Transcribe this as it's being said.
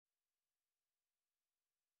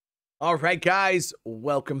All right, guys,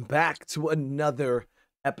 welcome back to another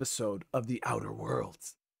episode of the Outer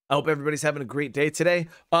Worlds. I hope everybody's having a great day today.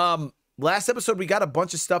 Last episode we got a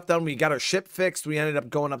bunch of stuff done. We got our ship fixed. We ended up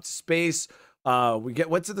going up to space.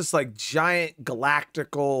 Went to this like giant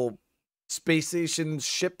galactical space station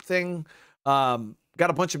ship thing. Got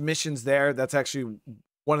a bunch of missions there. That's actually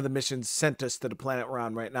one of the missions sent us to the planet we're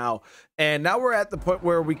on right now. And now we're at the point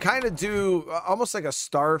where we kind of do almost like a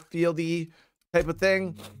Starfield-y type of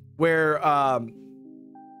thing, where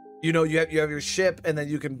you know, you have your ship, and then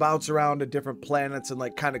you can bounce around to different planets and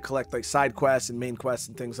like kind of collect like side quests and main quests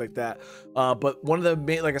and things like that. But one of the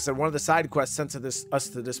main, like I said, one of the side quests sent to us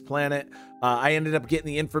to this planet, I ended up getting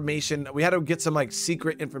the information. We had to get some like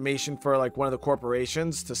secret information for like one of the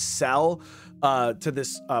corporations to sell to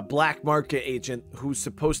this black market agent who's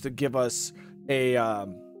supposed to give us a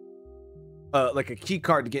like a key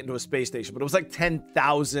card to get into a space station, but it was like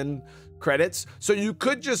 10,000 credits. So you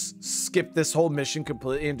could just skip this whole mission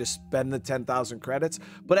completely and just spend the 10,000 credits.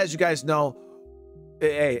 But as you guys know,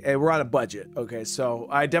 hey, we're on a budget. Okay, so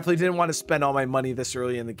I definitely didn't want to spend all my money this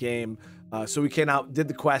early in the game. So we came out, did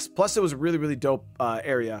the quest. Plus, it was a really, really dope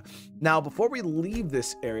area. Now, before we leave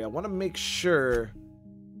this area, I want to make sure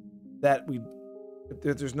that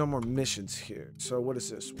there's no more missions here. So what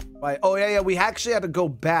is this? Oh yeah, we actually had to go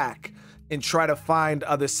back and try to find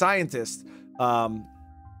the scientist.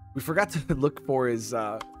 We forgot to look for his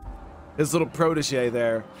little protege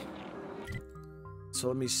there. So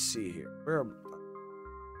let me see here. Where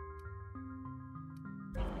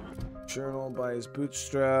journal by his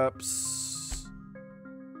bootstraps.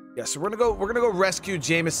 Yeah, so we're gonna go rescue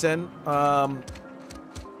Jameson,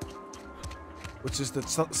 which is the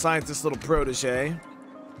scientist's little protege.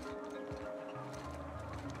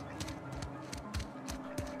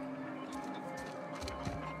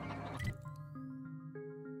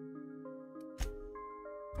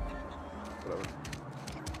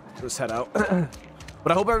 Just head out.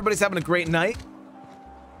 But I hope everybody's having a great night.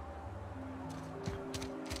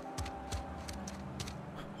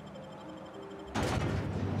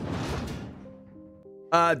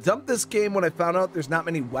 Dumped this game when I found out there's not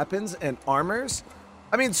many weapons and armors.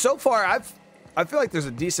 I mean, so far I feel like there's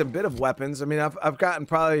a decent bit of weapons. I mean, I've gotten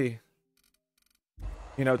probably,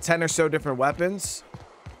 you know, 10 or so different weapons.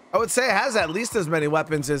 I would say it has at least as many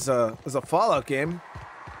weapons as a Fallout game.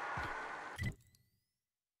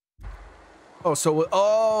 Oh, so,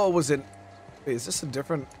 was it, wait, is this a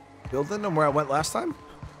different building than where I went last time?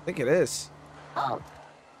 I think it is. Oh.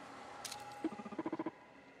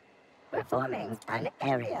 Performing an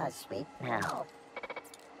area sweep now.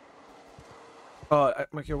 Oh,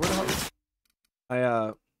 Mikey, where the hell?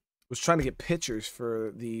 I was trying to get pictures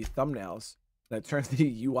for the thumbnails, and I turned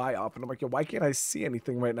the UI off, and I'm like, yo, why can't I see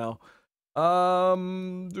anything right now?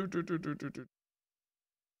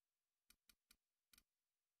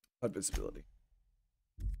 Visibility.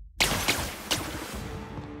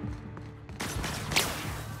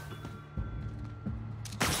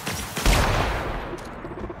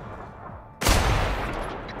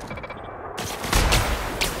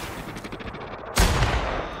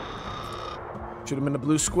 Shoot him in the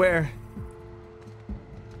blue square.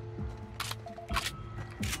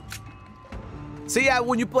 See, yeah,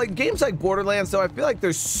 when you play games like Borderlands, though, I feel like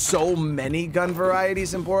there's so many gun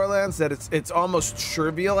varieties in Borderlands that it's almost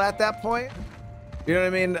trivial at that point. You know what I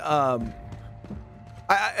mean?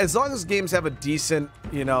 As long as games have a decent,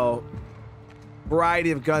 you know,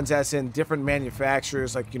 variety of guns, as in different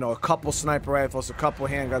manufacturers, like, you know, a couple sniper rifles, a couple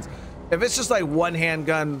handguns. If it's just like one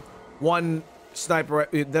handgun, one sniper,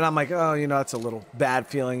 then I'm like, oh, you know, that's a little bad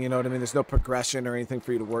feeling. You know what I mean? There's no progression or anything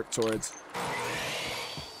for you to work towards.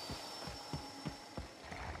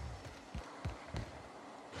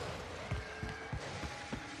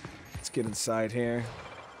 Let's get inside here.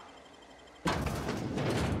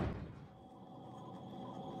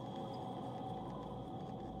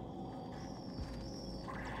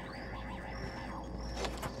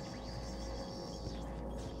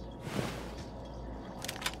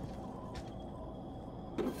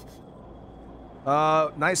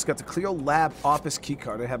 Nice, got the Clio Lab office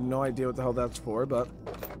keycard. I have no idea what the hell that's for, but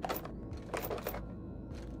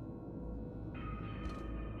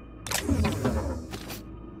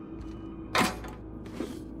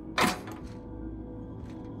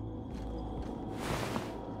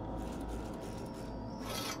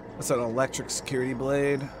that's an electric security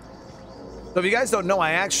blade. So if you guys don't know,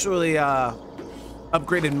 I actually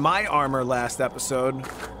upgraded my armor last episode.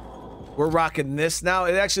 We're rocking this now.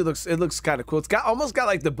 It actually looks kind of cool. It's almost got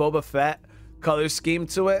like the Boba Fett color scheme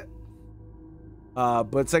to it.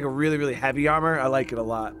 But it's like a really, really heavy armor. I like it a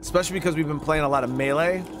lot, especially because we've been playing a lot of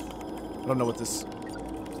melee. I don't know what this.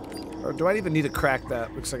 Or do I even need to crack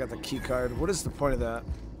that? Looks like I got the key card. What is the point of that?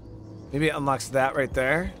 Maybe it unlocks that right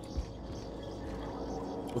there.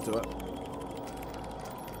 We'll do it.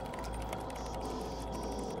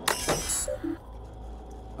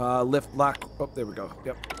 Lift, lock. Oh, there we go.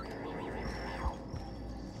 Yep.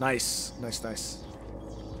 Nice. Nice, nice.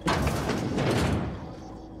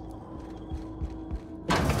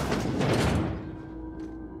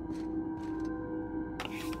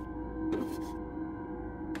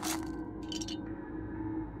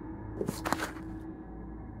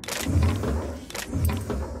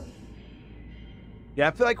 Yeah,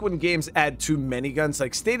 I feel like when games add too many guns,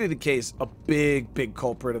 like State of Decay is a big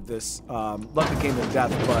culprit of this. Love the game to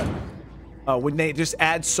death, but when they just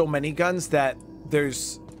add so many guns that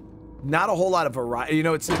there's not a whole lot of variety. You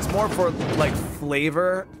know, it's more for like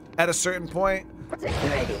flavor at a certain point.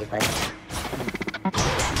 Security, but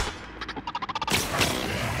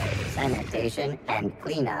sanitation and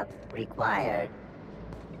cleanup required.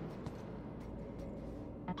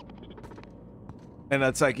 And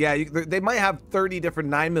it's like, yeah, they might have 30 different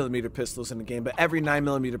 9mm pistols in the game, but every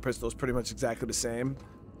 9mm pistol is pretty much exactly the same.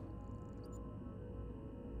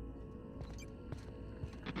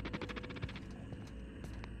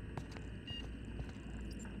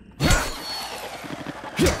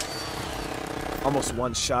 Almost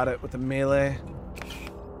one-shot it with the melee.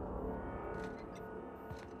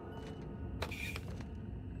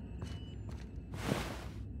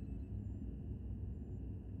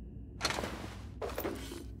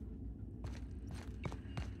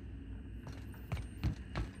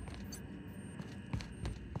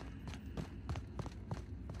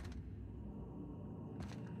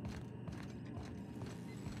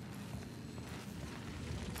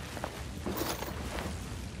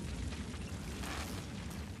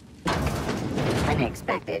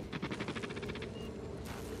 Unexpected.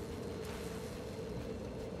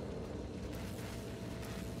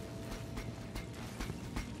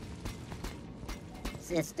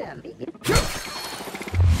 System.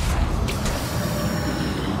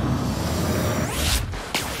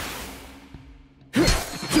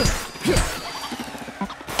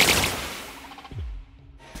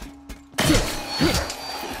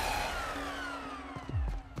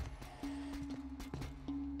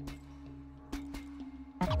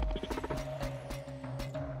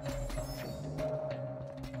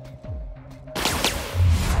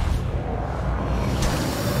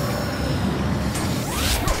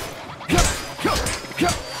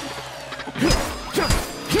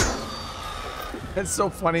 It's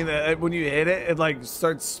so funny that when you hit it, it like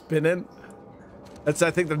starts spinning. That's,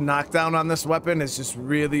 I think, the knockdown on this weapon is just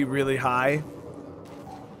really high.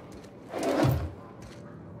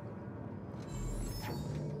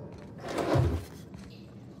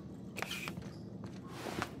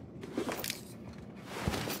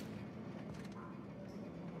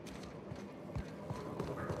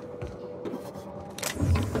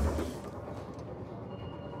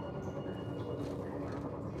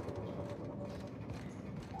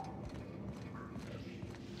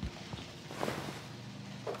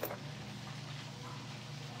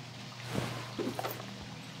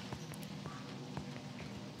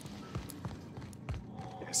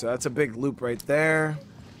 So that's a big loop right there.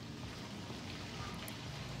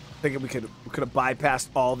 Thinking we could have bypassed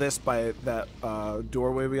all this by that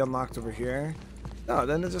doorway we unlocked over here. No,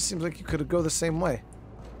 then it just seems like you could go the same way.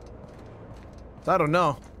 So I don't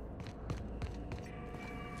know.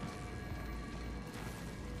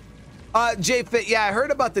 J-Fit, yeah, I heard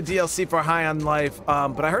about the DLC for High on Life,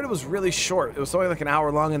 but I heard it was really short. It was only like an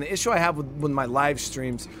hour long, and the issue I have with my live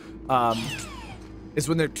streams is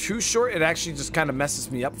when they're too short, it actually just kind of messes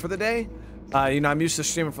me up for the day. You know, I'm used to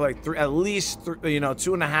streaming for like at least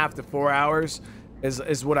 2.5 to 4 hours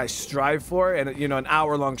is what I strive for, and you know, an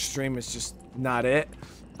hour-long stream is just not it.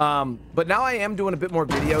 But now I am doing a bit more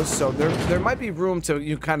videos, so there might be room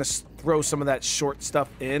to kind of throw some of that short stuff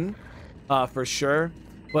in, for sure.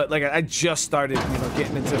 But like I just started, you know,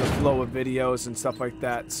 getting into the flow of videos and stuff like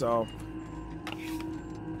that, so.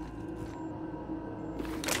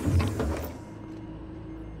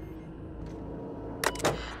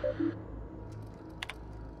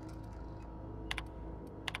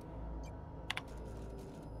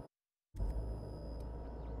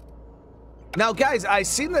 Now, guys, I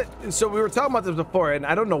seen that. So we were talking about this before, and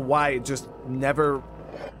I don't know why it just never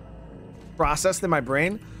processed in my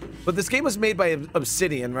brain. But this game was made by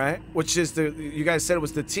Obsidian, right? Which is you guys said it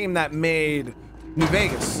was the team that made New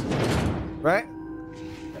Vegas, right?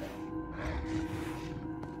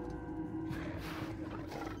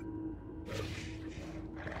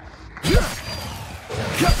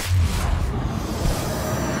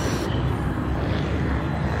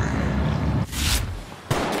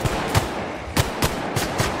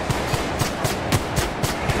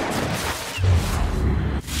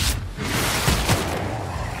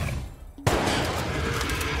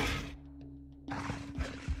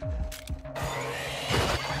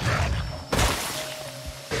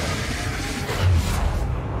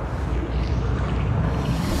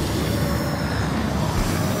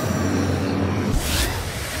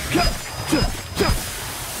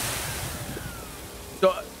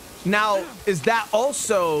 Now, is that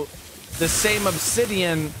also the same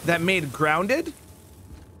Obsidian that made Grounded?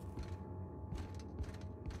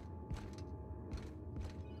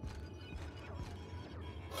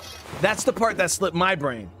 That's the part that slipped my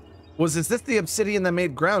brain. Is this the Obsidian that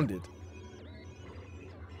made Grounded?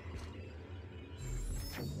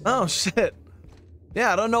 Oh shit.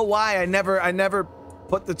 Yeah, I don't know why I never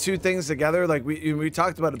put the two things together. Like we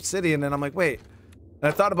talked about Obsidian and I'm like, wait. And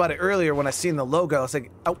I thought about it earlier when I seen the logo. I was like,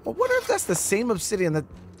 I wonder if that's the same Obsidian that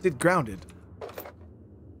did Grounded.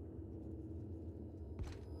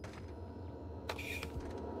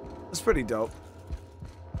 That's pretty dope.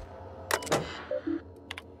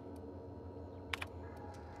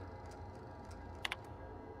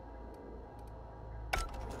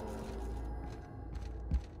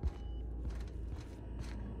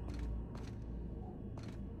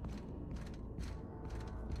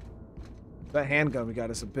 That handgun we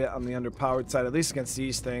got is a bit on the underpowered side, at least against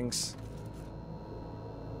these things.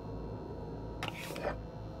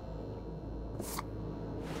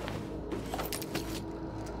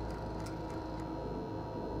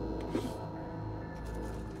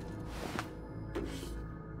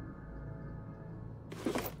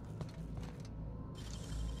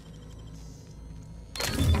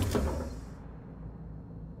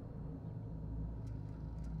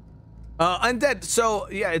 Undead. So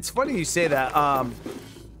yeah, it's funny you say that.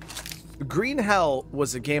 Green Hell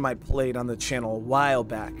was a game I played on the channel a while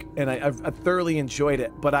back, and I thoroughly enjoyed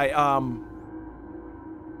it. But the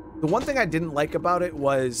one thing I didn't like about it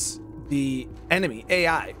was the enemy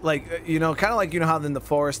AI. Like you know, kind of like you know how in the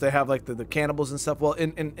forest they have like the cannibals and stuff. Well,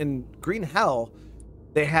 in Green Hell,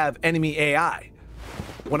 they have enemy AI.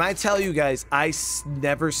 When I tell you guys,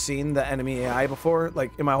 never seen the enemy AI before,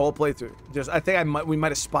 like in my whole playthrough. I think we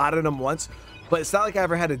might have spotted them once, but it's not like I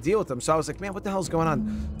ever had to deal with them. So I was like, man, what the hell's going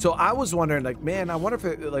on? So I was wondering, like, man, I wonder if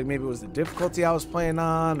it, like, maybe it was the difficulty I was playing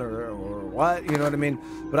on or what, you know what I mean?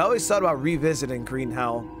 But I always thought about revisiting Green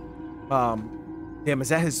Hell. Damn, is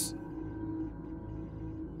that his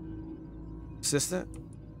assistant?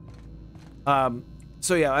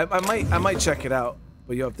 So yeah, I might check it out.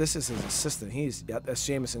 But yo, if this is his assistant, yeah, that's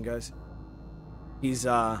Jameson, guys. He's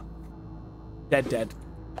dead.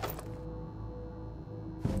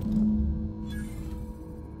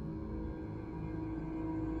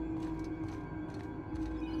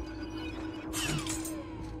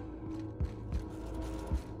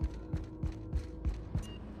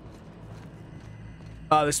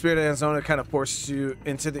 The Spirit of Arizona kind of forces you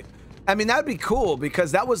into the... I mean, that'd be cool,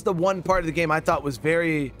 because that was the one part of the game I thought was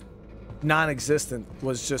very non-existent,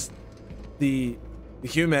 was just the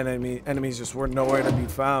human enemies just were nowhere to be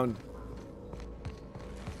found.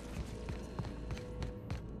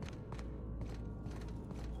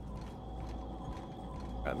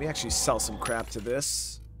 Let me actually sell some crap to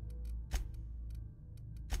this.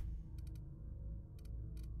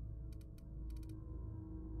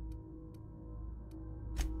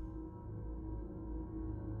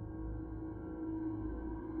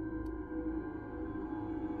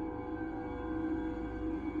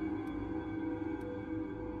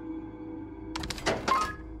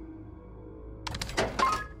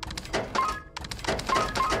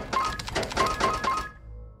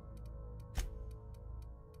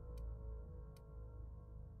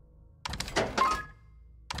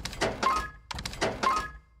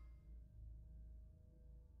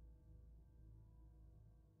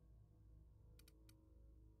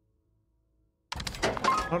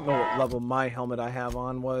 I don't know what level my helmet I have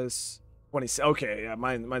on was. 26. Okay, yeah,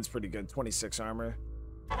 mine's pretty good. 26 armor.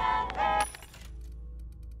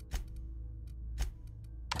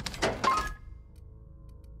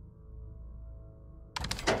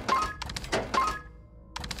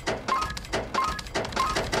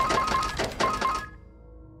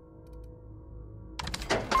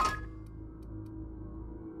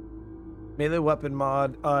 Melee weapon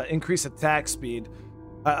mod, increase attack speed.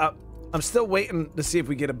 I'm still waiting to see if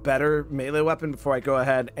we get a better melee weapon before I go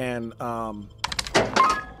ahead and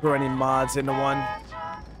throw any mods into one.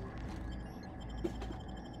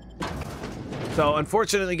 So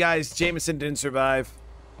unfortunately, guys, Jameson didn't survive.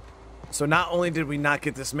 So not only did we not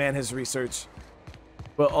get this man his research,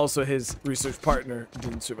 but also his research partner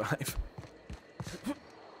didn't survive.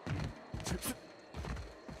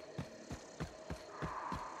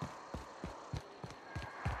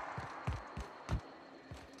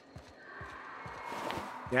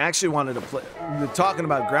 Yeah, I actually wanted to play. We're talking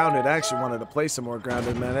about Grounded. I actually wanted to play some more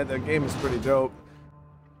Grounded, man. That game is pretty dope.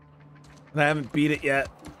 And I haven't beat it yet.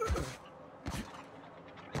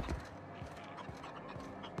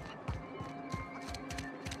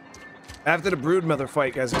 After the Broodmother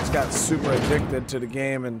fight, guys, I just got super addicted to the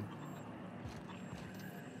game and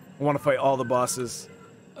I want to fight all the bosses.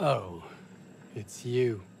 Oh, it's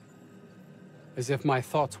you. As if my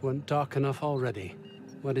thoughts weren't dark enough already.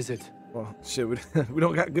 What is it? Well, shit, we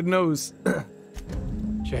don't got good nose.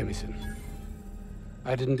 Jameson.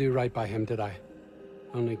 I didn't do right by him, did I?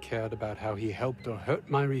 Only cared about how he helped or hurt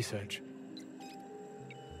my research.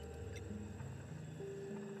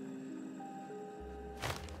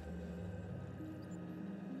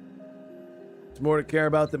 There's more to care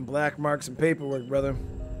about than black marks and paperwork, brother.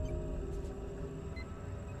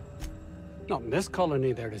 Not in this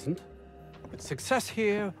colony, there isn't. But success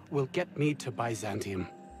here will get me to Byzantium.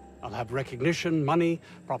 I'll have recognition, money,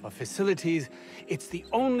 proper facilities. It's the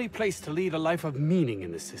only place to lead a life of meaning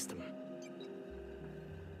in the system.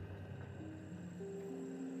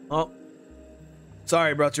 Oh,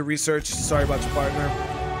 sorry about your research. Sorry about your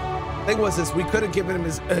partner. Thing was this, we could have given him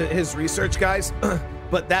his research, guys,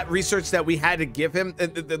 but that research that we had to give him,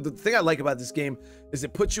 the thing I like about this game is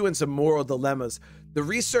it puts you in some moral dilemmas. The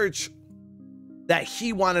research that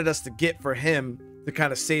he wanted us to get for him to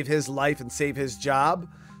kind of save his life and save his job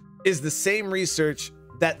is the same research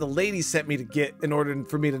that the lady sent me to get in order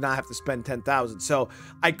for me to not have to spend 10,000. So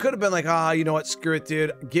I could have been like, ah, you know what, screw it,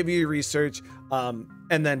 dude, give you your research, and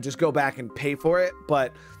then just go back and pay for it.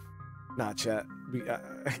 But nah, chat,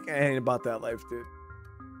 I ain't about that life, dude.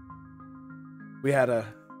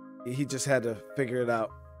 He just had to figure it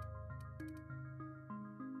out.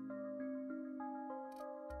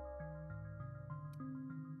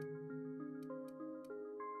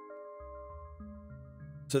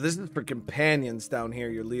 So this is for companions down here,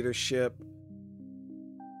 your leadership.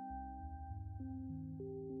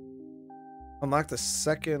 Unlock the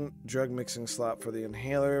second drug mixing slot for the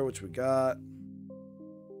inhaler, which we got.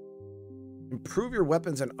 Improve your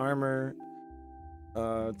weapons and armor.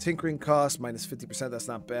 Tinkering cost minus 50%, that's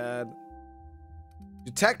not bad.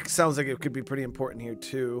 Your tech sounds like it could be pretty important here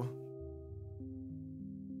too.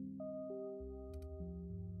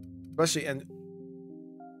 Especially, and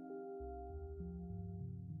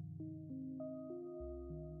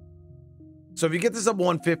so if you get this up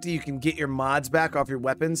 150, you can get your mods back off your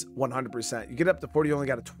weapons 100%. You get up to 40, you only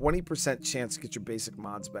got a 20% chance to get your basic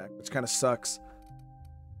mods back, which kind of sucks.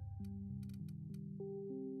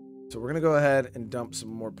 So we're going to go ahead and dump some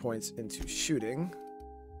more points into shooting.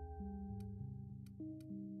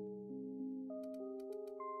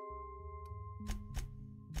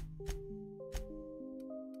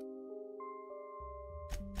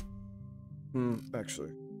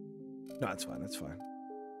 Actually. No, it's fine. It's fine.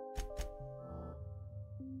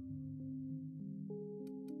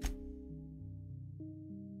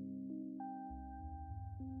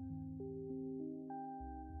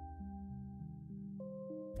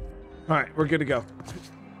 All right, we're good to go.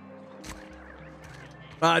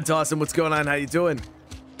 It's awesome. What's going on? How you doing?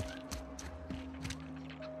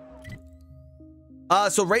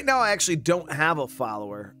 So right now I actually don't have a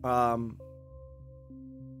follower. Let's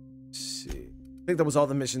see. I think that was all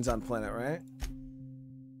the missions on planet, right?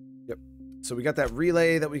 Yep. So we got that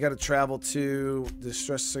relay that we got to travel to.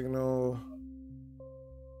 Distress signal.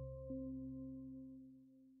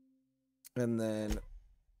 And then...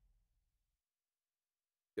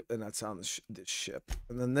 Yep, and that's on this ship.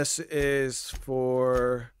 And then this is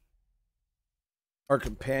for our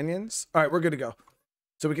companions. All right, we're good to go.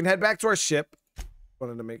 So we can head back to our ship.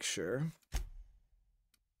 Wanted to make sure.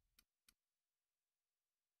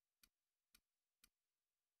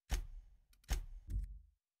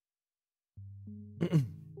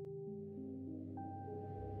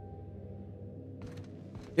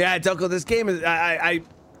 Yeah, Delco, this game is I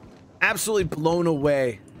absolutely blown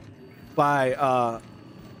away by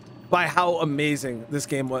how amazing this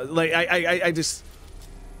game was. Like I just,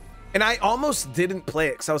 and I almost didn't play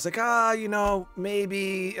it because I was like, you know,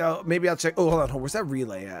 maybe I'll check. Oh, hold on, where's that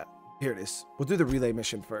relay at? Here it is. We'll do the relay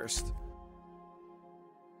mission first.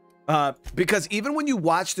 Because even when you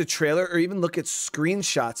watch the trailer or even look at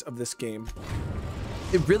screenshots of this game,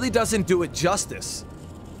 it really doesn't do it justice.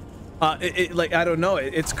 Like, I don't know,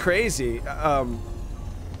 it's crazy. All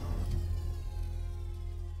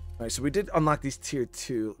right, so we did unlock these tier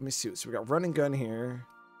 2. Let me see. So we got run and gun here.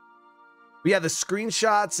 But yeah, the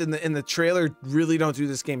screenshots in the trailer really don't do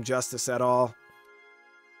this game justice at all.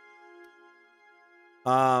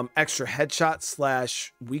 Extra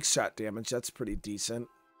headshot / weak shot damage. That's pretty decent.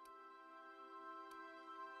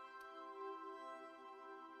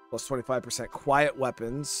 Plus 25% quiet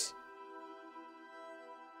weapons.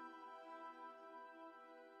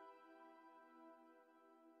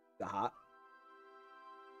 The hot.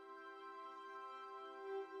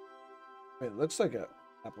 Wait, it looks like a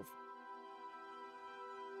apple.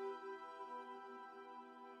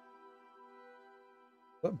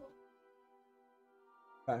 Good.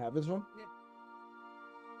 Can I have this one? Yeah.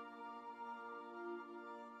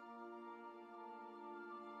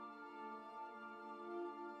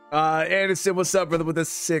 Anderson, what's up, brother? With the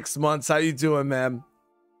 6 months, how you doing, man?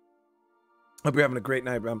 Hope you're having a great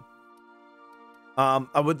night, man.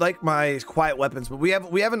 I would like my quiet weapons, but we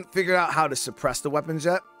haven't figured out how to suppress the weapons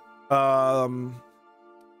yet.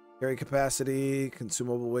 Carry capacity,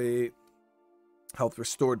 consumable weight, health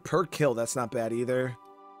restored per kill. That's not bad either.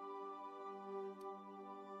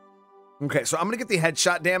 Okay, so I'm gonna get the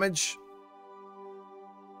headshot damage.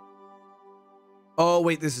 Oh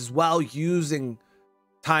wait, this is while using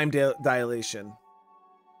time dilation.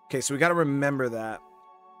 Okay, so we got to remember that.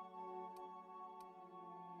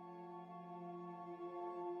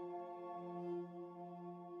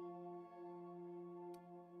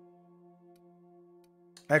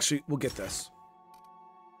 Actually, we'll get this.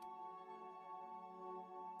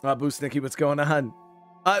 Boost Nicky, what's going on?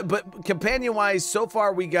 But companion wise, so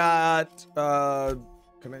far we got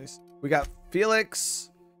we got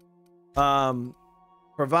Felix,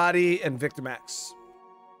 Pravati, and Victor Max.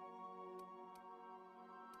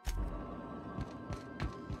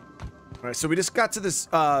 All right, so we just got to this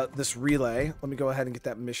this relay. Let me go ahead and get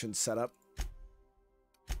that mission set up.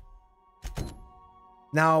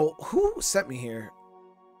 Now, who sent me here?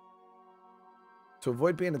 To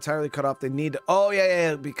avoid being entirely cut off, they need to, oh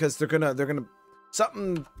yeah, because they're gonna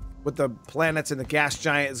something with the planets and the gas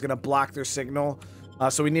giant is gonna block their signal.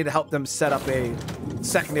 So we need to help them set up a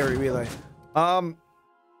secondary relay.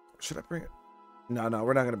 Should I bring it? No,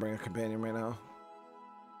 we're not gonna bring a companion right now.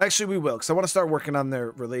 Actually, we will, because I want to start working on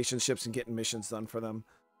their relationships and getting missions done for them.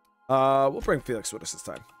 We'll bring Felix with us this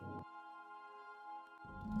time.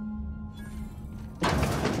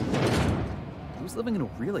 Who's living in a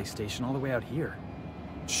relay station all the way out here?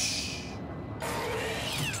 Shh.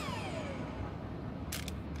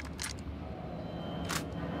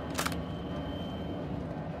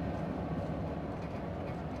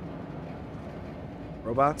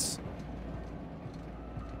 Robots?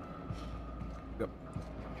 Yep.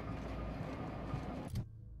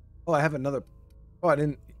 Oh, I have another. Oh, I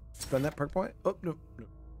didn't spend that perk point? Oh, no.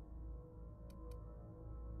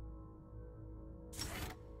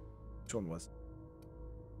 Which one was?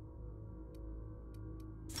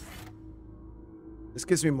 This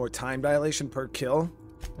gives me more time dilation per kill.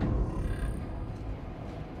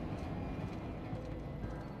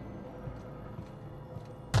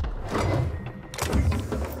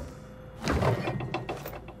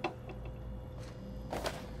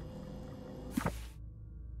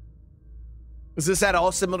 Is this at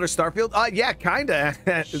all similar to Starfield? Yeah, kinda.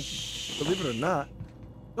 Believe it or not.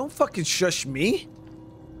 Don't fucking shush me.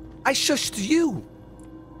 I shushed you.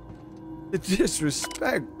 The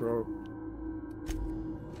disrespect, bro.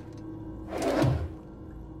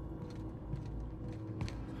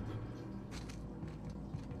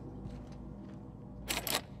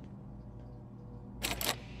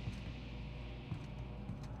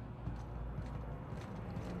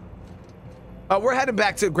 We're heading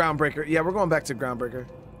back to Groundbreaker. Yeah, we're going back to Groundbreaker.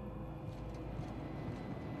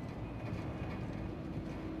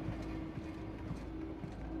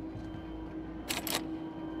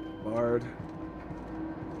 Bard.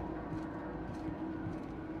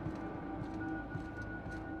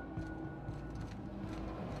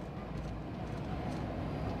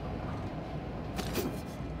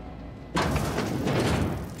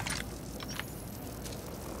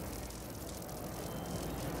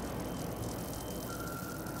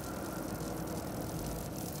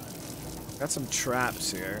 Got some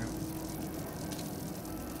traps here.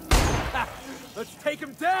 Let's take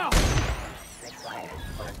him down! Required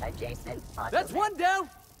for adjacent auto. That's one down!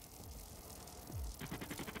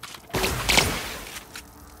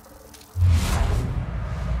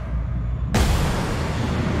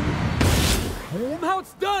 How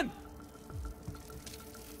it's done!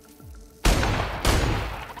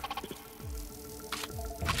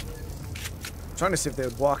 Trying to see if they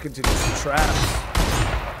would walk into these traps.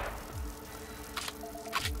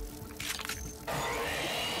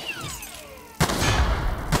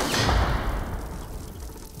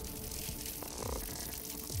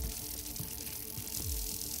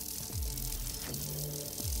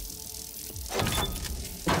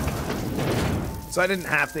 So I didn't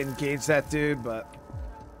have to engage that dude, but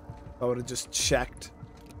I would have just checked.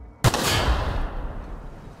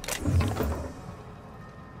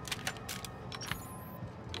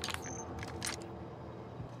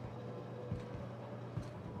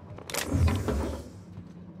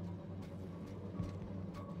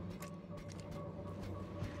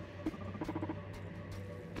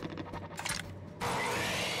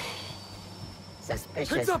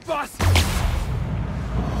 suspicious. Heads up, boss!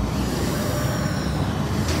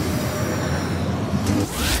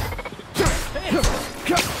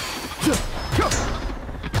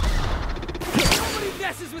 Nobody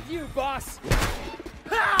messes with you, boss!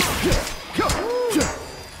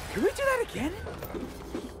 Can we do that again?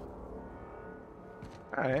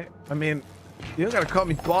 All right. I mean, you don't gotta call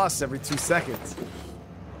me boss every 2 seconds.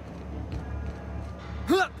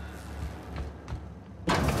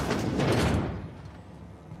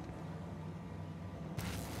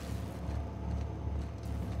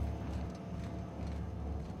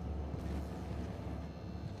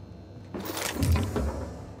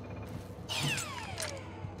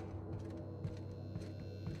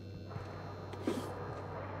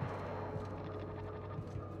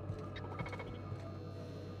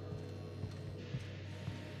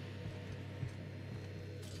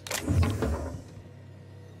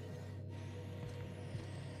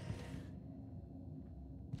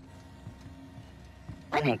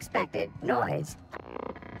 Unexpected noise.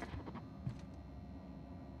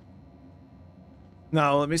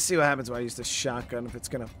 No, let me see what happens when I use the shotgun. If it's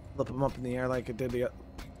gonna flip them up in the air like it did the.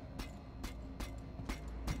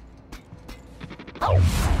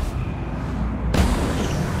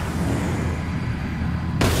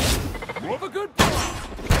 More of a good boss!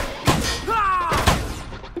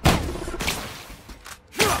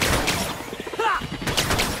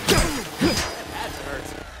 That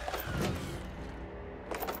hurts.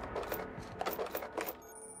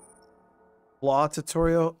 Flaw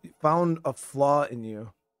tutorial. You found a flaw in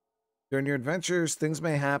you. During your adventures, things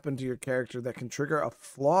may happen to your character that can trigger a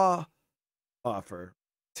flaw offer.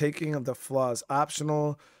 Taking of the flaw is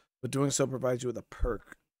optional, but doing so provides you with a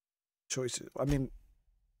perk. Choices. I mean,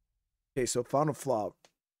 okay, so found a flaw.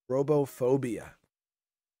 Robophobia.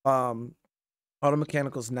 Auto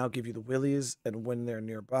mechanicals now give you the willies, and when they're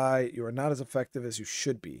nearby, you are not as effective as you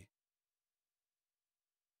should be.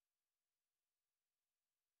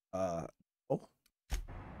 Oh.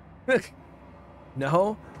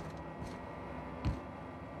 No.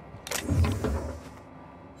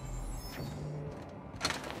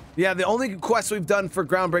 Yeah, the only quest we've done for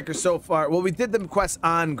Groundbreaker so far, well, we did the quest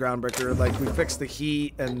on Groundbreaker, like we fixed the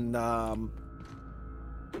heat and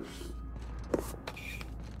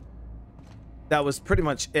that was pretty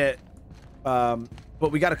much it. But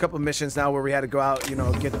we got a couple of missions now where we had to go out, you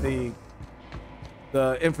know, get the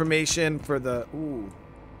information for the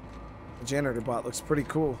the janitor bot. Looks pretty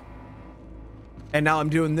cool. And now I'm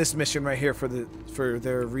doing this mission right here for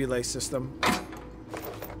their relay system.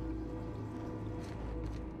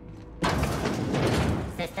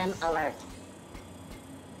 System alert.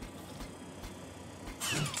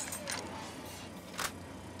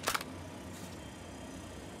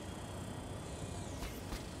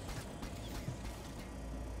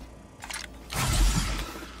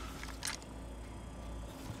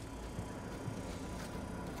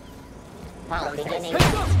 Follow beginning.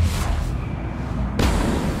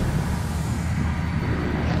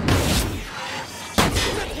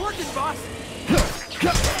 It's working, boss!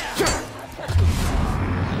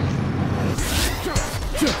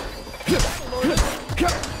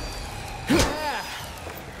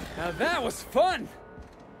 Now that was fun!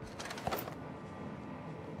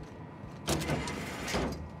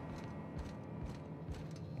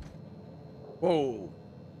 Whoa.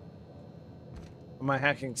 My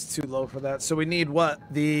hacking's too low for that. So we need what?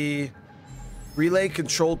 The relay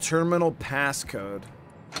control terminal passcode.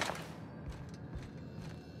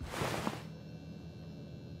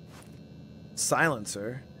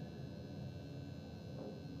 Silencer.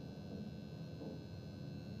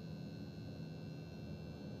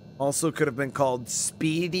 Also could have been called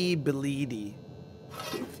Speedy Bleedy.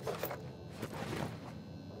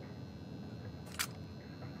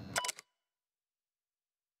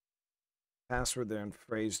 Password there in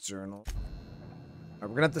phrase journal. All right, we're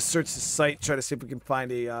gonna have to search the site, try to see if we can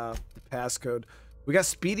find a passcode. We got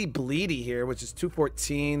Speedy Bleedy here, which is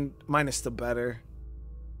 214. Mine is still better.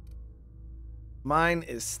 Mine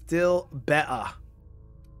is still better.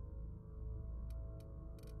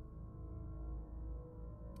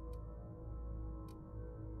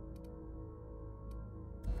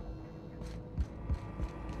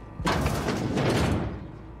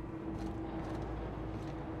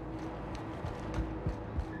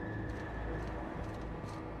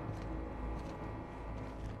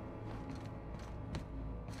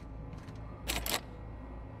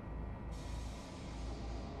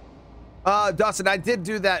 Dawson, I did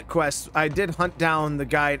do that quest. I did hunt down the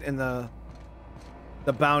guide in the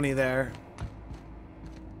bounty there.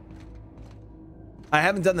 I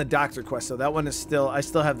haven't done the doctor quest, so that one is still, I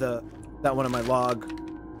still have that one in my log.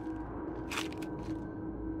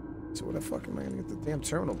 Where the fuck am I gonna get the damn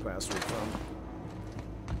terminal password from?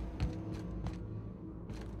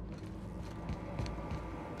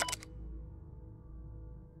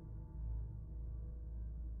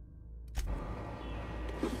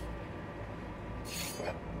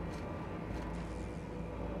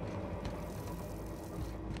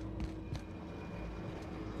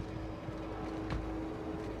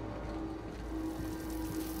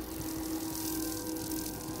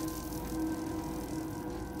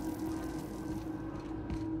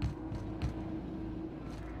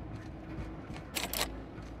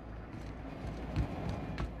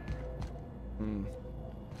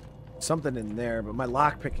 Something in there, but my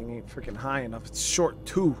lock picking ain't freaking high enough. It's short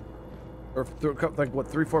 2 or like what,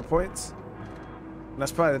 3-4 points, and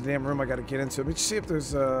that's probably the damn room I got to get into. Let me see if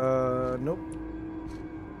there's nope,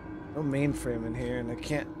 no mainframe in here, and I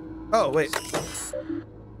can't. Oh wait,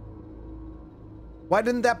 why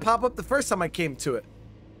didn't that pop up the first time I came to it?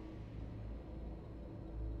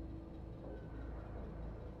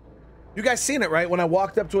 You guys seen it, right? When I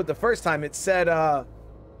walked up to it the first time, it said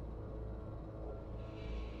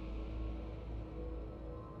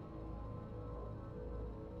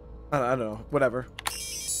I don't know, whatever.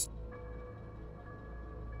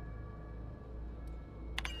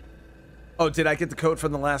 Oh, did I get the code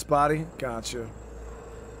from the last body? Gotcha.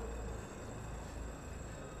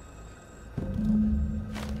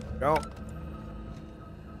 Go.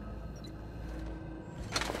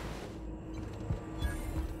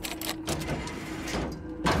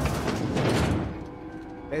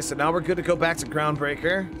 Okay, so now we're good to go back to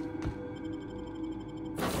Groundbreaker.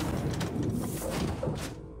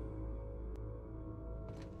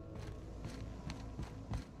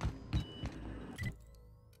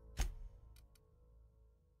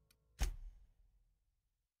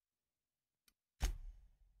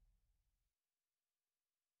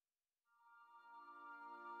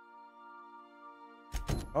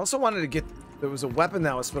 I also wanted to get, there was a weapon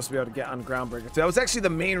that I was supposed to be able to get on Groundbreaker. That was actually the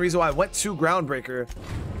main reason why I went to Groundbreaker,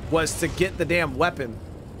 was to get the damn weapon.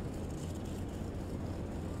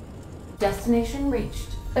 Destination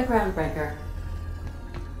reached. The Groundbreaker.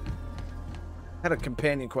 Had a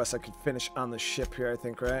companion quest I could finish on the ship here, I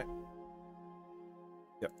think, right?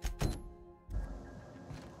 Yep.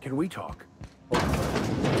 Can we talk?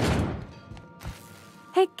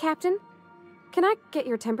 Hey, Captain. Can I get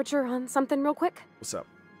your temperature on something real quick? What's up?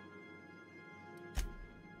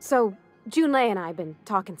 So, Junlei and I have been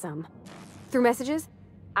talking some. Through messages,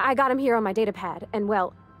 I got him here on my datapad, and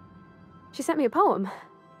well, she sent me a poem.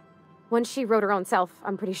 One she wrote her own self,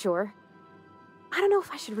 I'm pretty sure. I don't know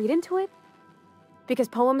if I should read into it, because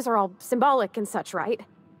poems are all symbolic and such, right?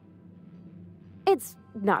 It's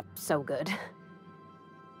not so good,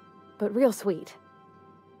 but real sweet.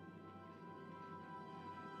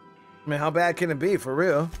 I mean, how bad can it be, for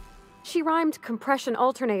real? She rhymed compression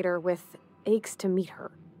alternator with aches to meet her.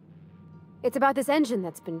 It's about this engine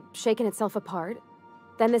that's been shaking itself apart.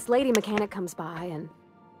 Then this lady mechanic comes by and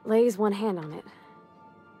lays one hand on it.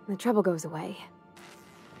 And the trouble goes away.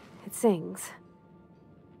 It sings.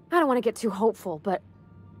 I don't want to get too hopeful, but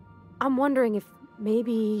I'm wondering if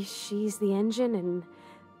maybe she's the engine and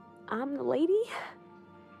I'm the lady?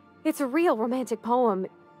 It's a real romantic poem.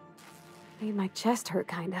 It made my chest hurt,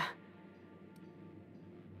 kinda.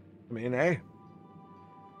 I mean, hey.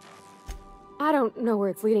 I don't know where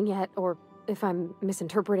it's leading yet, or if I'm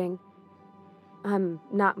misinterpreting. I'm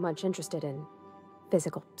not much interested in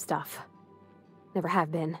physical stuff. Never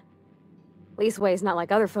have been. Leastways, not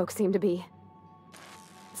like other folks seem to be.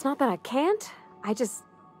 It's not that I can't, I just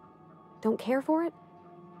don't care for it.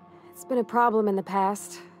 It's been a problem in the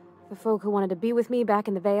past. The folk who wanted to be with me back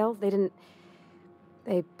in the Vale,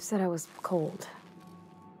 they said I was cold.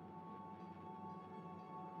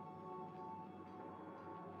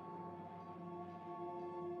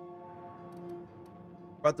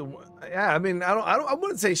 But yeah, I mean, I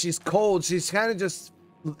wouldn't say she's cold. She's kind of just,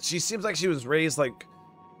 she seems like she was raised like,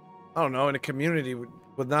 I don't know, in a community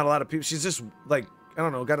with not a lot of people. She's just like, I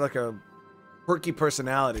don't know, got like a quirky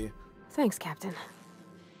personality. Thanks, Captain.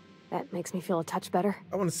 That makes me feel a touch better.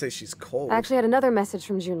 I wouldn't say she's cold. I actually had another message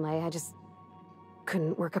from Junlei. I just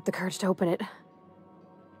couldn't work up the courage to open it.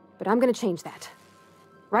 But I'm gonna change that.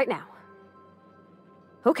 Right now.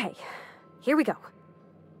 Okay, here we go.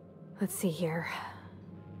 Let's see here.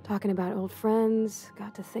 Talking about old friends,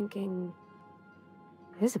 got to thinking...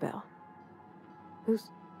 Isabel? Who's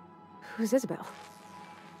Isabel?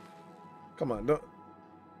 Come on, don't...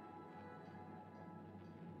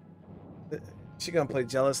 She gonna play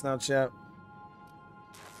jealous now, chat?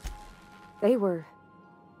 They were...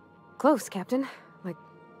 close, Captain. Like,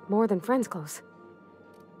 more than friends close.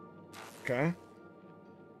 Okay.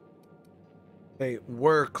 They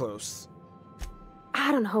were close.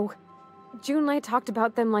 I don't know. Junlei talked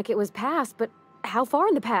about them like it was past, but how far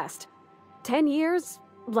in the past? 10 years?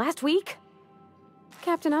 Last week?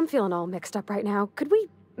 Captain, I'm feeling all mixed up right now. Could we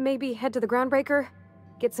maybe head to the Groundbreaker?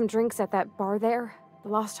 Get some drinks at that bar there? The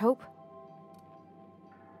Lost Hope?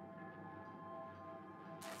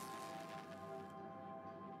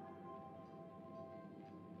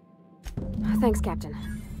 Thanks, Captain.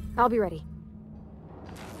 I'll be ready.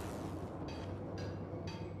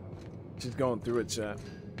 She's going through it, chat.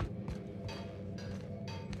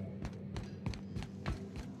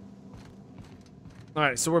 All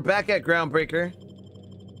right, so we're back at Groundbreaker.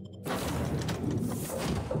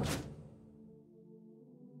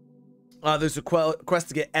 There's a quest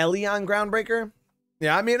to get Ellie on Groundbreaker.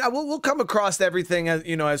 Yeah, I mean, we'll come across everything as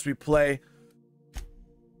as we play.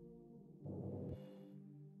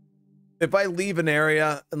 If I leave an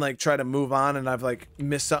area and like try to move on and I've like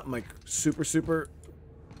missed something like super.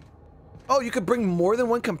 Oh, you could bring more than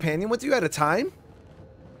one companion with you at a time?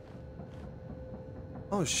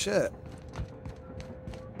 Oh shit.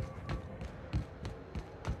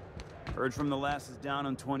 Heard from the lasses down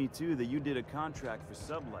on 22 that you did a contract for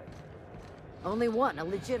Sublight. Only one, a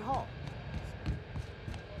legit haul.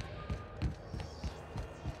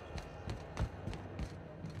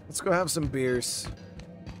 Let's go have some beers.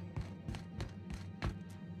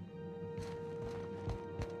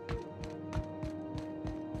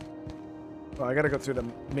 Oh, I gotta go through the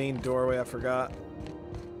main doorway, I forgot.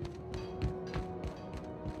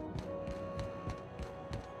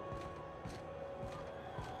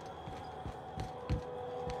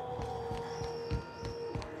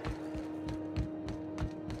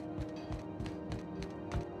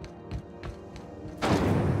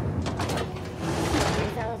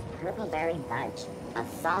 Purpleberry Bunch, a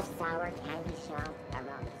soft sour candy shop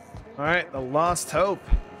around the... Alright, the Lost Hope.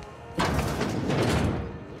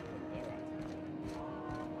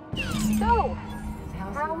 So,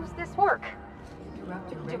 how's this work?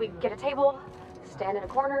 Do we get a table? Stand in a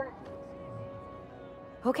corner?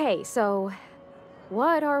 Okay, so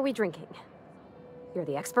what are we drinking? You're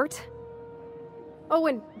the expert? Oh,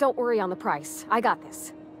 and don't worry on the price. I got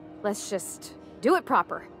this. Let's just do it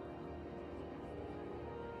proper.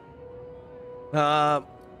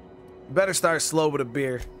 Better start slow with a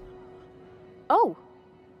beer. Oh,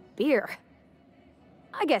 beer.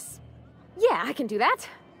 I guess, yeah, I can do that.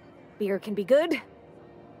 Beer can be good.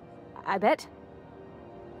 I bet.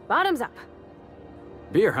 Bottoms up.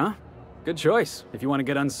 Beer, huh? Good choice, if you want to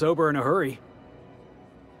get unsober in a hurry.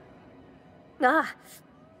 Ah,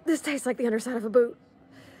 this tastes like the underside of a boot.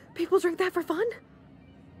 People drink that for fun?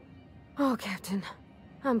 Oh, Captain.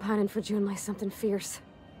 I'm pining for Junlei something fierce.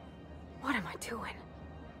 What am I doing?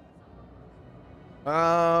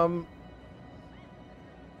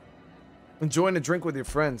 Enjoying a drink with your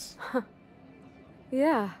friends.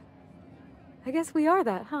 Yeah. I guess we are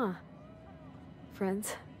that, huh?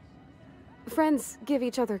 Friends. Friends give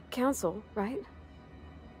each other counsel, right?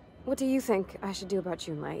 What do you think I should do about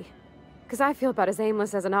Junlei? Because I feel about as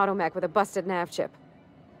aimless as an automech with a busted nav chip.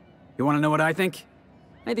 You want to know what I think?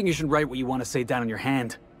 I think you should write what you want to say down on your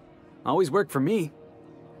hand. Always worked for me.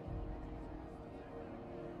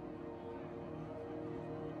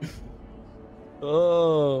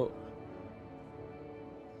 Oh.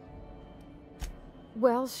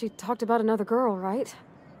 Well, she talked about another girl, right?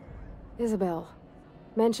 Isabel.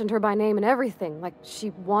 Mentioned her by name and everything, like she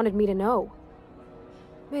wanted me to know.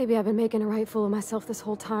 Maybe I've been making a right fool of myself this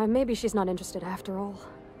whole time. Maybe she's not interested after all.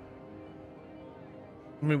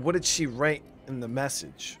 I mean, what did she write in the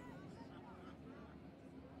message?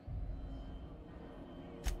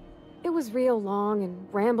 It was real long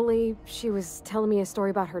and rambly. She was telling me a story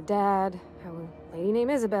about her dad, how a lady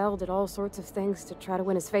named Isabel did all sorts of things to try to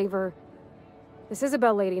win his favor. This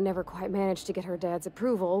Isabel lady never quite managed to get her dad's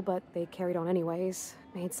approval, but they carried on anyways.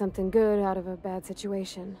 Made something good out of a bad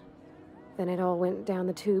situation. Then it all went down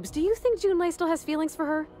the tubes. Do you think Junlei still has feelings for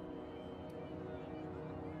her?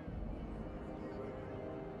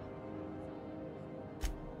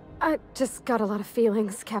 I just got a lot of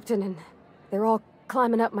feelings, Captain, and they're all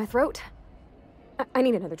climbing up my throat. I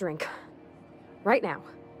need another drink. Right now.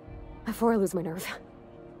 Before I lose my nerve.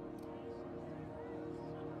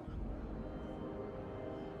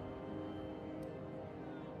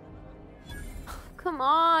 Come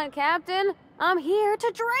on, Captain. I'm here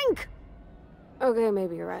to drink. Okay,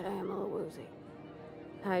 maybe you're right. I am a little woozy.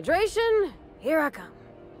 Hydration, here I come.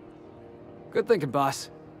 Good thinking,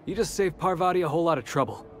 boss. You just saved Parvati a whole lot of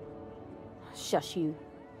trouble. Shush you.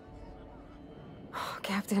 Oh,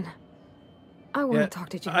 Captain, I want to talk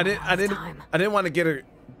to you all the time. I didn't want to get her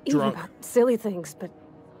Even drunk. about silly things, but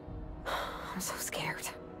I'm so scared.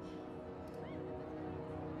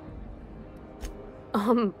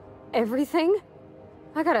 Everything?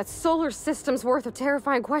 I got a solar system's worth of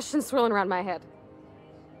terrifying questions swirling around my head.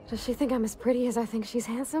 Does she think I'm as pretty as I think she's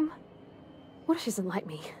handsome? What if she doesn't like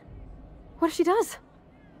me? What if she does?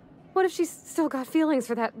 What if she's still got feelings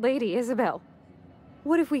for that lady, Isabel?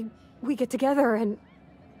 What if we get together and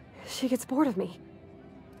she gets bored of me?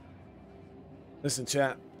 Listen,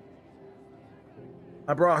 chat.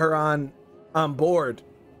 I brought her on board.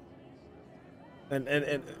 And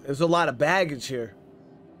there's a lot of baggage here.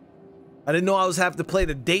 I didn't know I was have to play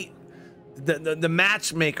the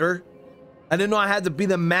matchmaker. I didn't know I had to be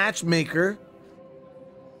the matchmaker.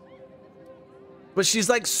 But she's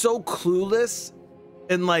like so clueless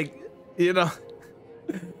and like, you know,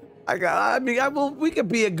 we could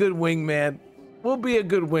be a good wingman. We'll be a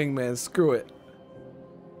good wingman. Screw it.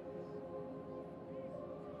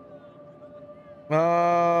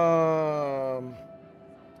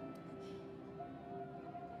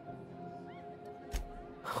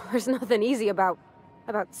 There's nothing easy about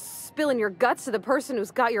spilling your guts to the person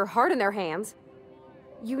who's got your heart in their hands.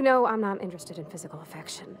 You know I'm not interested in physical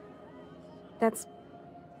affection.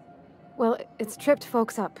 Well, it's tripped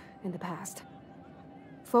folks up in the past.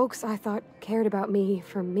 Folks I thought cared about me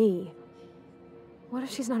for me. What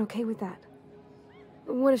if she's not okay with that?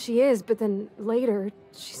 What if she is, but then later,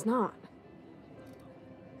 she's not?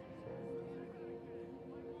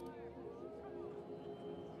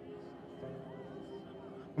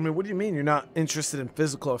 I mean, what do you mean you're not interested in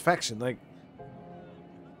physical affection? Like,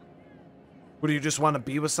 what, do you just want to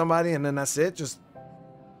be with somebody and then that's it? Just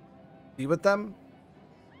be with them?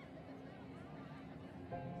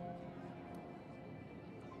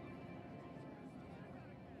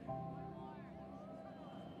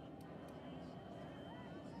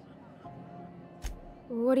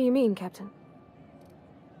 What do you mean, Captain?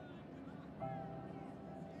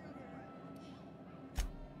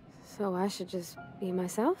 So I should just be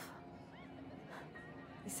myself?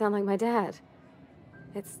 You sound like my dad.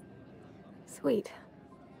 It's sweet.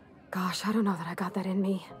 Gosh, I don't know that I got that in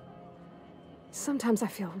me. Sometimes I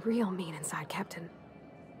feel real mean inside, Captain.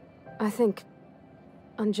 I think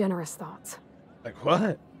ungenerous thoughts. Like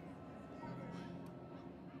what?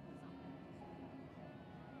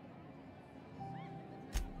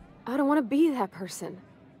 I don't want to be that person.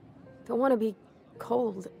 Don't want to be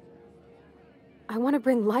cold. I want to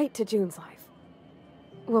bring light to June's life.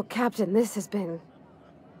 Well, Captain, this has been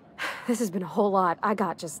a whole lot. I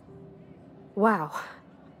got just... wow.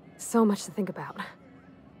 So much to think about.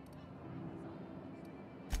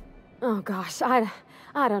 Oh gosh, I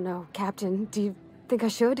don't know, Captain. Do you think I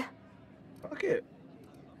should? Fuck it.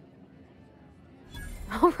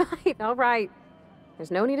 All right.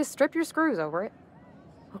 There's no need to strip your screws over it.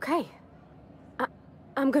 Okay.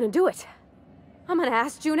 I'm gonna do it. I'm gonna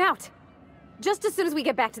ask June out. Just as soon as we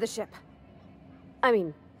get back to the ship. I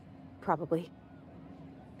mean, probably.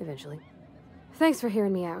 Eventually. Thanks for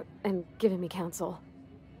hearing me out and giving me counsel.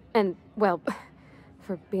 And, well,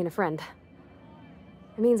 for being a friend.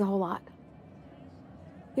 It means a whole lot.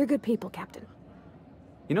 You're good people, Captain.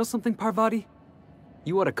 You know something, Parvati?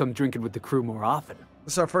 You ought to come drinking with the crew more often.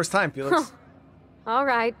 This is our first time, Felix. All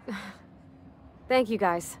right. Thank you,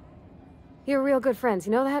 guys. You're real good friends,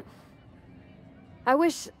 you know that? I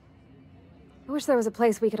wish there was a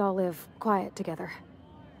place we could all live quiet together.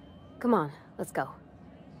 Come on, let's go.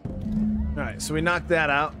 Alright, so we knocked that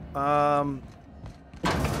out.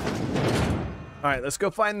 Alright, let's go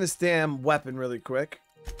find this damn weapon really quick.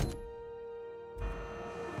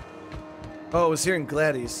 Oh, it was here in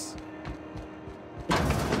Gladys.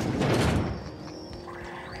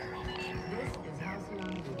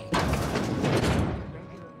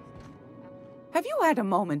 Have you had a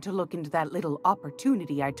moment to look into that little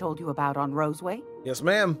opportunity I told you about on Roseway? Yes,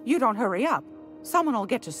 ma'am. You don't hurry up. Someone will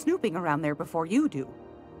get to snooping around there before you do.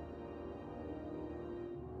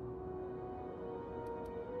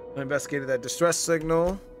 I investigated that distress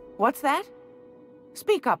signal. What's that?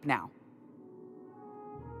 Speak up now.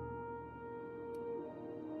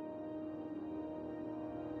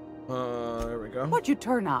 There we go. What'd you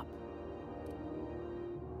turn up?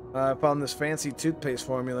 I found this fancy toothpaste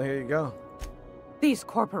formula. Here you go. These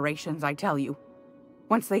corporations, I tell you.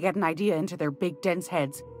 Once they get an idea into their big, dense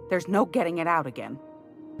heads, there's no getting it out again.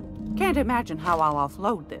 Can't imagine how I'll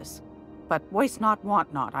offload this. But waste not,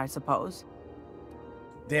 want not, I suppose.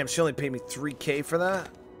 Damn, she only paid me $3K for that?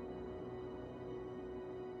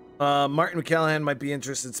 Martin McCallahan might be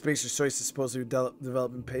interested. Spacer's Choice is supposed to be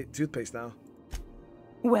developing toothpaste now.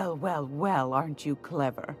 Well, well, well, aren't you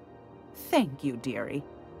clever? Thank you, dearie.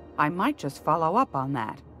 I might just follow up on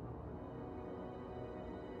that.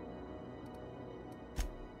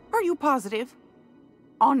 Are you positive?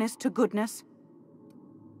 Honest to goodness?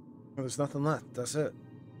 Well, there's nothing left. That's it.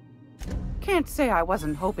 Can't say I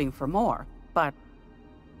wasn't hoping for more, but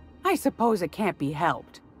I suppose it can't be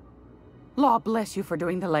helped. Law bless you for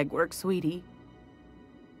doing the legwork, sweetie.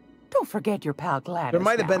 Don't forget your pal Gladys. There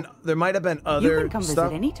might have been other You can come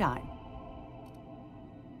stuff. visit anytime.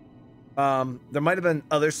 There might have been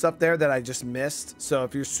other stuff there that I just missed. So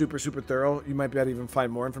if you're super thorough, you might be able to even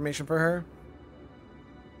find more information for her.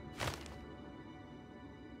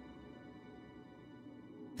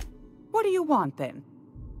 What do you want then?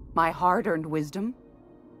 My hard-earned wisdom?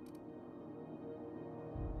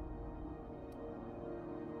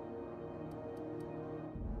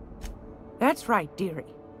 That's right,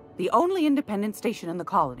 dearie. The only independent station in the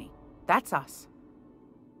colony. That's us.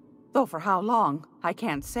 Though for how long, I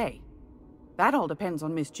can't say. That all depends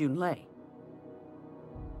on Miss June Lay.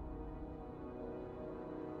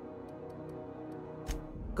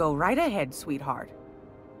 Go right ahead, sweetheart.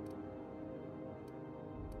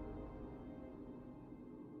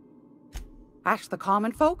 Ask the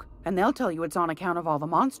common folk, and they'll tell you it's on account of all the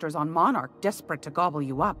monsters on Monarch desperate to gobble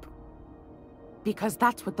you up. Because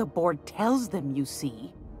that's what the board tells them, you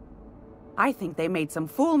see. I think they made some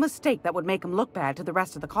fool mistake that would make them look bad to the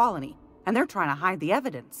rest of the colony, and they're trying to hide the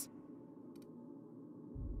evidence.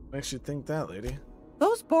 Makes you think that, lady.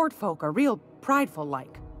 Those board folk are real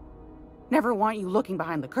prideful-like. Never want you looking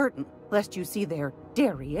behind the curtain, lest you see their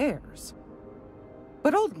derrieres.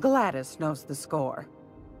 But old Gladys knows the score.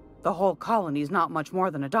 The whole colony's not much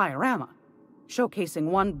more than a diorama, showcasing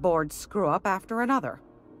one board screw-up after another.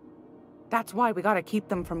 That's why we gotta keep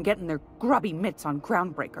them from getting their grubby mitts on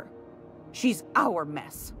Groundbreaker. She's our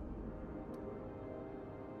mess.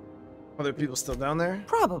 Are there people still down there?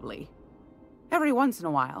 Probably. Every once in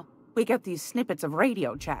a while, we get these snippets of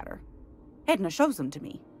radio chatter. Edna shows them to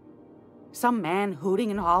me. Some man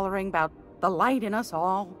hooting and hollering about the light in us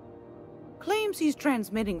all. Claims he's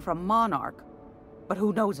transmitting from Monarch, but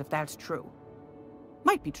who knows if that's true.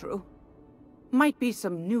 Might be true. Might be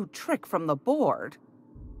some new trick from the board.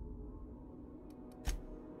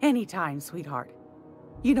 Anytime, sweetheart.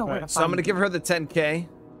 You know where to find me. So I'm gonna give her the 10K.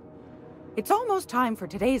 It's almost time for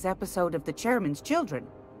today's episode of The Chairman's Children.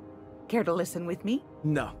 Care to listen with me?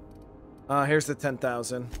 No. Here's the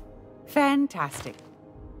 10,000. Fantastic.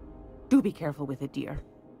 Do be careful with it, dear,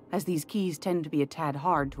 as these keys tend to be a tad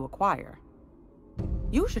hard to acquire.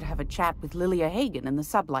 You should have a chat with Lilia Hagen in the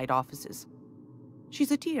Sublight offices.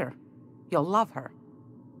 She's a dear. You'll love her.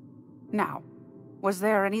 Now, was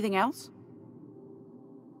there anything else?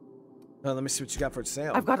 Let me see what you got for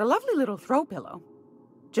sale. I've got a lovely little throw pillow.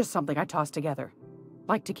 Just something I tossed together.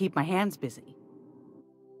 Like to keep my hands busy.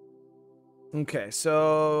 Okay,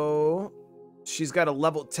 so she's got a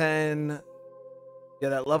level 10. Yeah,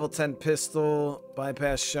 that level 10 pistol,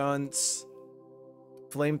 bypass shunts,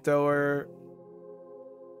 flamethrower.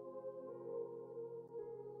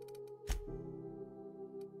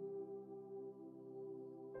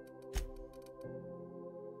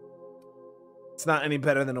 It's not any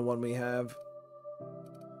better than the one we have.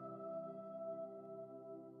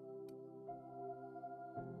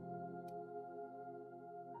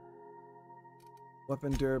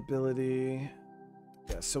 Weapon durability.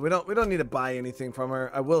 Yeah, so we don't need to buy anything from her.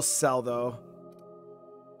 I will sell though.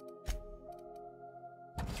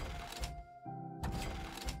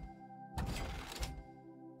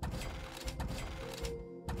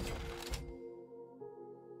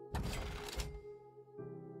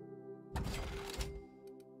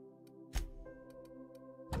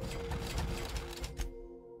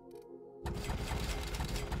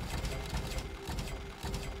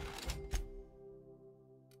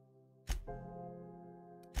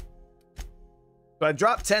 So I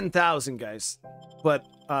dropped 10,000, guys, but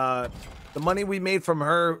the money we made from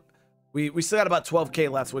her, we still got about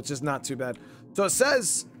 12K left, which is not too bad. So it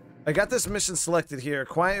says, I got this mission selected here.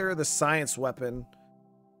 Acquire the science weapon.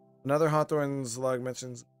 Another Hawthorne's log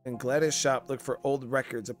mentions, in Gladys' shop, look for old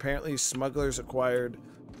records. Apparently smugglers acquired.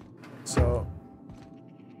 So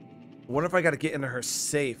I wonder if I got to get into her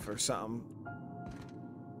safe or something.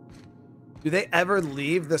 Do they ever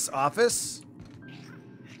leave this office?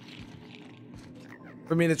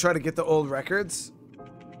 For me to try to get the old records?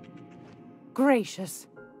 Gracious.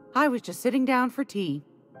 I was just sitting down for tea.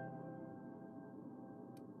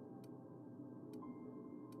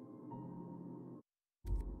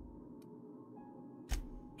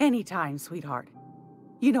 Anytime, sweetheart.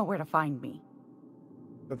 You know where to find me.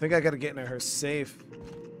 I think I gotta get into her safe.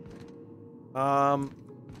 Oh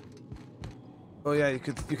yeah, you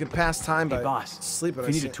could pass time by sleeping.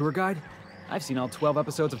 If you need a tour guide, I've seen all 12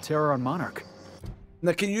 episodes of Terror on Monarch.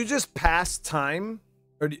 Now, can you just pass time,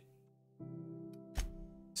 or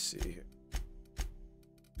see here.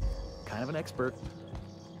 Kind of an expert.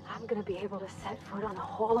 I'm gonna be able to set foot on a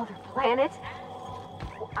whole other planet.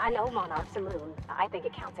 I know Monarch's a moon. I think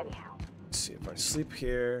it counts anyhow. Let's see if I sleep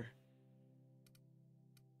here.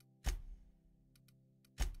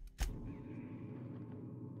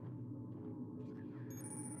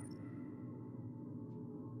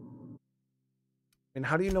 And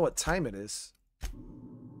how do you know what time it is?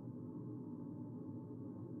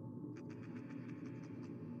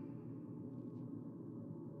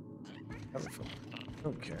 I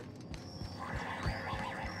don't care.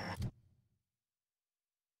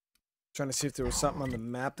 Trying to see if there was something on the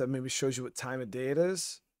map that maybe shows you what time of day it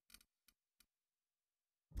is.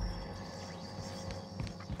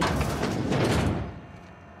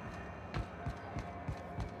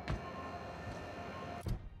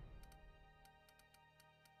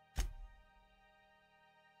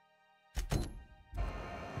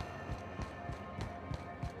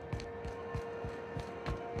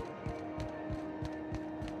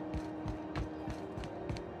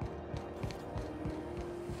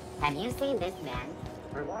 Have you seen this man?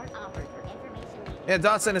 Reward offered for information. Yeah,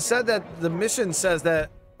 Dawson, it said that the mission says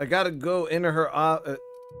that I gotta go into her.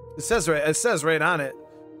 It says right on it.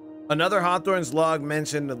 Another Hawthorne's log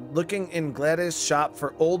mentioned looking in Gladys' shop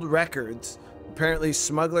for old records. Apparently,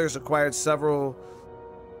 smugglers acquired several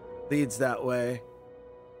leads that way.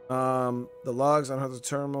 The logs on Hawthorne's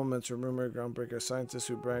terminal mention rumored groundbreaker scientists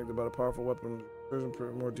who bragged about a powerful weapon.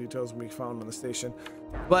 More details will be found on the station.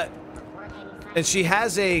 But, and she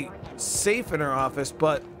has a safe in her office,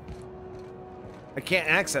 but I can't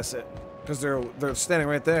access it because they're standing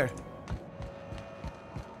right there.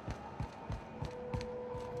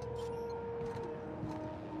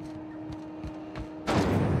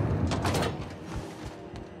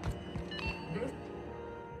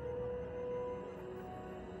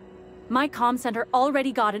 My comm center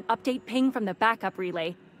already got an update ping from the backup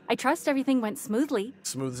relay. I trust everything went smoothly.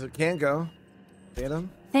 Smooth as it can go.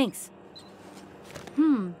 Datum. Thanks.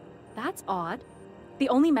 That's odd. The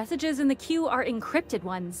only messages in the queue are encrypted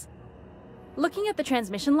ones. Looking at the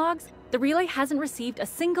transmission logs, the relay hasn't received a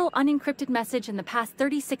single unencrypted message in the past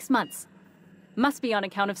 36 months. Must be on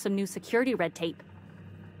account of some new security red tape.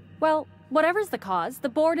 Well, whatever's the cause, the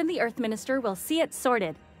board and the Earth Minister will see it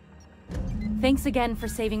sorted. Thanks again for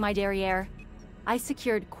saving my derriere. I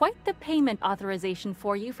secured quite the payment authorization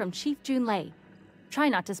for you from Chief Junlei. Try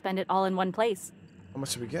not to spend it all in one place. How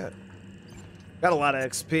much did we get? Got a lot of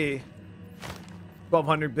XP.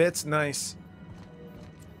 1,200 bits, nice.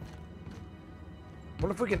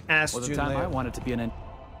 Wonder if we can ask Well, the Junlei. time I wanted to be an.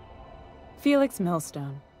 Felix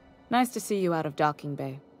Millstone. Nice to see you out of docking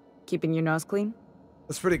bay. Keeping your nose clean?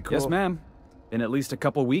 That's pretty cool. Yes, ma'am. Been at least a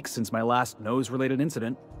couple weeks since my last nose-related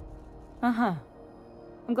incident. Uh-huh.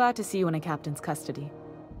 I'm glad to see you in a captain's custody.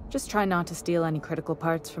 Just try not to steal any critical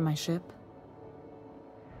parts from my ship.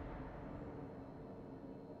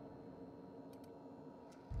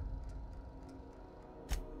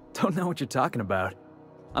 Don't know what you're talking about.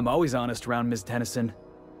 I'm always honest around Ms. Tennyson.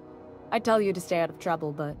 I'd tell you to stay out of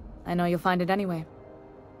trouble, but I know you'll find it anyway.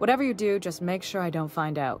 Whatever you do, just make sure I don't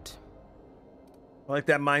find out. I like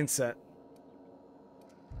that mindset.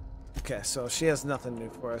 Okay, so she has nothing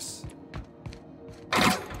new for us.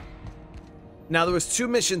 Now there was 2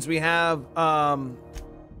 missions we have. Not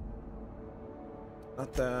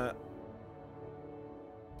that.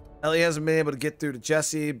 Ellie hasn't been able to get through to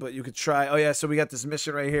Jesse, but you could try. Oh yeah, so we got this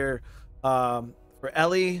mission right here for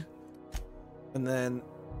Ellie, and then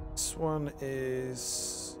this one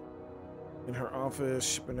is in her office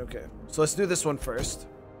shipping. Okay, so let's do this one first.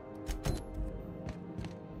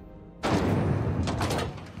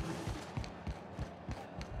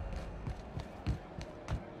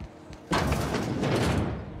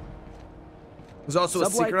 There's also a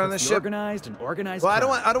secret on this ship. Organized and organized. Well,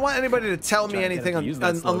 I don't want anybody to tell me anything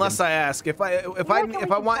unless I ask. If I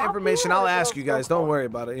want information, I'll ask you guys. Don't worry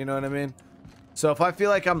about it. You know what I mean? So if I feel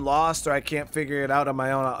like I'm lost or I can't figure it out on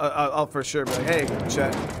my own, I'll for sure be like, hey,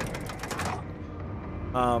 check.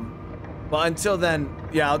 But until then,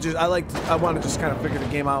 yeah, I want to just kind of figure the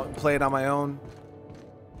game out and play it on my own.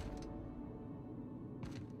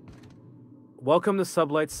 Welcome to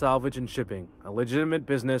Sublight Salvage and Shipping, a legitimate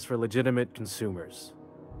business for legitimate consumers.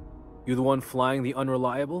 You the one flying the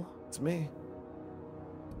unreliable? It's me.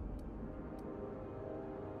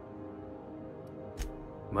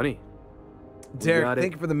 Money. Derek,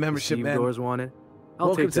 thank you for the membership, man. Doors want it. I'll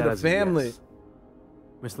Welcome take that to the as family. A yes.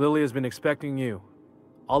 Miss Lily has been expecting you.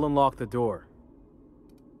 I'll unlock the door.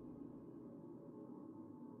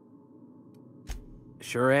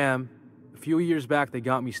 Sure am. A few years back, they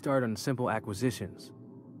got me started on simple acquisitions.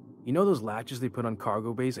 You know those latches they put on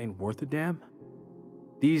cargo bays ain't worth a damn?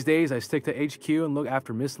 These days, I stick to HQ and look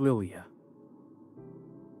after Miss Lilia.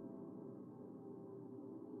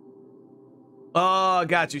 Oh,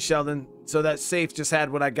 got you, Sheldon. So that safe just had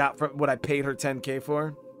what I got from what I paid her 10K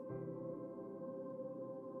for?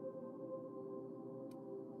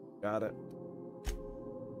 Got it.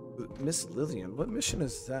 Miss Lillian, what mission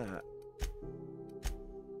is that?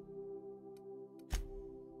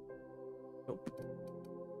 Nope.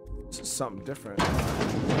 This is something different.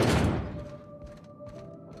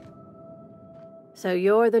 So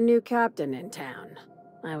you're the new captain in town.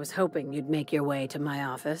 I was hoping you'd make your way to my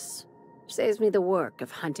office. Saves me the work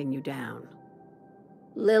of hunting you down.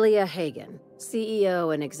 Lilia Hagen,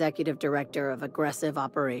 CEO and Executive Director of Aggressive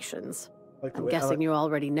Operations. I'm guessing you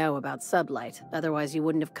already know about Sublight, otherwise you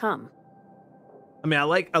wouldn't have come. I mean, I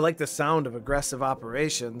like the sound of aggressive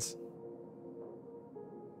operations.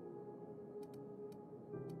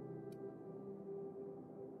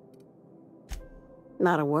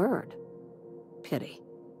 Not a word. Pity.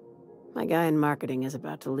 My guy in marketing is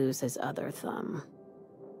about to lose his other thumb.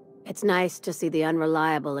 It's nice to see the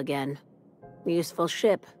Unreliable again. Useful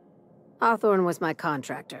ship. Hawthorne was my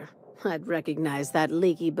contractor. I'd recognize that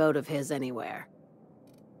leaky boat of his anywhere.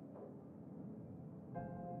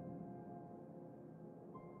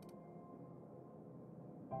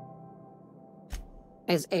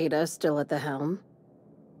 Is Ada still at the helm?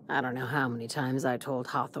 I don't know how many times I told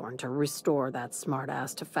Hawthorne to restore that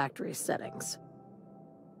smartass to factory settings.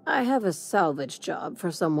 I have a salvage job for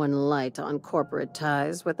someone light on corporate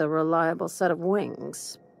ties with a reliable set of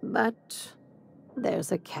wings, but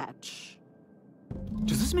there's a catch.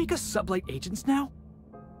 Does this make us Sublight agents now?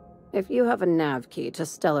 If you have a nav key to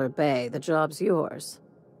Stellar Bay, the job's yours.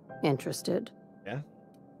 Interested? Yeah.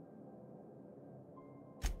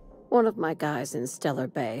 One of my guys in Stellar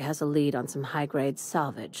Bay has a lead on some high-grade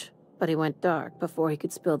salvage, but he went dark before he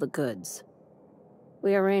could spill the goods.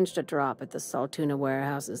 We arranged a drop at the Saltuna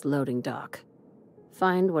warehouse's loading dock.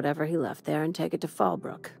 Find whatever he left there and take it to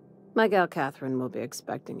Fallbrook. My gal Catherine will be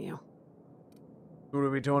expecting you. What are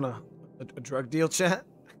we doing? A drug deal, chat?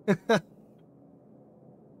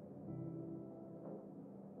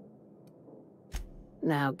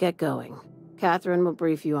 Now, get going. Catherine will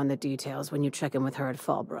brief you on the details when you check in with her at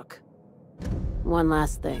Fallbrook. One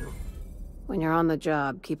last thing. When you're on the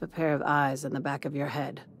job, keep a pair of eyes in the back of your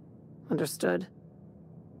head. Understood?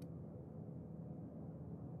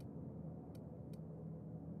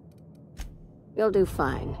 You'll do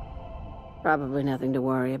fine. Probably nothing to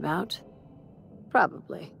worry about.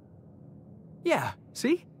 Probably. Yeah,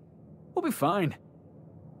 see? We'll be fine.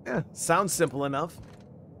 Yeah, sounds simple enough.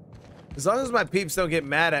 As long as my peeps don't get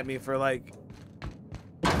mad at me for, like,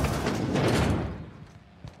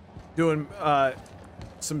 doing,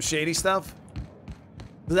 some shady stuff.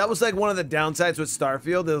 That was, like, one of the downsides with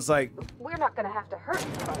Starfield. It was, like... We're not gonna have to hurt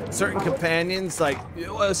you. Certain companions, like...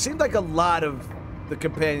 It seemed like a lot of the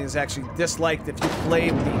companions actually disliked if you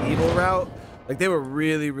played the evil route. Like, they were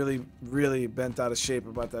really, really, really bent out of shape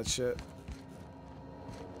about that shit.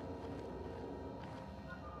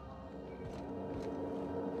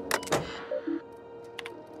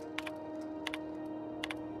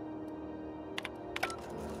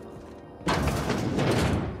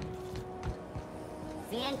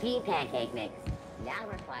 CNP pancake mix. Now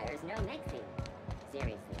requires no mixing.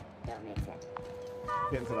 Seriously, don't mix it.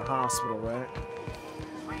 Getting to the hospital, right?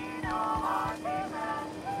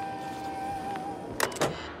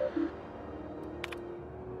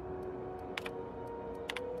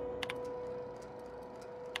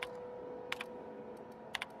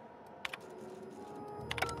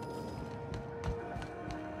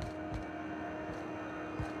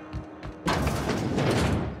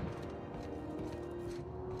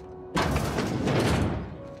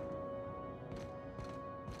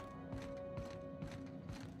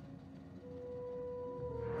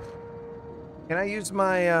 Can I use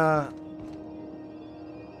my,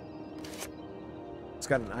 It's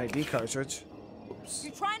got an ID cartridge. Oops.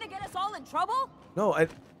 You trying to get us all in trouble? No,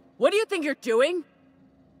 What do you think you're doing?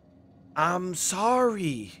 I'm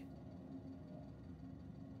sorry.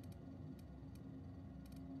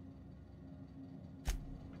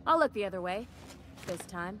 I'll look the other way. This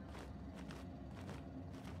time.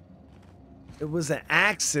 It was an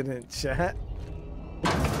accident, chat.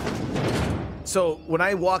 So when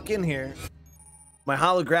I walk in here, my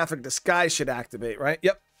holographic disguise should activate, right?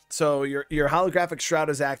 Yep. So your holographic shroud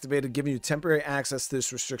is activated, giving you temporary access to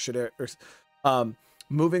this restriction area.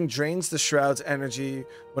 Moving drains the shroud's energy.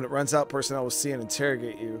 When it runs out, personnel will see and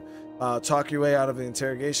interrogate you. Talk your way out of the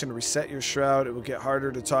interrogation. Reset your shroud. It will get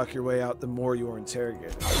harder to talk your way out the more you are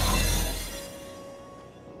interrogated.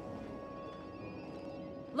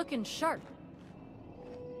 looking sharp.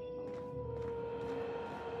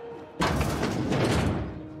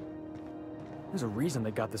 There's a reason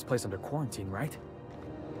they got this place under quarantine, right?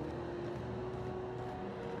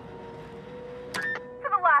 For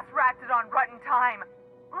the last ratted on rotten time,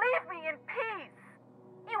 leave me in peace!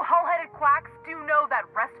 You hull-headed quacks do know that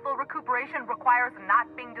restful recuperation requires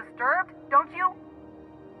not being disturbed, don't you?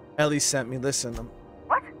 Ellie sent me. Listen.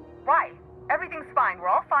 What? Why? Everything's fine. We're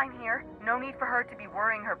all fine here. No need for her to be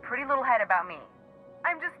worrying her pretty little head about me.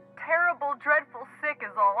 I'm just terrible, dreadful sick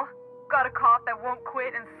is all. Got a cough that won't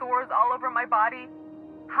quit and sores all over my body.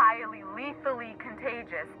 Highly, lethally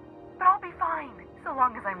contagious. But I'll be fine, so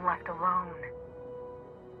long as I'm left alone.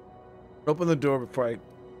 Open the door before I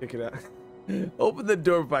kick it out. Open the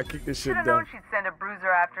door before I kick this shit Should've down. known she'd send a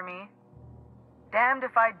bruiser after me. Damned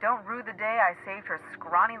if I don't rue the day I saved her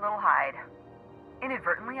scrawny little hide.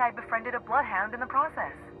 Inadvertently, I befriended a bloodhound in the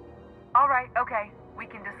process. Alright, okay. We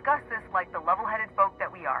can discuss this like the level-headed folk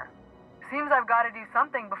that we are. Seems I've got to do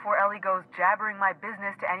something before Ellie goes jabbering my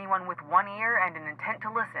business to anyone with one ear and an intent to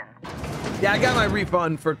listen. Yeah, I got my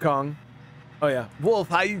refund for Kong. Oh yeah, Wolf,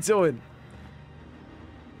 how you doing?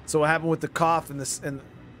 So what happened with the cough and this? And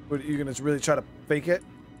what, you gonna really try to fake it?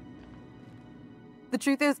 The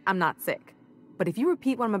truth is, I'm not sick. But if you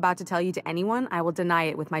repeat what I'm about to tell you to anyone, I will deny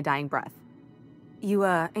it with my dying breath. You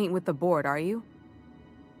ain't with the board, are you?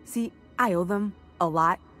 See, I owe them a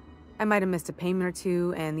lot. I might have missed a payment or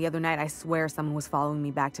two, and the other night I swear someone was following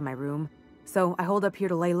me back to my room. So I holed up here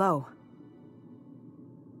to lay low.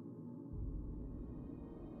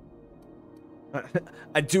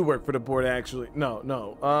 I do work for the board, actually. No.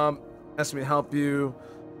 Asked me to help you.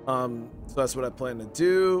 So that's what I plan to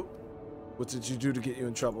do. What did you do to get you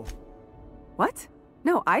in trouble? What?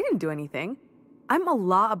 No, I didn't do anything. I'm a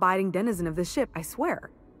law-abiding denizen of this ship, I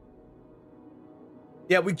swear.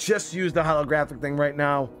 Yeah, we just used the holographic thing right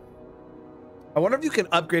now. I wonder if you can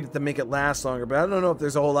upgrade it to make it last longer, but I don't know if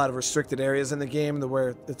there's a whole lot of restricted areas in the game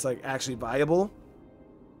where it's like actually viable.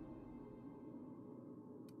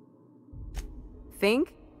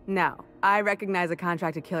 Think? No. I recognize a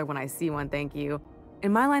contracted killer when I see one, thank you.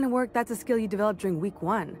 In my line of work, that's a skill you develop during week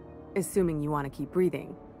 1, assuming you want to keep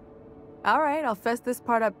breathing. Alright, I'll fess this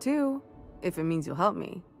part up too, if it means you'll help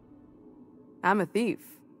me. I'm a thief.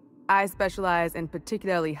 I specialize in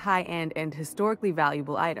particularly high-end and historically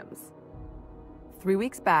valuable items. 3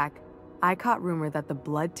 weeks back, I caught rumor that the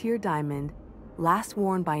blood tier diamond, last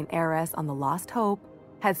worn by an heiress on the Lost Hope,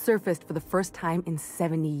 had surfaced for the first time in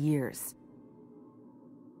 70 years.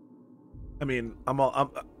 I mean, I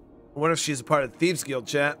wonder if she's a part of the Thieves Guild,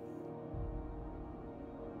 chat.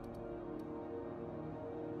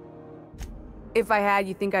 If I had,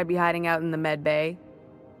 you think I'd be hiding out in the med bay?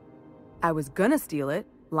 I was gonna steal it,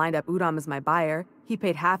 lined up Udom as my buyer. He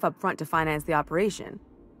paid half up front to finance the operation.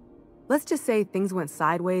 Let's just say things went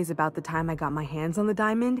sideways about the time I got my hands on the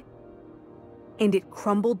diamond, and it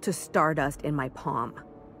crumbled to stardust in my palm.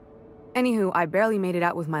 Anywho, I barely made it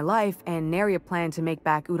out with my life, and nary a plan to make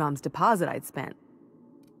back Udom's deposit I'd spent.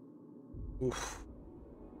 Oof.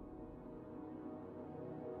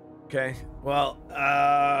 Okay, well,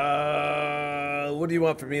 what do you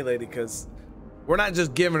want from me, lady? Because we're not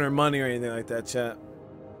just giving her money or anything like that, chat.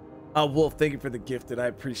 Wolf, thank you for the gifted. I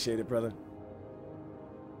appreciate it, brother.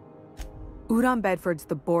 Udom Bedford's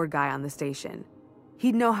the board guy on the station.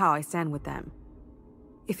 He'd know how I stand with them.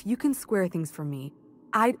 If you can square things for me,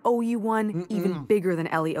 I'd owe you one even bigger than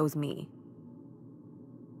Ellie owes me.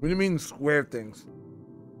 What do you mean square things?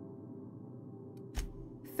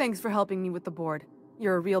 Thanks for helping me with the board.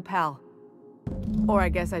 You're a real pal. Or I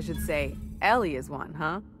guess I should say, Ellie is one,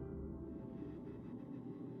 huh?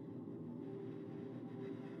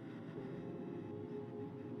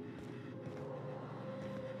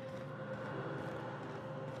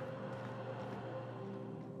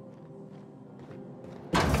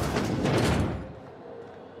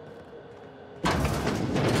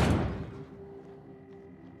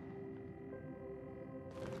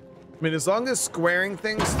 I mean, as long as squaring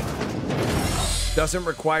things doesn't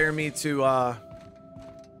require me to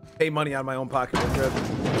pay money out of my own pocket, we're good.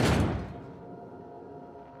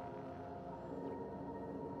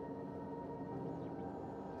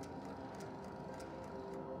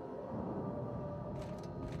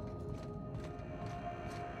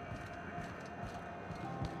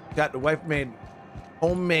 Got the wife made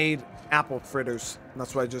homemade apple fritters. And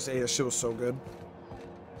that's why I just ate it. Shit was so good.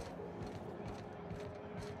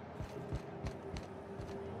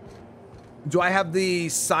 Do I have the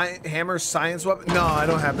hammer science weapon? No, I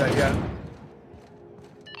don't have that yet.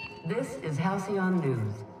 This is Halcyon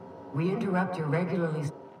News. We interrupt your regularly...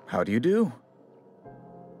 How do you do?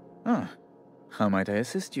 Huh. How might I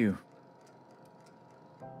assist you?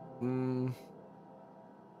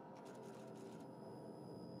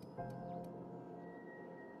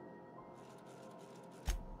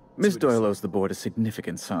 Miss Doyle owes the board a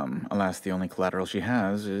significant sum. Alas, the only collateral she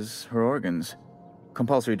has is her organs.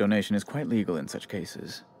 Compulsory donation is quite legal in such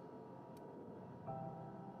cases.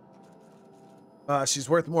 She's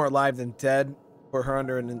worth more alive than dead. For her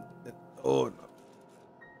under an... Oh, no.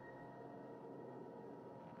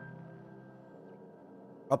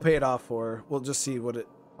 I'll pay it off for her. We'll just see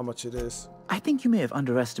how much it is. I think you may have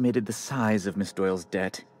underestimated the size of Miss Doyle's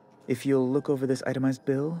debt. If you'll look over this itemized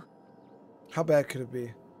bill. How bad could it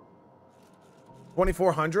be?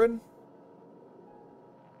 2,400?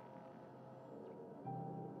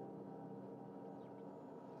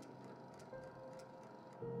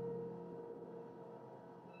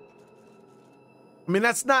 I mean,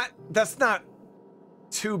 that's not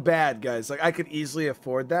too bad, guys. Like, I could easily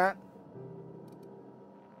afford that.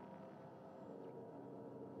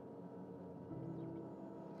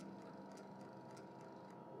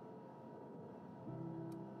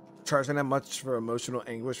 Charging that much for emotional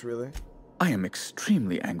anguish, really? I am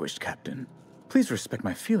extremely anguished, Captain. Please respect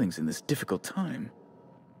my feelings in this difficult time.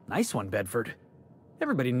 Nice one, Bedford.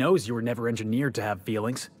 Everybody knows you were never engineered to have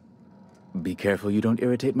feelings. Be careful you don't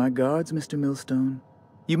irritate my guards, Mr. Millstone.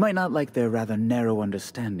 You might not like their rather narrow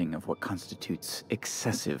understanding of what constitutes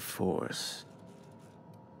excessive force.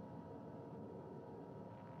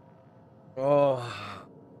 Oh,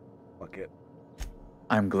 fuck it.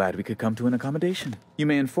 I'm glad we could come to an accommodation. You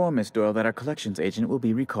may inform Miss Doyle that our collections agent will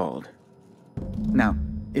be recalled. Now,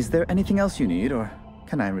 is there anything else you need, or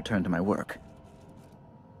can I return to my work?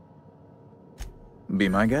 Be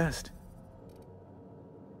my guest.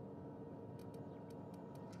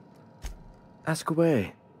 Ask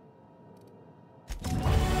away.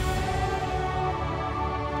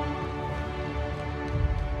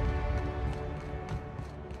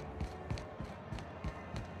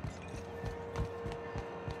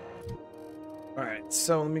 Alright,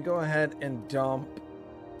 so let me go ahead and dump.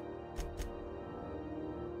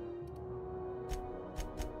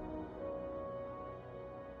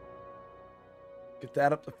 Get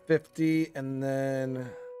that up to 50, and then...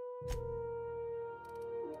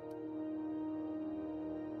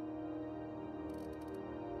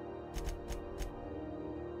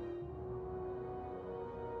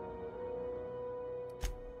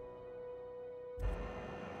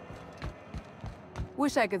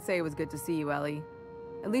 Wish I could say it was good to see you, Ellie.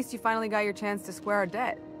 At least you finally got your chance to square our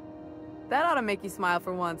debt. That ought to make you smile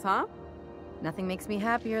for once, huh? Nothing makes me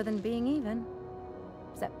happier than being even.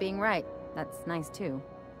 Except being right. That's nice, too.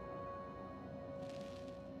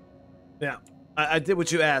 Yeah, I did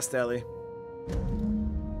what you asked, Ellie.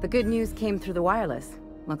 The good news came through the wireless.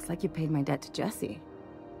 Looks like you paid my debt to Jesse.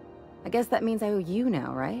 I guess that means I owe you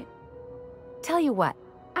now, right? Tell you what,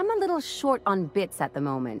 I'm a little short on bits at the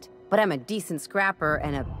moment, but I'm a decent scrapper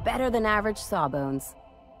and a better-than-average sawbones.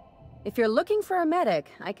 If you're looking for a medic,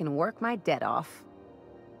 I can work my debt off.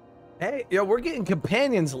 Hey, yo, we're getting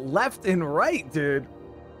companions left and right, dude.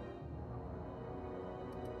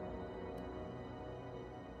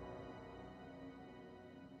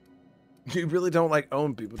 You really don't like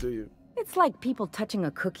own people, do you? It's like people touching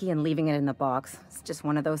a cookie and leaving it in the box. It's just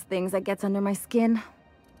one of those things that gets under my skin.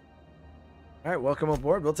 All right, welcome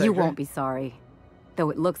aboard. We'll take You won't be sorry.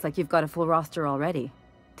 Though it looks like you've got a full roster already.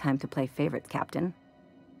 Time to play favorites, Captain.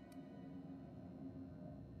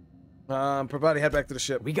 Probati, head back to the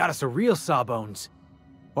ship. We got us a real sawbones.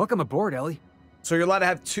 Welcome aboard, Ellie. So you're allowed to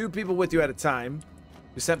have 2 people with you at a time.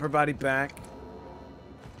 We sent Probati back.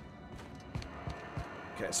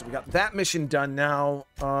 Okay, so we got that mission done now.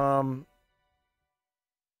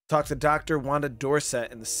 Talk to Dr. Wanda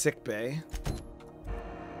Dorset in the sick bay.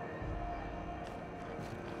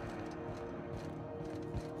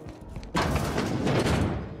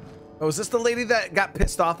 Oh, is this the lady that got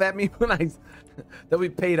pissed off at me when that we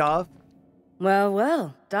paid off? Well,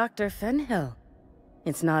 well, Dr. Fenhill.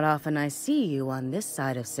 It's not often I see you on this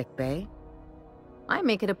side of sickbay. I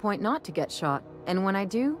make it a point not to get shot, and when I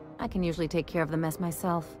do, I can usually take care of the mess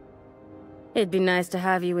myself. It'd be nice to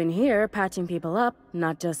have you in here patching people up,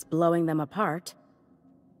 not just blowing them apart.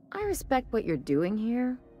 I respect what you're doing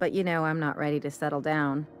here, but you know I'm not ready to settle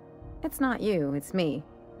down. It's not you, it's me.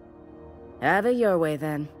 Have it your way,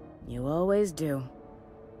 then. You always do.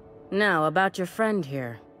 Now, about your friend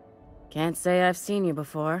here. Can't say I've seen you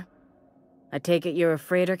before. I take it you're a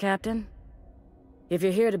freighter captain? If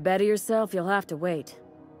you're here to better yourself, you'll have to wait.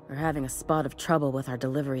 We're having a spot of trouble with our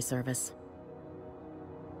delivery service.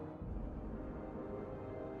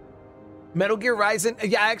 Metal Gear Rising.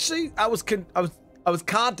 Yeah, actually, I was was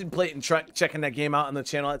contemplating checking that game out on the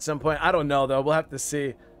channel at some point. I don't know though. We'll have to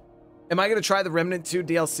see. Am I gonna try the Remnant 2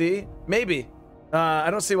 DLC? Maybe.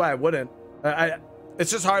 I don't see why I wouldn't.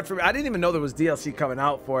 It's just hard for me. I didn't even know there was DLC coming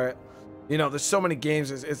out for it. You know, there's so many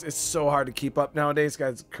games. It's so hard to keep up nowadays,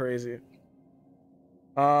 guys. It's crazy.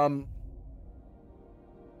 But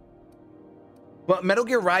Metal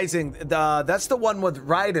Gear Rising, that's the one with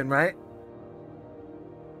Raiden, right?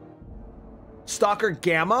 Stalker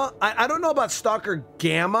Gamma? I don't know about Stalker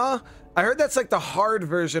Gamma. I heard that's like the hard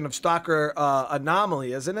version of Stalker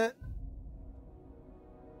Anomaly, isn't it?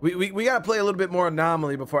 We gotta play a little bit more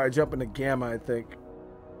Anomaly before I jump into Gamma, I think.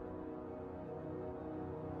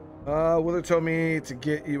 Wither told me to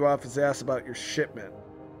get you off his ass about your shipment.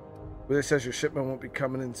 Wither says your shipment won't be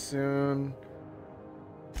coming in soon.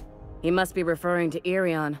 He must be referring to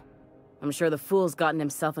Irion. I'm sure the fool's gotten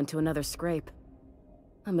himself into another scrape.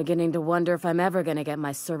 I'm beginning to wonder if I'm ever gonna get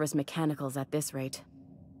my service mechanicals at this rate.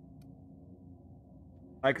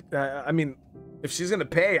 I mean, if she's gonna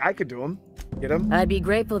pay, I could do them. Get him. I'd be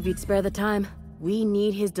grateful if you'd spare the time. We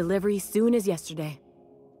need his delivery soon as yesterday.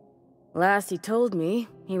 Last he told me,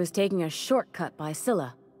 he was taking a shortcut by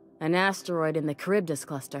Scylla, an asteroid in the Charybdis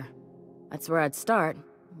cluster. That's where I'd start,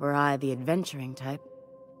 were I the adventuring type.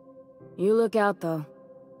 You look out, though.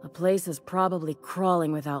 The place is probably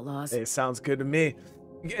crawling with outlaws. Hey, sounds good to me.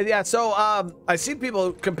 Yeah, so I see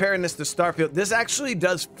people comparing this to Starfield. This actually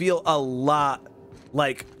does feel a lot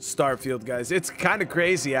like Starfield, guys. It's kind of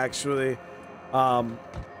crazy, actually.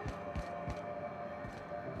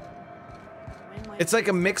 It's like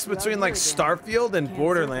a mix between like Starfield and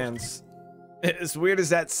Borderlands. As weird as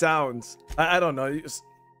that sounds. I don't know.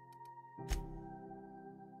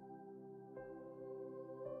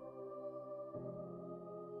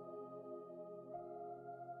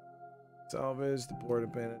 Salvage the board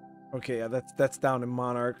abandoned. Okay, yeah, that's down in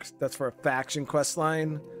Monarch. That's for a faction quest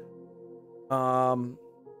line. We'll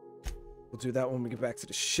do that when we get back to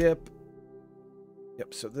the ship.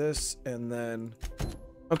 Yep, so this and then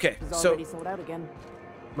okay, so I'm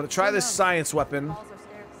gonna try this science weapon.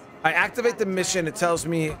 I activate the mission, it tells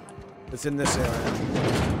me it's in this area.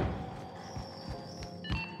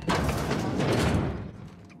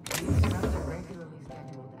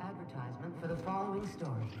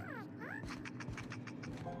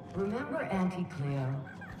 Remember Auntie Cleo,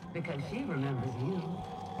 because she remembers you.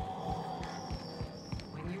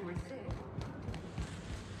 When you were sick.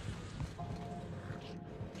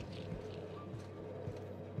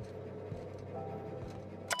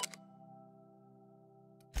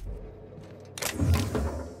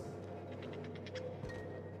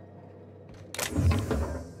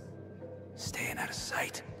 Staying out of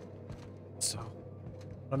sight. So,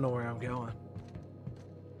 I don't know where I'm going.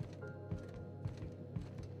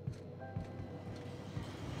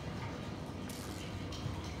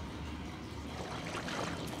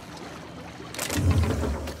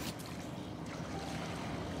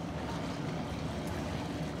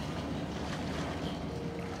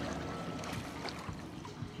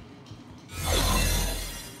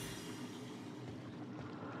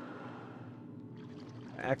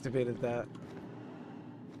 Activated that.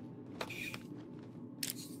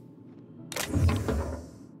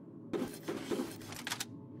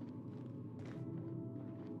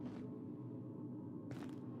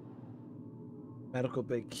 Medical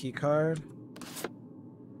bay key card.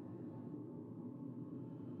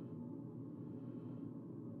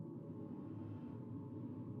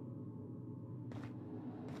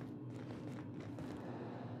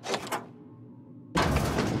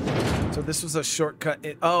 So this was a shortcut.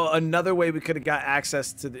 Oh, another way we could have got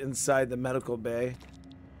access to the inside the medical bay.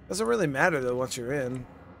 Doesn't really matter though once you're in.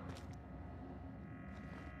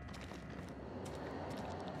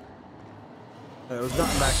 There was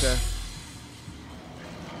nothing back there.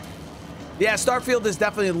 Yeah, Starfield is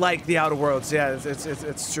definitely like the Outer Worlds. Yeah,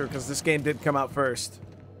 it's true because this game did come out first.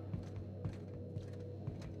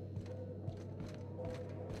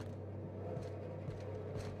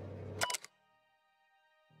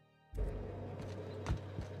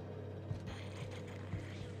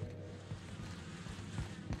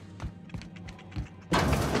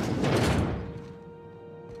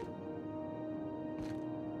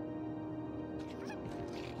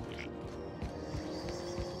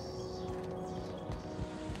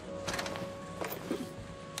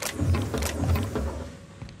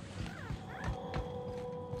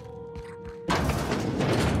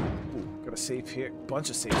 Safe here, bunch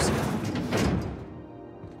of safes here.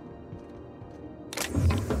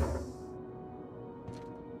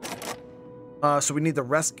 So we need the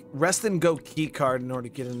rest and go key card in order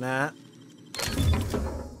to get in that.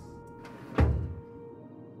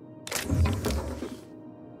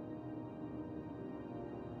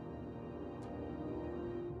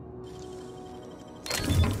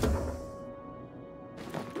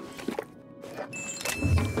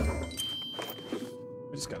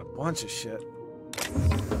 just got a bunch of shit.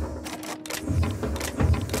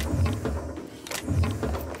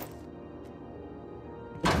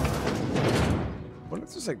 What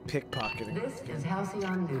if it's like pickpocketing? This is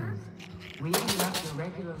Halcyon News. We conduct a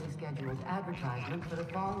regularly scheduled advertisement for the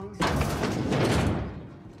following services.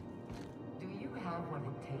 Do you have what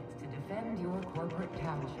it takes to defend your corporate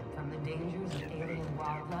township from the dangers of alien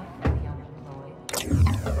wildlife and the unemployed?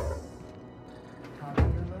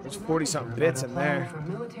 There's 40-something bits in there. For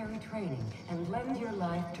military training and lend your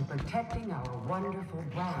life to protecting our wonderful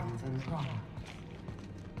brands and products.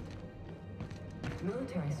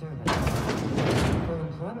 Military service. Full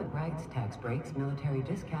employment rights, tax breaks, military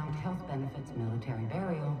discount, health benefits, military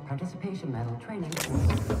burial, participation medal, training. This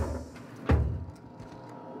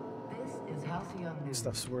is Halcyon News.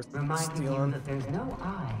 Stuff's worth Reminding stealing. you that there's no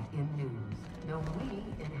I in news, no we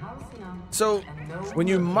in Halcyon. So, and no when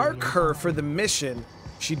you we mark in her for the mission,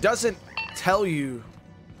 she doesn't tell you.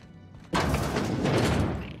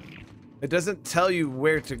 It doesn't tell you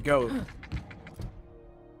where to go.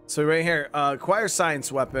 So right here, acquire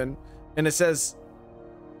science weapon, and it says,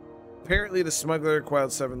 apparently the smuggler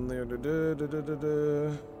acquired 7 Leo.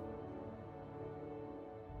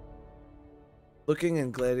 Looking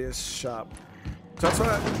in Gladius shop. So that's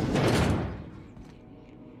what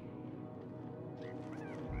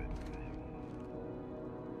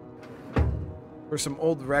for some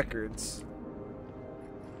old records.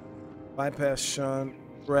 Bypass shunt,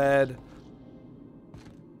 bread,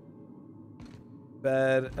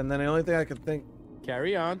 bed, and then the only thing I could think.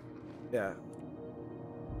 Carry on. Yeah.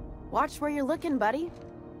 Watch where you're looking, buddy.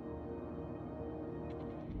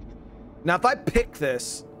 Now, if I pick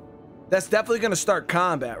this, that's definitely going to start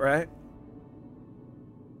combat, right?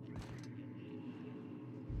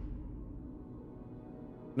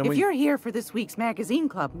 If you're here for this week's magazine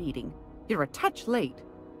club meeting, you're a touch late.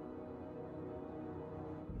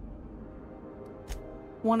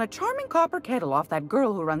 Won a charming copper kettle off that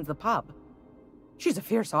girl who runs the pub. She's a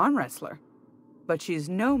fierce arm wrestler, but she's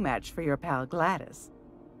no match for your pal Gladys.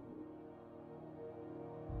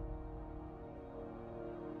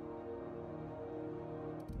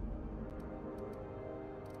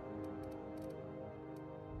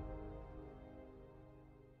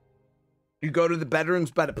 You go to the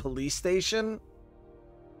bedrooms by the police station.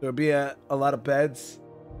 There'll be a lot of beds.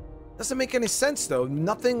 Doesn't make any sense though.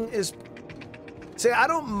 Nothing is. See, I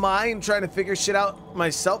don't mind trying to figure shit out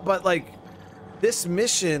myself, but like, this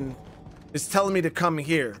mission is telling me to come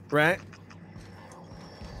here, right?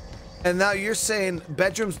 And now you're saying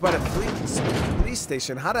bedrooms by the police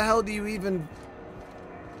station. How the hell do you even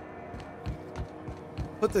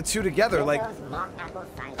put the two together? Like.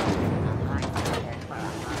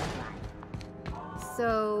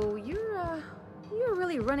 So you're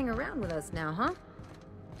really running around with us now, huh?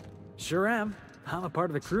 Sure am. I'm a part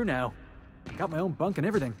of the crew now. Got my own bunk and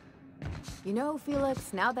everything. You know,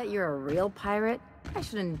 Felix, now that you're a real pirate, I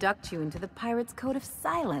should induct you into the Pirate's Code of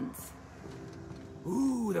Silence.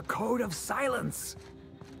 Ooh, the Code of Silence.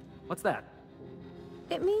 What's that?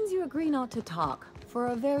 It means you agree not to talk for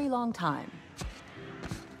a very long time.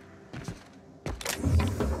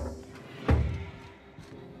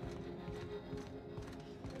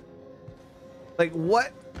 Like,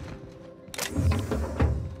 what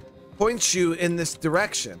points you in this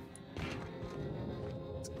direction?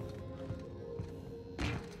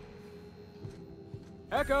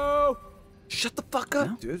 Echo! Shut the fuck up,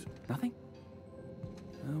 no? dude. Nothing?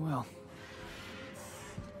 Oh, well.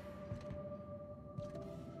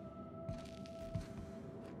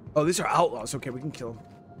 Oh, these are outlaws. Okay, we can kill them.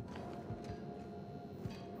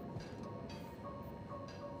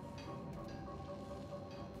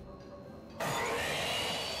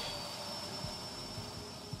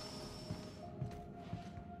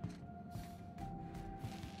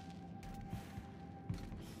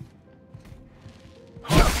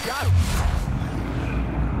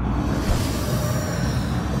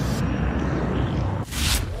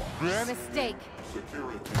 Mistake.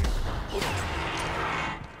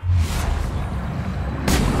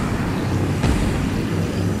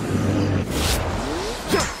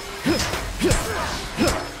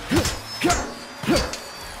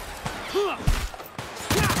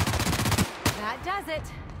 That does it.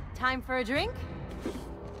 Time for a drink?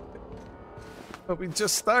 But we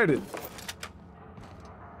just started.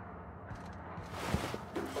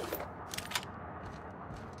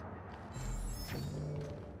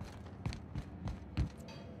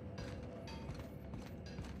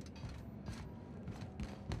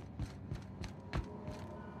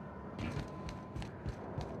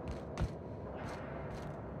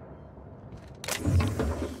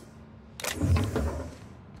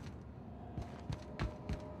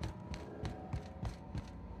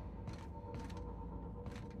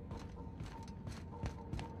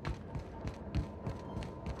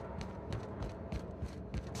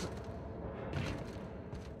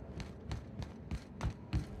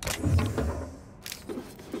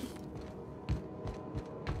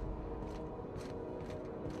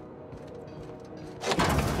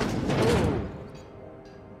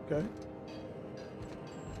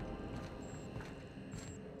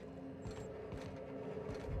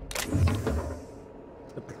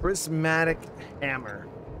 Prismatic hammer.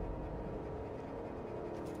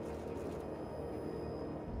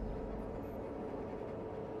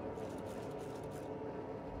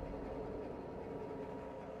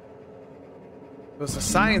 It was a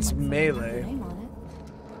science melee.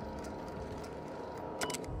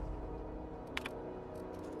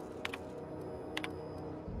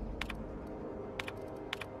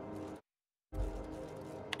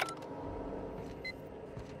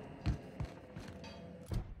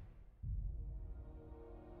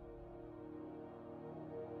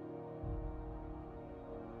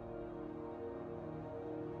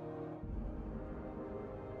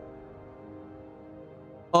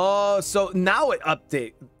 Oh, so now it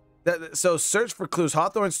update. So search for clues.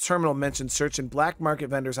 Hawthorne's terminal mentioned searching black market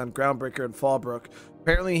vendors on Groundbreaker and Fallbrook.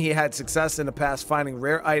 Apparently he had success in the past finding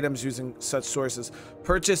rare items using such sources.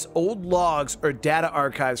 Purchase old logs or data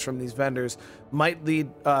archives from these vendors might lead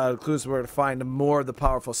clues where to find more of the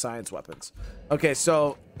powerful science weapons. Okay,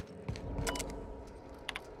 so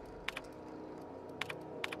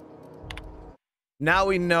now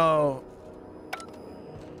we know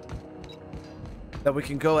that we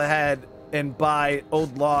can go ahead and buy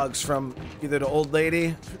old logs from either the old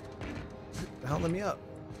lady. The hell, let me up.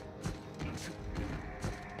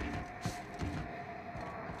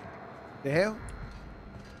 The hell?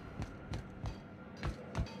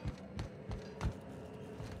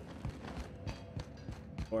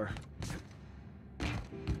 Or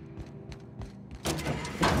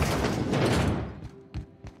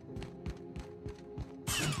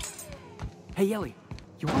Hey, Ellie,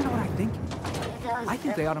 you wanna know what I think? I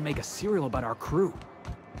think they ought to make a serial about our crew.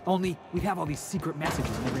 Only, we'd have all these secret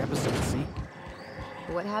messages in every episode, see?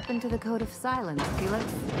 What happened to the Code of Silence, Felix?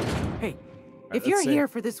 Hey, if you're here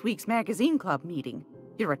for this week's magazine club meeting,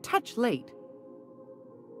 you're a touch late.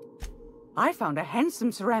 I found a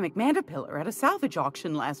handsome ceramic mandapillar at a salvage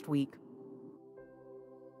auction last week.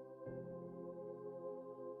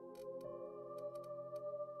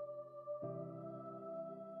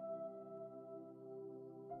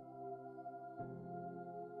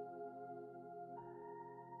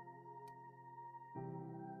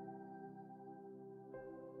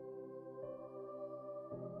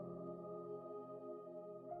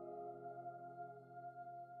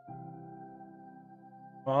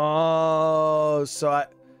 Oh, so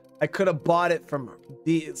I could have bought it from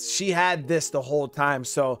she had this the whole time,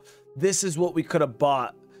 so this is what we could have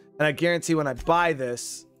bought. And I guarantee when I buy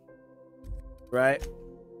this, right?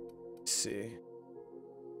 Let's see.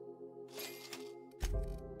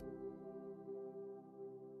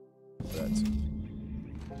 That's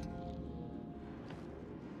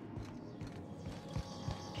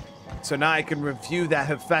so now I can review that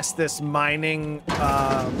Hephaestus mining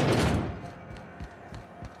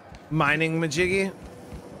mining majiggy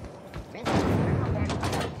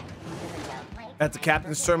at the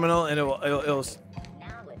captain's terminal, and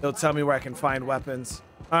it'll tell me where I can find weapons.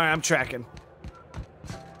 All right, I'm tracking.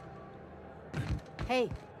 Hey,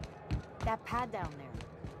 that pad down there.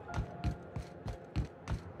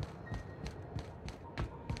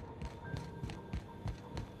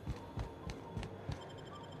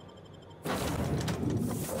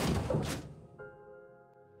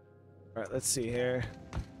 All right, let's see here.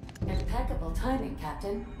 Impeccable timing,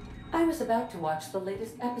 Captain. I was about to watch the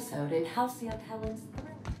latest episode in Halcyon Helen's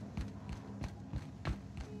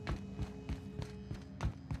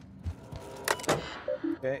Thrill.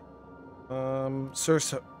 Okay.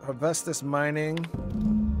 Source Hephaestus mining.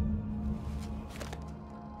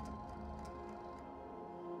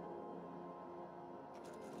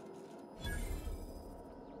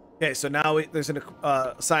 Okay, so now there's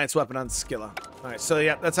a science weapon on Skilla. All right, so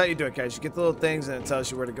yeah, that's how you do it, guys. You get the little things, and it tells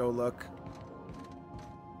you where to go look.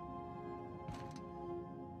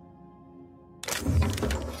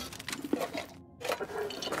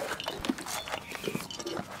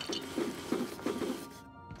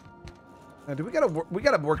 Now, we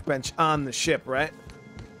got a workbench on the ship, right?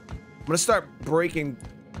 I'm gonna start breaking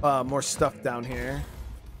more stuff down here.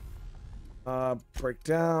 Break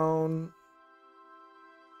down.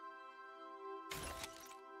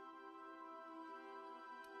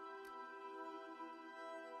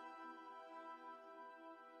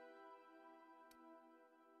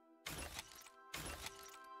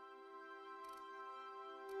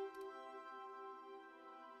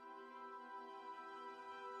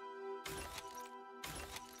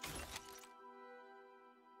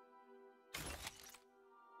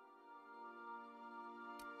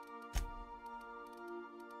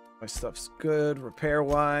 My stuff's good,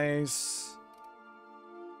 repair-wise.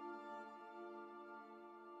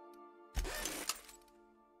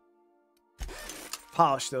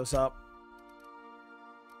 Polish those up.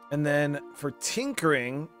 And then for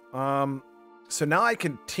tinkering, so now I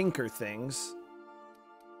can tinker things.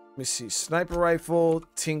 Let me see. Sniper rifle,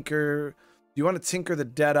 tinker. Do you want to tinker the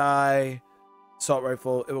Deadeye assault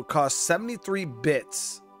rifle? It will cost 73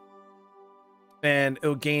 bits. And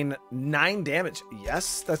it'll gain 9 damage.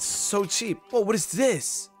 Yes, that's so cheap. Whoa, what is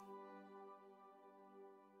this?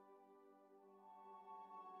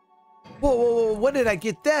 Whoa, whoa, whoa, when did I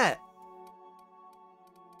get that?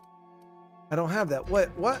 I don't have that. What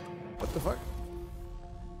the fuck?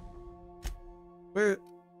 Where?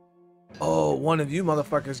 Oh, one of you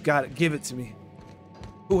motherfuckers got it. Give it to me.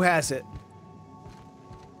 Who has it?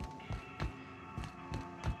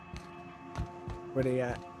 Where they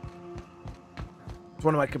at? It's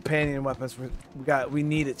one of my companion weapons. We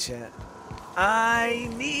need it, chat. I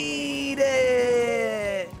need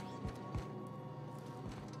it.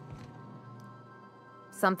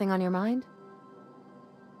 Something on your mind?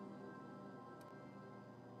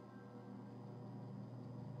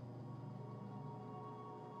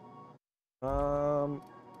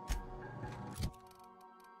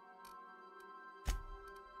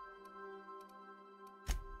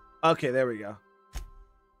 Okay, there we go.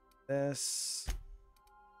 This.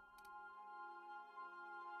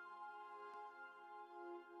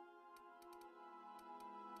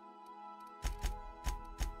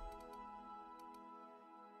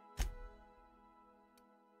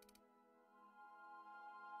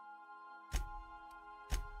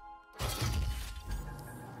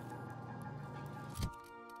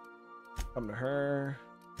 Come to her.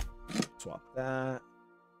 Swap that.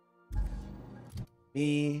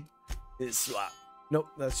 Me is swap. Nope,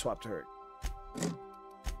 that's swapped to her.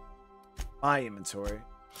 My inventory.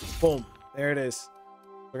 Boom. There it is.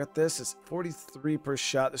 Look at this. It's 43 per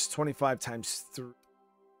shot. This is 25 times 3.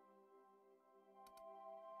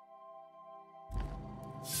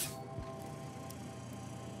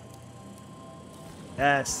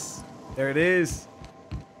 Yes. There it is.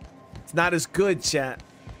 It's not as good, chat.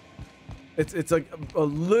 It's like a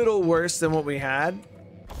little worse than what we had.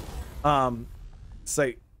 It's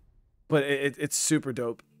like, but it's super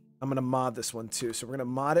dope. I'm gonna mod this one too. So we're gonna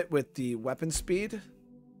mod it with the weapon speed.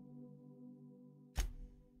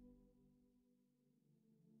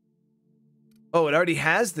 Oh, it already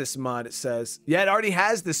has this mod, it says. Yeah, it already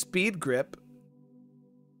has the speed grip.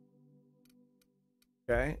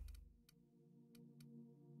 Okay.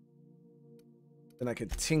 Then I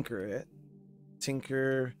could tinker it.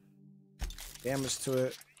 Tinker. Damage to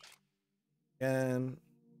it. And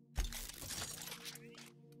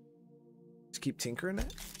just keep tinkering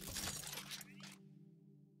it.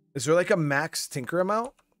 Is there like a max tinker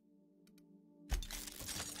amount?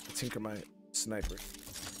 Tinker my sniper.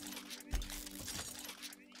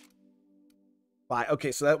 5.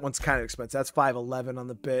 Okay, so that one's kind of expensive. That's 511 on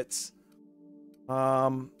the bits.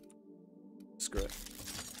 Screw it.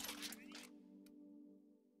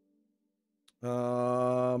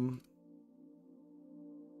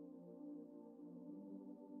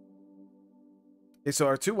 Okay, so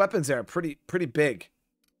our 2 weapons there are pretty big.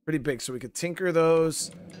 Pretty big, so we could tinker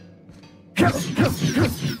those.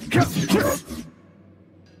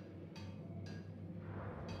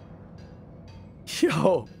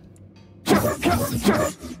 Yo.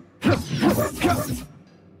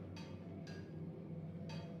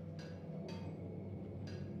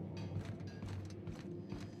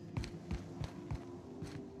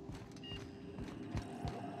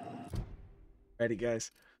 Ready,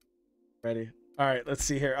 guys. Ready. All right, let's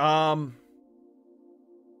see here.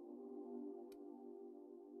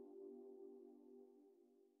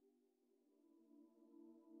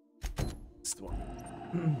 This is the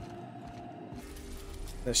one.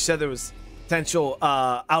 They said there was potential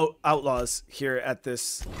outlaws here at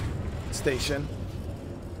this station.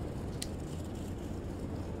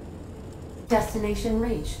 Destination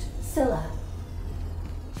reached. Scylla.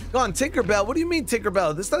 Go on, Tinkerbell. What do you mean,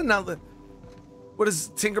 Tinkerbell? This doesn't not. What, does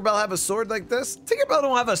Tinkerbell have a sword like this? Tinkerbell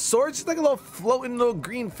don't have a sword. She's like a little floating little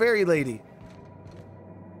green fairy lady.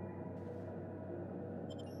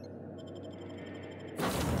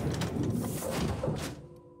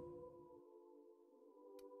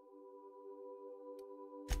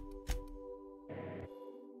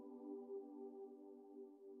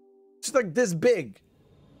 She's like this big.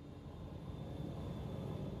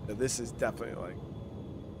 Yeah, this is definitely like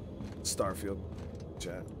Starfield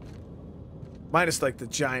chat. Minus like the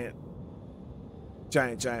giant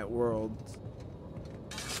world.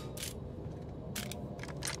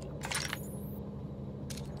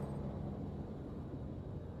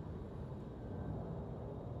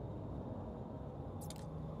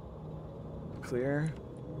 Clear.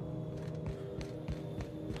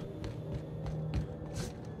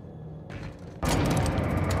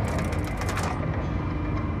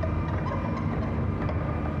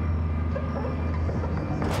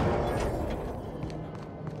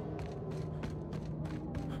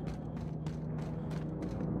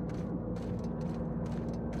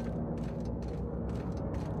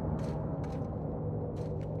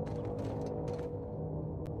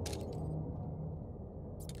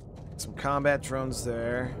 combat drones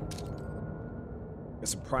there. Got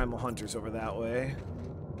some primal hunters over that way.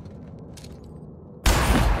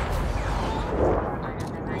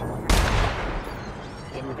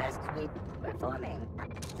 Investigate performing.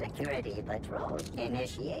 Security patrol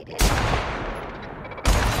initiated. Flyers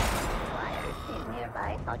in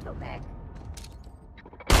nearby automech.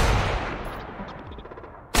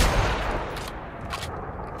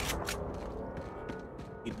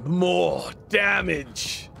 More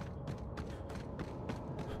damage.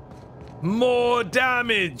 More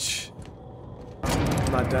damage.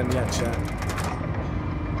 I'm not done yet, chat.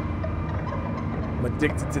 I'm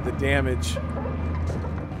addicted to the damage.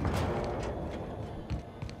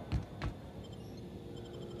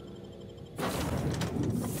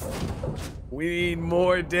 We need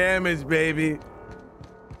more damage, baby.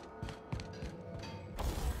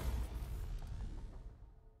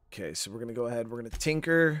 Okay, so we're gonna go ahead. We're gonna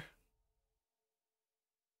tinker.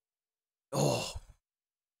 Oh,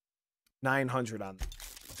 900 on.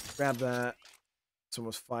 Grab that. It's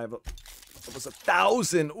almost 5. It was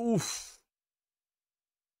 1,000. Oof.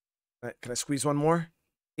 All right, can I squeeze one more?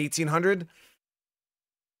 1,800.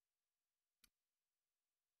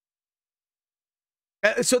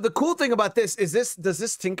 So the cool thing about this is does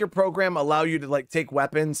this tinker program allow you to like take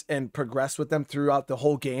weapons and progress with them throughout the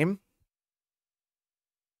whole game?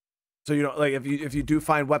 So you know, like if you do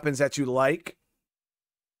find weapons that you like,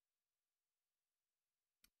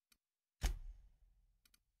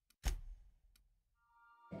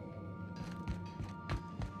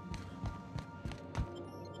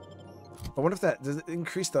 I wonder if that does it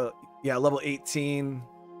increase the level 18,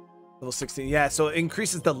 level 16. Yeah, so it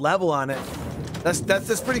increases the level on it.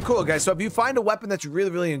 That's pretty cool, guys. So if you find a weapon that you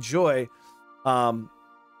really enjoy, you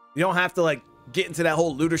don't have to like get into that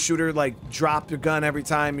whole looter shooter, like drop your gun every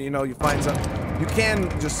time you find something. You can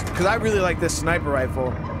just, because I really like this sniper rifle,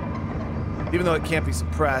 even though it can't be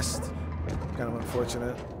suppressed. Kind of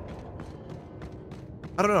unfortunate.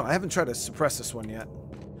 I don't know. I haven't tried to suppress this one yet.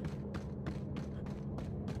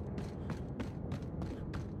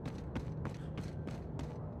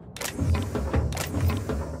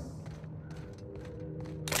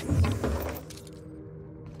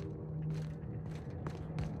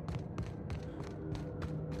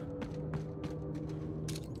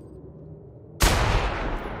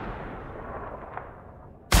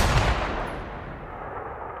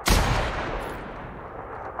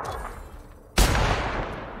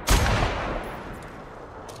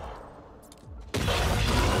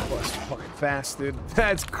 Fast, dude.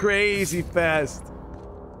 That's crazy fast.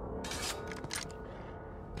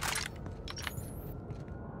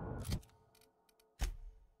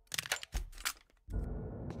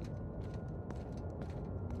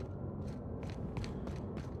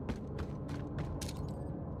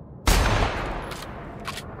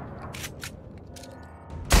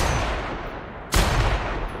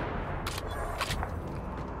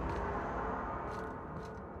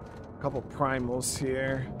 Couple primals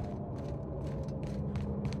here.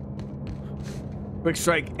 Quick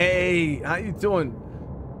strike. Hey, how you doing?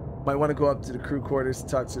 Might want to go up to the crew quarters to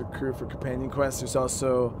talk to the crew for companion quests. There's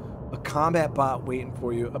also a combat bot waiting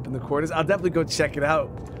for you up in the quarters. I'll definitely go check it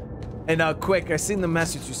out. And quick, I seen the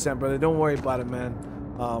message you sent, brother. Don't worry about it, man.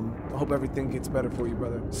 I hope everything gets better for you,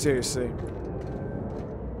 brother. Seriously.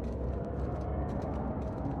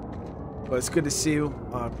 But it's good to see you.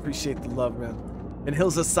 Appreciate the love, man. And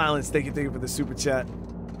Hills of Silence, thank you for the super chat.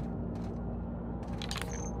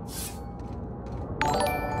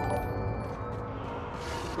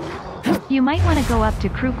 You might want to go up to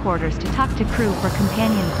crew quarters to talk to crew for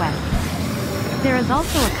companion quests. There is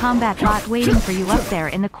also a combat bot waiting for you up there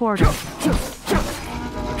in the quarters.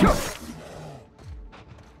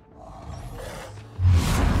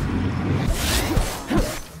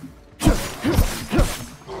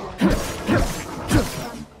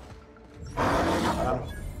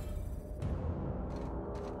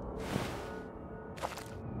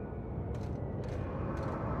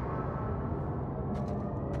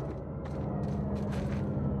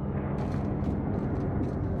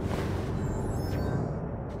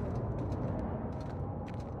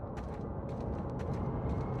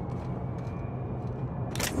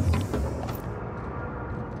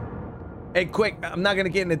 Hey, quick, I'm not gonna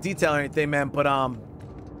get into detail or anything, man, but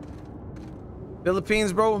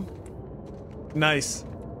Philippines, bro. Nice.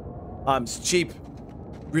 It's cheap.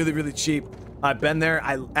 Really cheap. I've been there.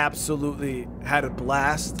 I absolutely had a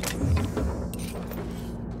blast.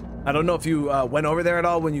 I don't know if you went over there at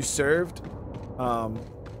all when you served.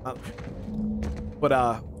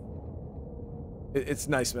 But it's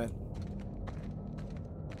nice, man.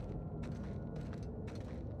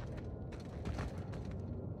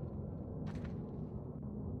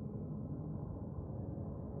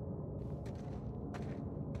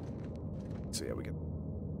 So yeah, we can.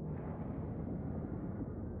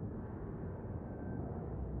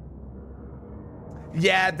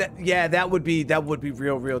 Yeah, that would be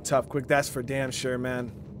real tough. Quick, that's for damn sure,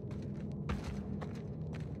 man.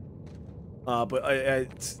 But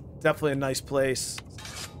it's definitely a nice place.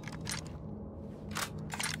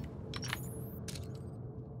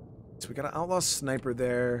 So we got an outlaw sniper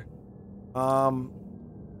there.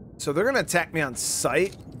 So they're gonna attack me on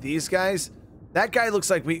sight. These guys. That guy looks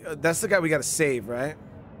like that's the guy we gotta save, right?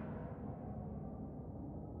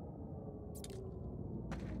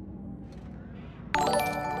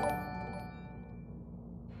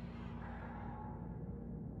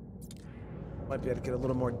 Might be able to get a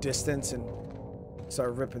little more distance and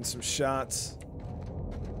start ripping some shots.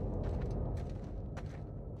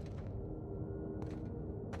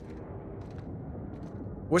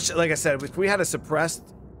 Which, like I said, if we had a suppressed...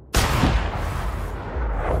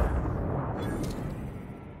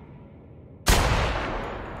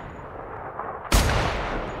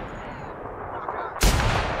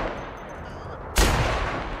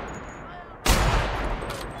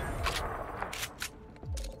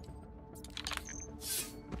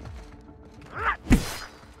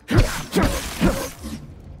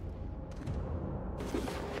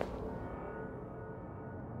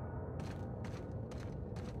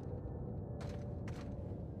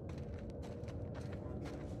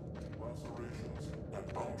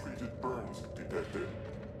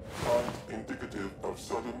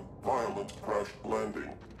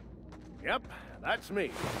 Me.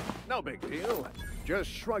 No big deal. Just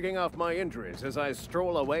shrugging off my injuries as I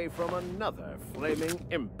stroll away from another flaming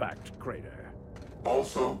impact crater.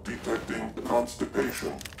 Also detecting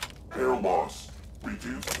constipation, hair loss,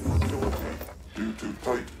 reduced fertility due to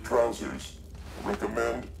tight trousers.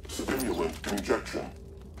 Recommend stimulant injection.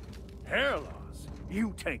 Hair loss?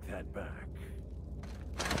 You take that back.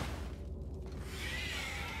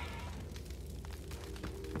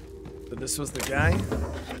 So this was the guy?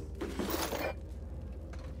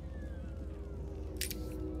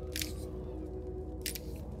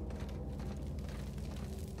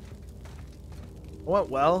 Went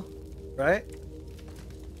well, right?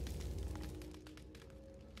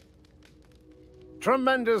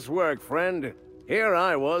 Tremendous work, friend. Here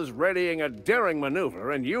I was readying a daring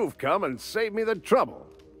maneuver, and you've come and saved me the trouble.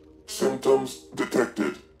 Symptoms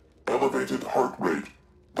detected. Elevated heart rate,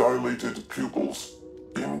 dilated pupils,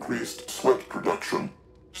 increased sweat production.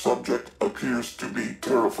 Subject appears to be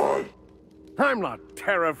terrified. I'm not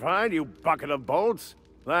terrified, you bucket of bolts.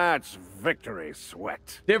 That's victory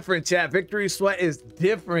sweat. Different, chat. Victory sweat is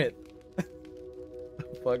different.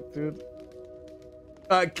 Fuck, dude.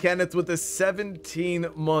 Kenneth with the 17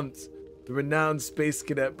 months. The renowned space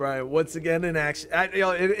cadet Brian once again in action.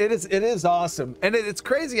 It is awesome, and it's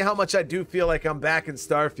crazy how much I do feel like I'm back in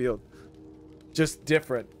Starfield. Just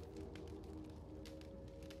different.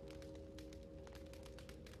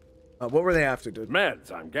 What were they after, dude?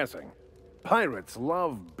 Meds, I'm guessing. Pirates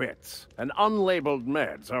love bits, and unlabeled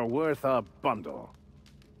meds are worth a bundle.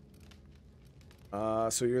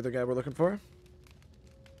 So you're the guy we're looking for?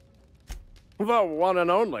 The one and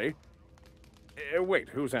only. Wait,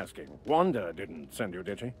 who's asking? Wanda didn't send you,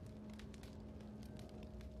 did she?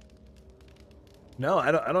 No,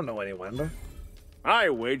 I don't know any Wanda. I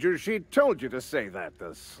wager she told you to say that,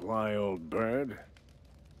 the sly old bird.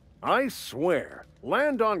 I swear,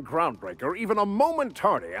 land on Groundbreaker even a moment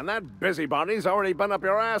tardy, and that busybody's already been up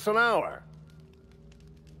your ass an hour.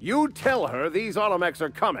 You tell her these automechs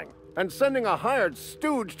are coming, and sending a hired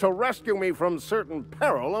stooge to rescue me from certain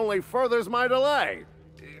peril only furthers my delay.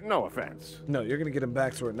 No offense. No, you're gonna get him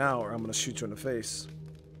back to her now, or I'm gonna shoot you in the face.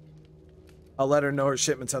 I'll let her know her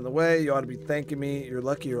shipment's on the way. You ought to be thanking me. You're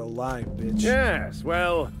lucky you're alive, bitch. Yes,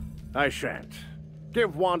 well, I shan't.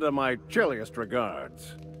 Give Wanda my chilliest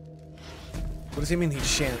regards. What does he mean he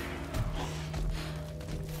shan't?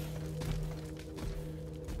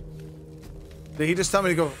 Did he just tell me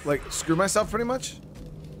to go, like, screw myself pretty much?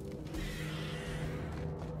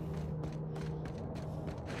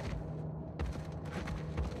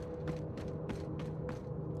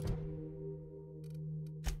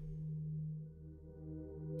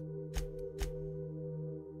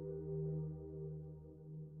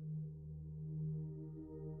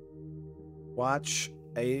 Watch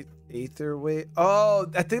Aetherway. Oh,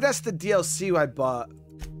 I think that's the DLC I bought.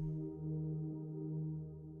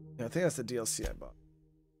 Yeah, I think that's the DLC I bought.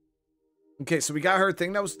 Okay, so we got her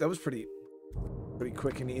thing. That was pretty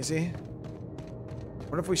quick and easy. I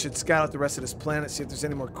wonder if we should scout out the rest of this planet, see if there's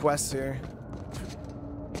any more quests here.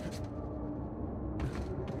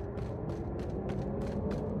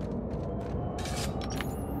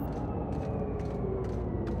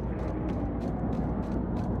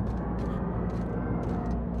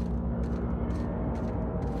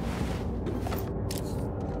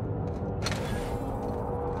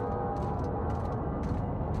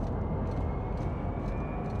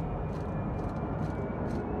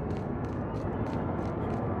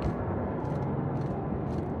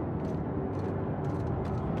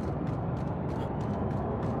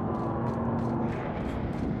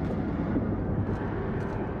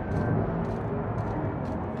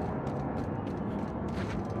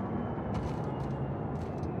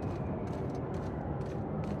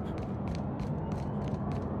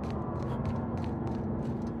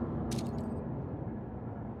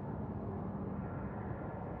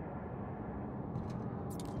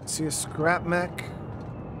 See a scrap mech.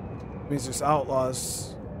 Means there's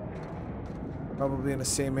outlaws. Probably in the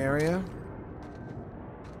same area.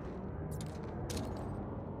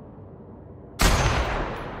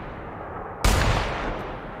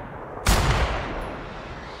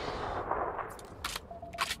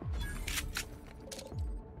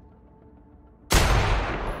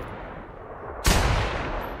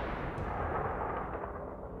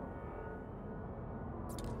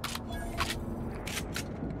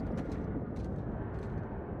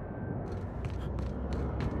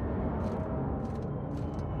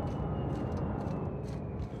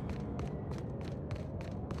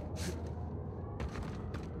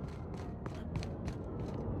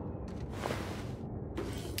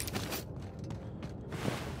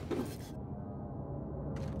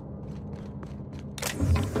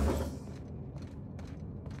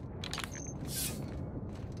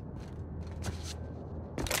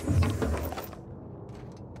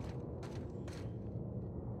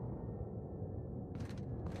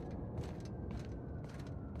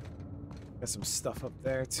 Got some stuff up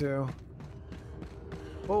there too.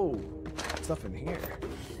 Oh, stuff in here.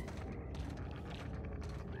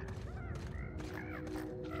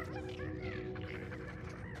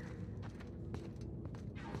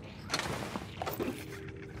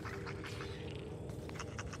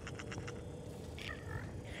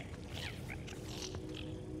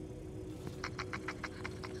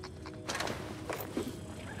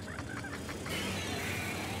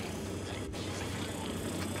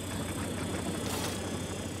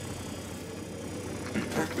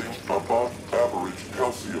 Above average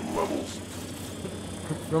calcium levels.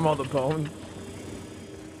 From all the bone.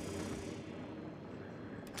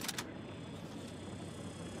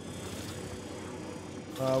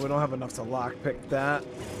 We don't have enough to lockpick that.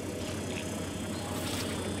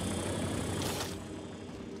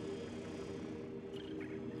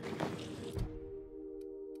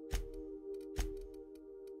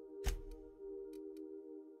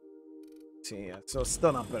 See, yeah, so it's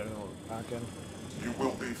still not better than what we're rocking. You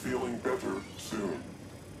will be feeling better soon.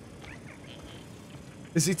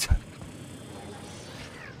 Is he?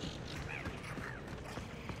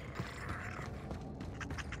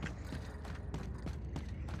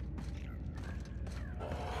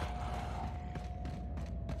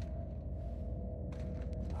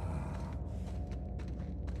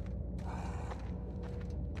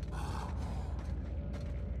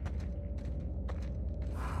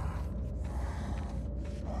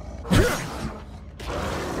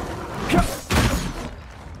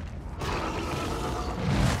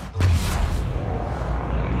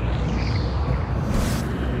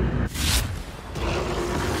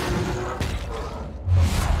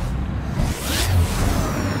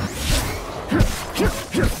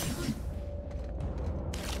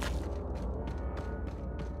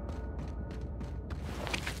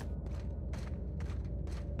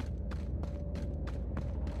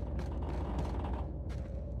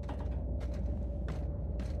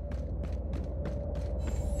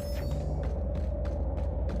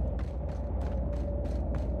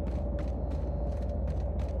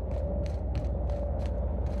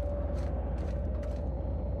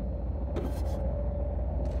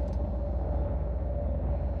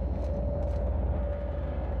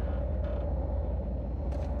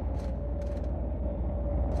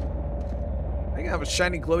 I have a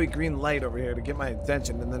shiny glowy green light over here to get my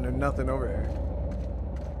attention, and then there's nothing over here.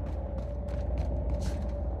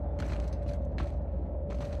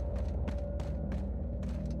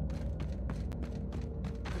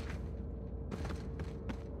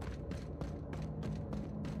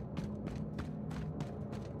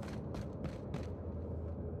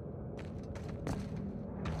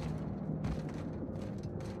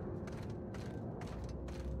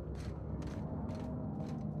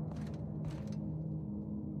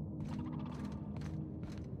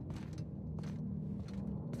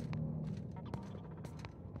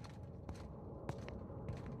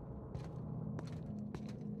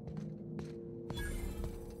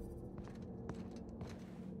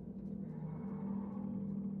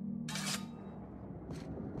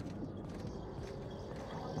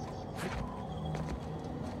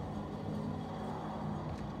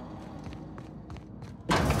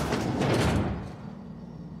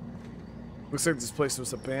 Looks like this place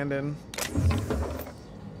was abandoned.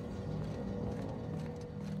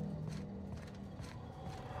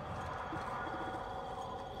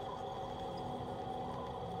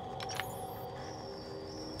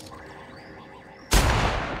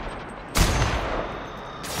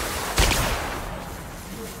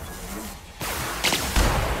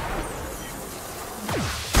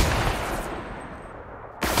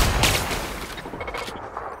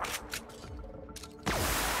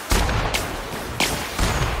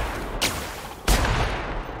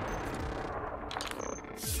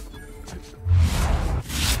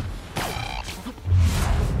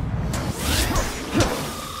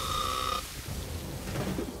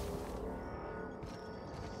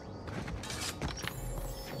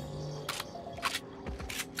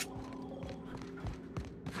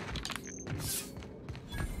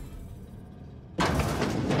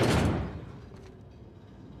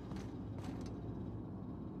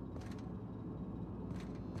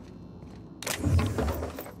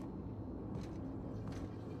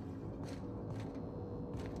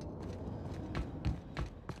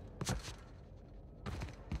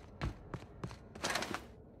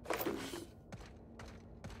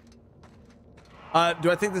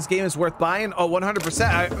 Do I think this game is worth buying? Oh,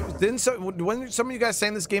 100%. When some of you guys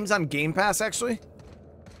saying this game's on Game Pass, actually?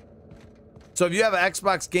 So if you have an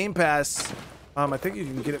Xbox Game Pass, I think you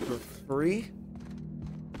can get it for free.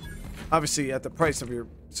 Obviously at the price of your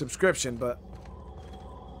subscription, but...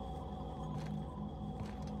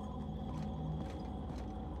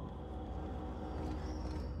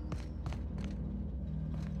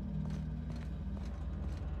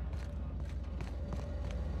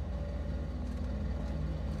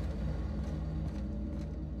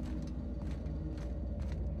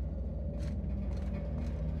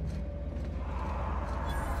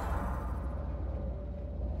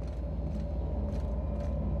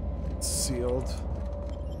 Sealed.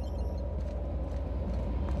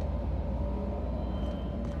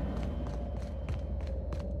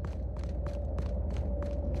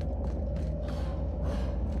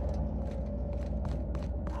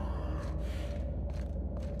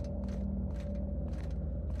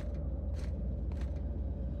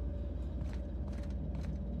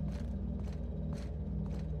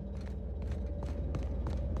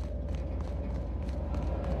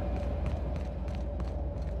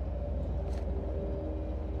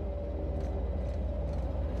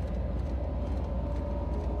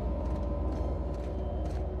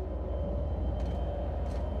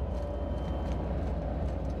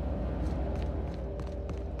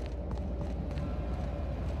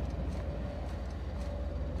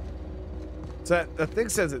 So that thing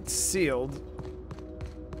says it's sealed.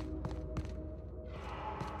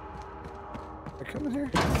 Are they coming here?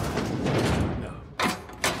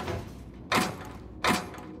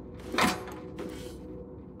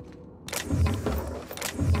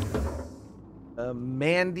 No.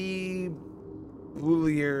 Mandy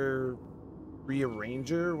Boulier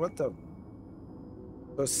Rearranger? What the?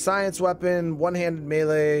 So science weapon, one-handed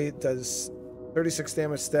melee, does 36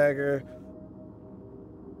 damage stagger.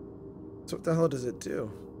 So what the hell does it do?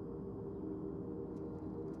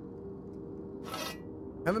 I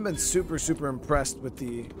haven't been super impressed with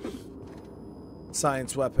the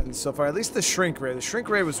science weapons so far. At least the shrink ray. The shrink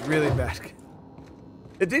ray was really bad.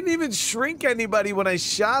 It didn't even shrink anybody when I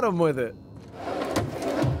shot him with it.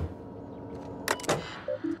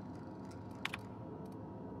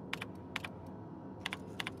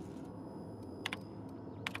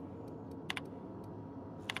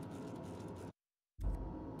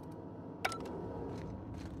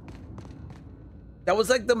 That was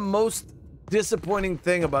like the most disappointing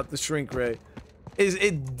thing about the shrink ray, is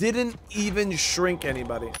it didn't even shrink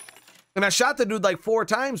anybody. And I shot the dude like 4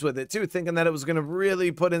 times with it too, thinking that it was gonna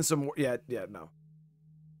really put in some, no.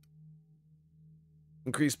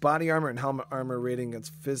 Increased body armor and helmet armor rating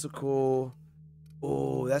against physical.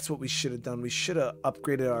 Oh, that's what we should have done. We should have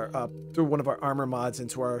upgraded our, threw one of our armor mods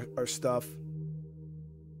into our stuff.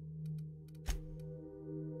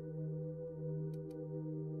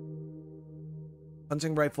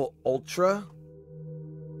 Hunting rifle ultra,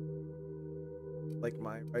 like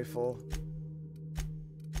my rifle.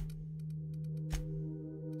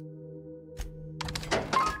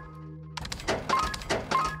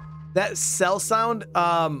 That cell sound,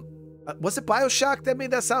 was it BioShock that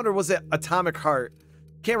made that sound, or was it Atomic Heart?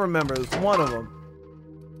 Can't remember. It was one of them.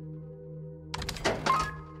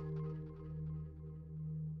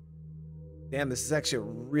 Damn, this is actually a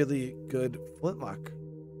really good flintlock.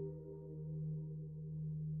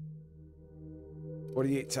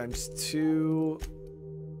 48 times 2.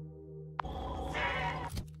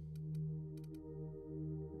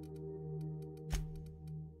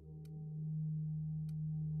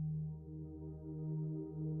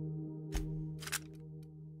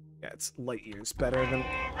 Yeah, it's light years better than...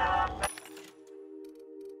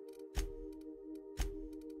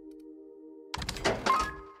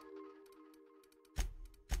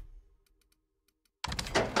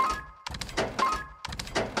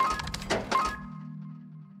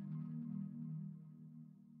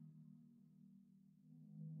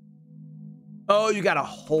 Oh, you gotta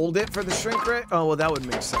hold it for the shrink ray? Oh, well, that would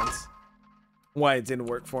make sense. Why it didn't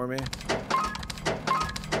work for me.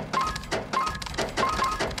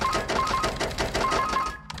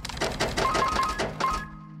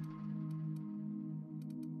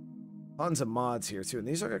 Tons of mods here, too. And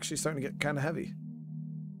these are actually starting to get kind of heavy.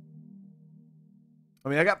 I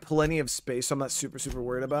mean, I got plenty of space, so I'm not super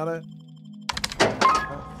worried about it.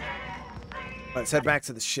 Let's head back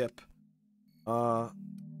to the ship. Let's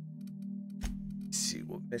see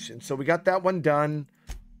what mission. So we got that one done.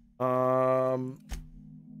 And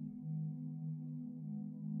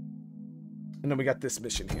then we got this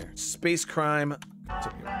mission here. Space crime.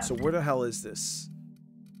 So where the hell is this?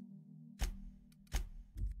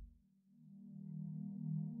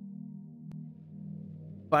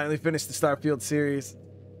 Finally finished the Starfield series.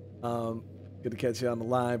 Good to catch you on the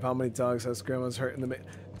live. How many dogs has grandma's hurt in the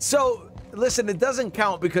So listen, it doesn't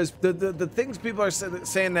count because the things people are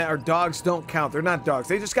saying that are dogs don't count. They're not dogs.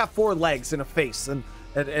 They just got 4 legs and a face, and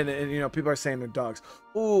you know, people are saying they're dogs.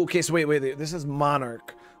 Ooh, okay, so wait. This is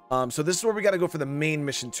Monarch. So this is where we got to go for the main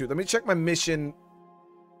mission too. Let me check my mission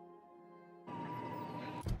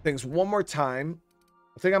things one more time.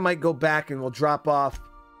 I think I might go back and we'll drop off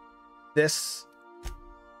this.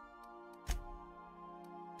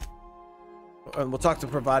 And we'll talk to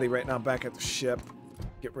Pravati right now back at the ship.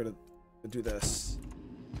 Get rid of to do this.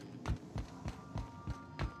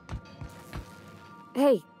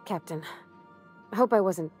 Hey, Captain. I hope I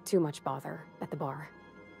wasn't too much bother at the bar.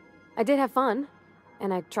 I did have fun,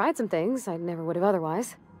 and I tried some things I never would have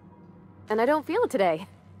otherwise. And I don't feel it today.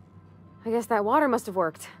 I guess that water must have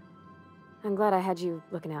worked. I'm glad I had you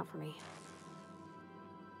looking out for me.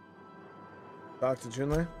 Dr.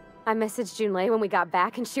 Junlei? I messaged Junlei when we got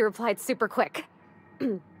back, and she replied super quick.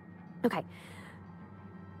 Okay.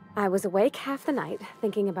 I was awake half the night,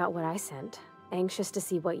 thinking about what I sent, anxious to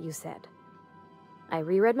see what you said. I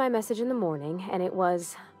reread my message in the morning, and it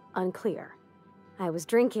was unclear. I was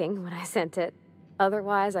drinking when I sent it.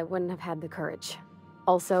 Otherwise, I wouldn't have had the courage.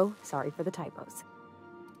 Also, sorry for the typos.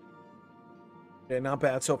 Okay, not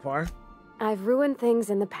bad so far. I've ruined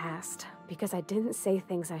things in the past because I didn't say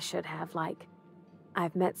things I should have, like,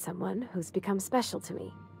 I've met someone who's become special to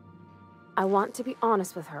me. I want to be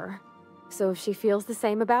honest with her, so if she feels the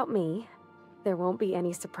same about me, there won't be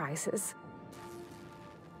any surprises.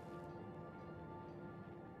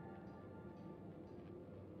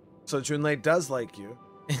 So Junlei does like you,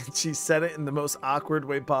 and she said it in the most awkward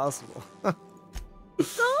way possible. Oh,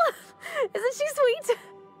 isn't she sweet?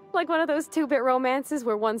 Like one of those 2-bit romances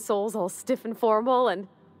where one soul's all stiff and formal and,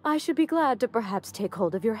 I should be glad to perhaps take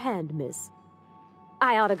hold of your hand, miss.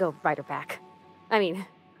 I ought to go write her back. I mean,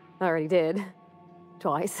 I already did.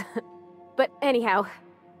 Twice. But anyhow,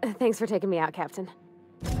 thanks for taking me out, Captain.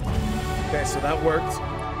 Okay, so that worked.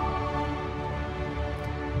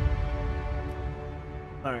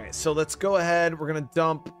 All right, so let's go ahead. We're gonna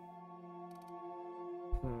dump.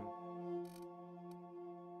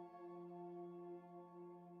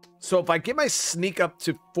 So if I get my sneak up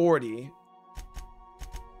to 40,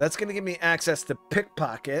 that's gonna give me access to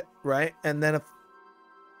pickpocket, right? And then if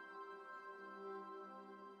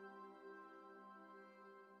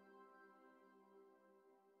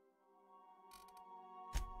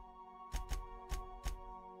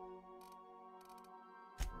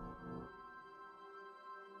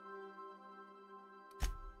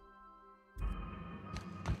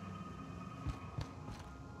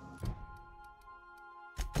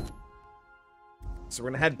so we're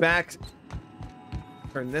gonna head back,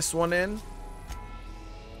 turn this one in.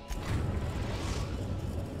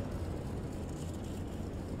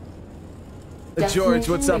 George,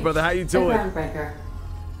 what's up, brother? How you doing? All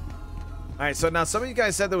right, so now some of you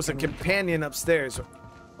guys said there was a companion upstairs.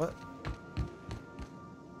 What?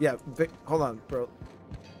 Yeah, Vic, hold on, bro.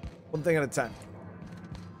 One thing at a time.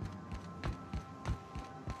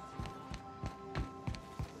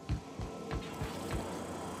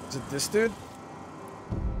 Is it this dude?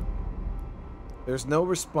 There's no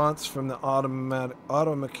response from the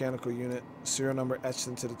auto mechanical unit. Serial number etched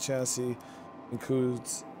into the chassis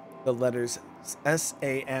includes the letters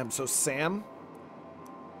SAM. So Sam.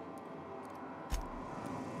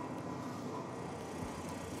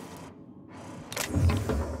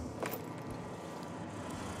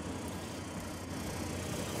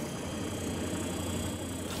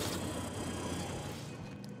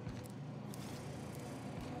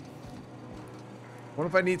 What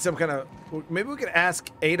if I need some kind of... Maybe we could ask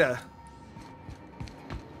Ada.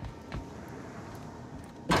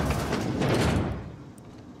 The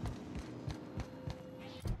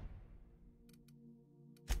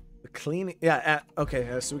cleaning... Yeah,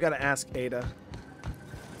 okay, so we gotta ask Ada.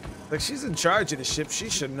 Like, she's in charge of the ship. She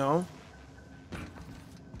should know.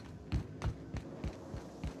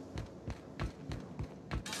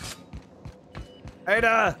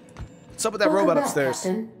 Ada! What's up with that robot upstairs?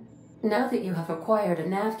 Captain. Now that you have acquired a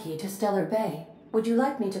nav key to Stellar Bay, would you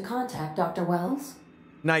like me to contact Dr. Wells?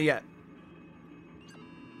 Not yet.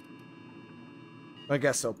 I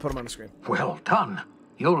guess so. Put him on the screen. Well done.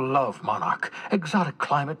 You'll love Monarch. Exotic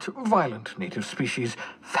climate, violent native species,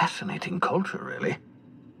 fascinating culture, really.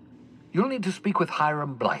 You'll need to speak with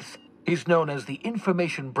Hiram Blythe. He's known as the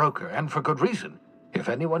information broker, and for good reason. If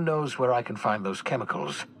anyone knows where I can find those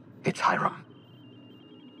chemicals, it's Hiram.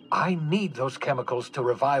 I need those chemicals to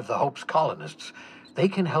revive the Hope's colonists. They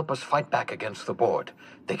can help us fight back against the board.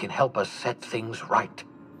 They can help us set things right.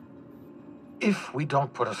 If we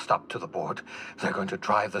don't put a stop to the board, they're going to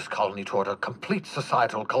drive this colony toward a complete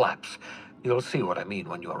societal collapse. You'll see what I mean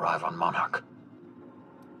when you arrive on Monarch.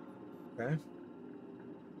 Okay.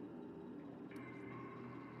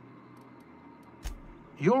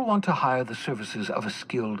 You'll want to hire the services of a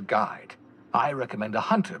skilled guide. I recommend a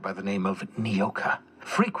hunter by the name of Nyoka.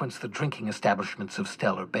 Frequents the drinking establishments of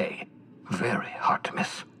Stellar Bay. Very hard to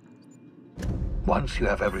miss. Once you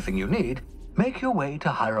have everything you need, make your way to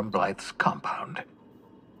Hiram Blythe's compound.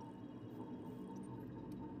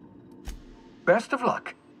 Best of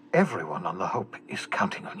luck. Everyone on the Hope is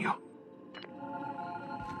counting on you.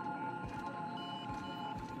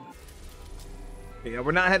 Yeah,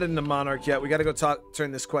 we're not heading to Monarch yet. We got to go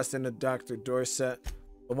turn this quest into Dr. Dorset.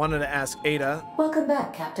 I wanted to ask Ada. Welcome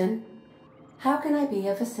back, Captain. How can I be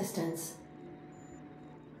of assistance?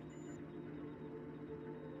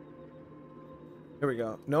 Here we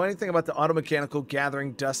go. Know anything about the automechanical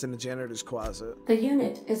gathering dust in the janitor's closet? The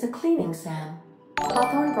unit is a cleaning SAM.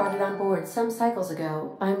 Hawthorne brought it on board some cycles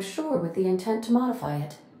ago, I'm sure with the intent to modify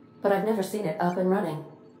it. But I've never seen it up and running.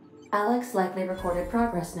 Alex likely recorded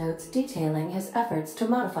progress notes detailing his efforts to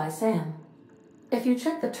modify SAM. If you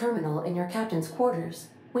check the terminal in your captain's quarters,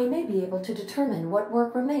 we may be able to determine what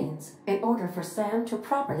work remains in order for SAM to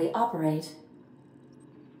properly operate.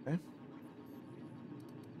 Okay.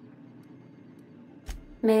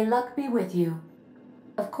 May luck be with you.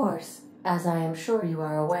 Of course, as I am sure you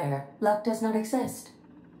are aware, luck does not exist.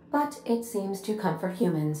 But it seems to comfort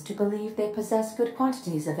humans to believe they possess good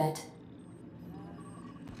quantities of it.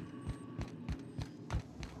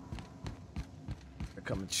 I'll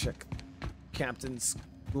come and check Captain's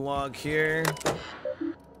log here.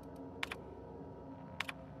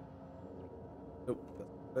 Nope,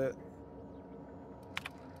 that's it.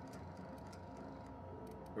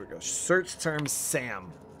 Here we go. Search term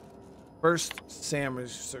SAM. First SAM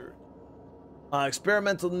research.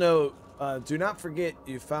 Experimental note. Do not forget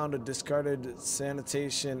you found a discarded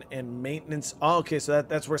sanitation and maintenance. Oh, okay, so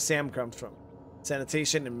that's where SAM comes from.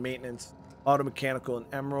 Sanitation and maintenance. Automechanical and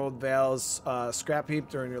emerald valves scrap heap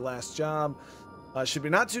during your last job. Should be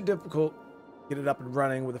not too difficult. Get it up and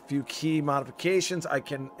running with a few key modifications. I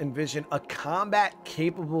can envision a combat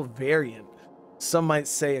capable variant. Some might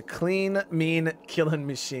say a clean, mean killing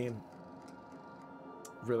machine.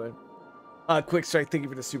 Really? Quick strike. Thank you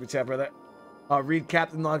for the super chat, brother. Read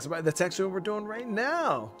Captain Logs about. That's actually what we're doing right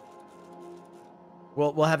now.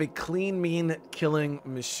 We'll have a clean, mean killing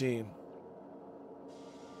machine.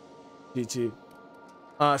 GG.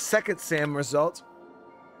 Second SAM result.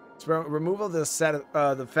 Removal of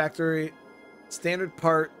the factory standard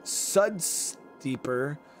part Sud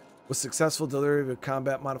Steeper with successful delivery of a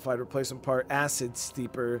combat modified replacement part Acid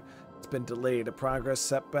Steeper. It's been delayed. A progress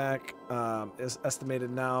setback is estimated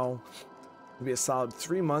now to be a solid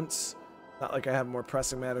 3 months. Not like I have more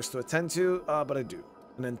pressing matters to attend to, but I do.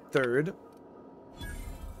 And then third,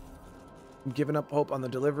 I'm giving up hope on the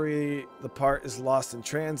delivery. The part is lost in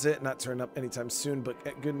transit, not turned up anytime soon.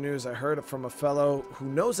 But good news, I heard from a fellow who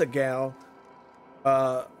knows a gal,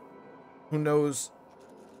 who knows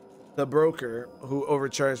the broker who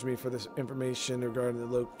overcharged me for this information regarding the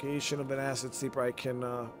location of an acid steeper. I can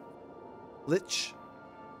leech.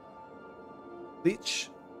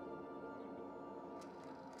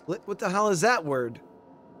 What the hell is that word?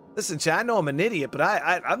 Listen, chat, I know I'm an idiot, but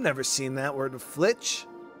I've never seen that word. Flitch.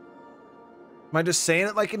 Am I just saying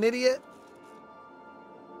it like an idiot?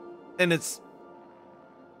 And it's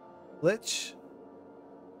Flitch.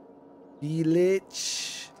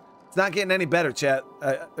 Belich. It's not getting any better, chat.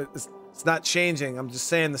 It's not changing. I'm just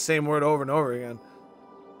saying the same word over and over again.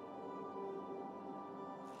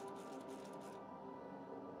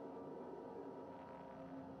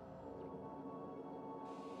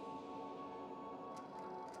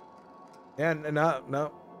 Yeah,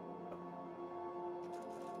 no.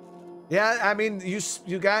 Yeah, I mean,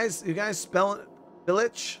 you guys spell it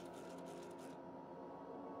Village.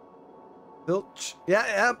 Filch.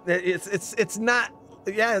 Yeah, it's not.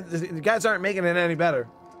 Yeah, you guys aren't making it any better.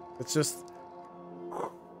 It's just,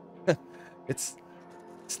 it's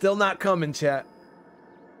still not coming, chat.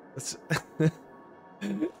 It's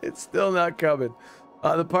still not coming.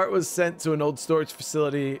 The part was sent to an old storage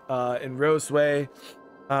facility in Roseway.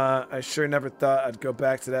 I sure never thought I'd go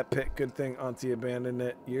back to that pit. Good thing Auntie abandoned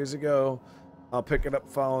it years ago. I'll pick it up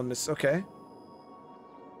following this. Okay.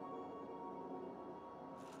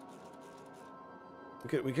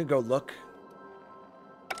 We could go look.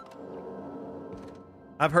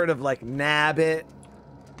 I've heard of like nab it,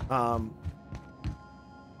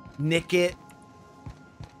 nick it,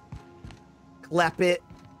 clep it,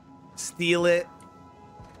 steal it.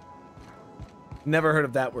 Never heard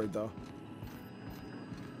of that word though.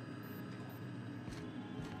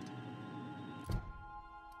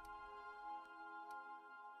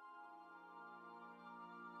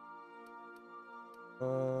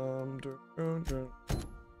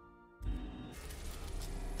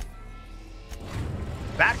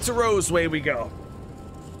 Back to Roseway we go.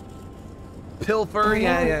 Pilfer,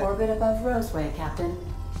 yeah. Orbit above Roseway, Captain.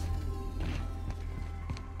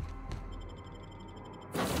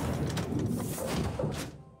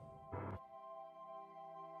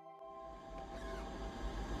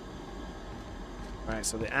 Alright,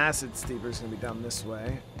 so the acid steeper is going to be down this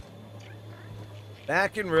way.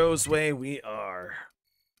 Back in Roseway we are.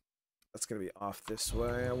 That's going to be off this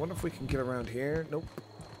way. I wonder if we can get around here. Nope.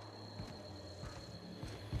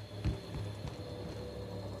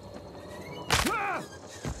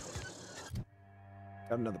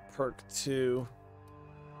 Got another perk too.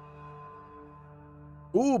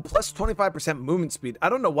 Ooh, plus 25% movement speed. I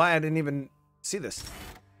don't know why I didn't even see this.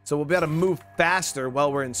 So we'll be able to move faster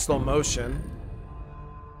while we're in slow motion.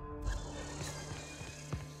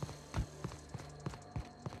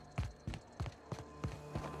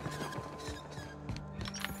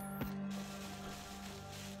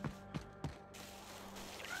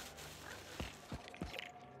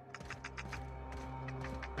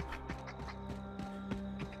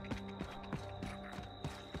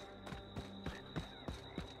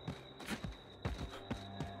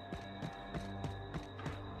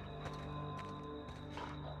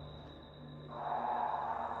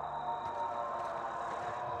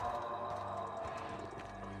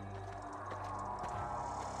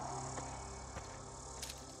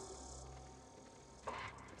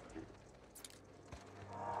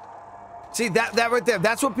 See, that right there,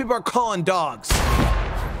 that's what people are calling dogs. I'm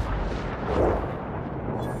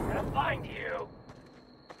gonna find you.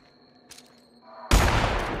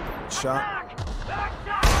 Shot.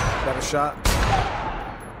 Got a shot.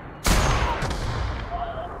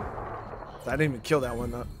 I didn't even kill that one,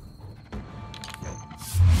 though.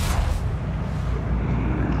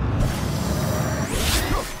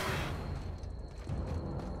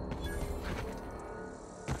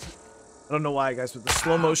 I don't know why, guys, but the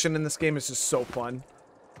slow motion in this game is just so fun.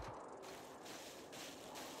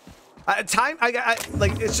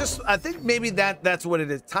 It's just, I think maybe that's what it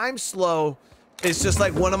is. Time slow is just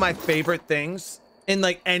like one of my favorite things in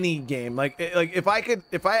like any game. Like if I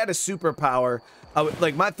had a superpower, I would,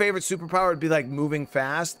 like, my favorite superpower would be like moving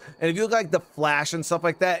fast. And if you look like the Flash and stuff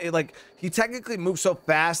like that, it, like, he technically moves so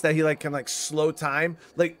fast that he like can like slow time.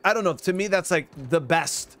 Like, I don't know, to me that's like the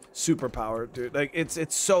best superpower, dude. Like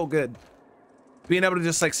it's so good. Being able to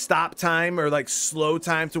just like stop time or like slow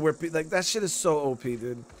time to where like that shit is so OP,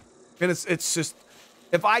 dude. And it's just,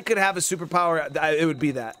 if I could have a superpower, it would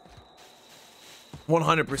be that.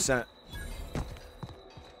 100%.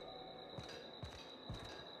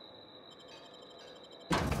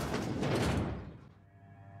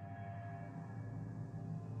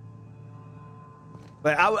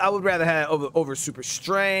 But I would rather have over super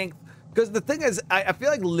strength, because the thing is, I feel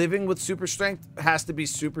like living with super strength has to be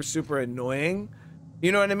super annoying.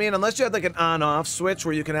 You know what I mean? Unless you have like an on-off switch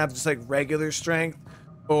where you can have just like regular strength,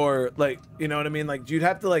 or like, you know what I mean? Like you'd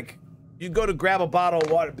have to like, you go to grab a bottle of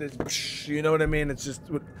water, you know what I mean? It's just,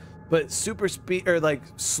 but super speed or like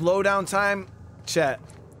slow down time, chat,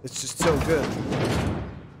 it's just so good.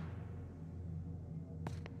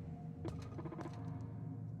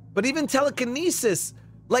 But even telekinesis,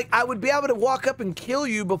 like I would be able to walk up and kill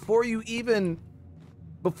you before you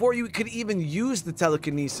could even use the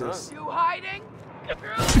telekinesis. You hiding?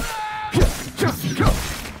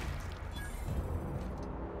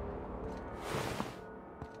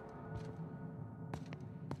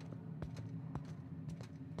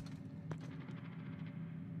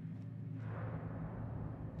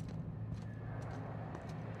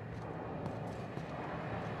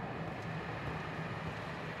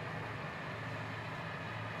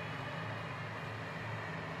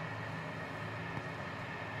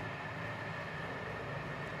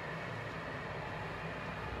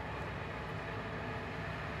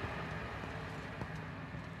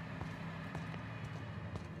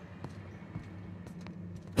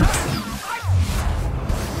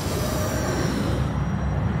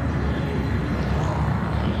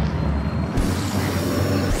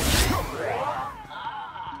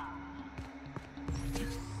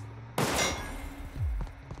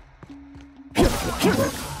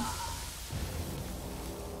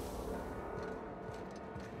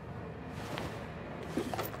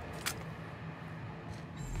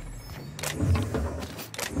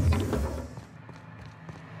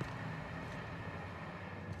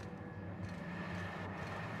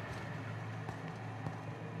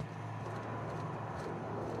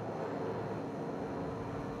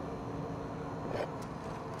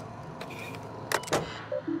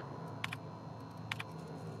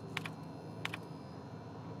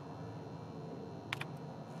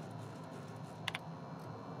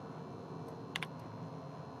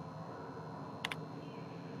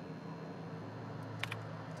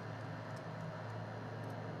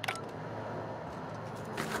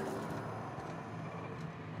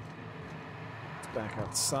 back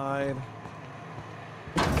outside.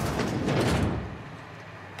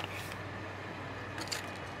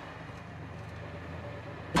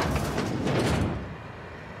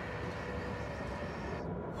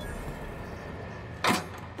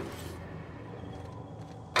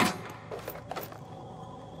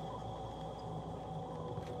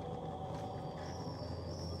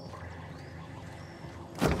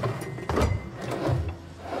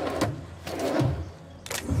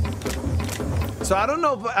 So I don't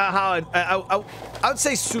know how I would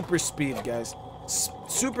say super speed, guys.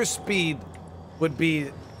 Super speed would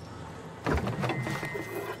be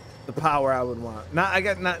the power I would want.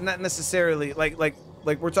 Not necessarily like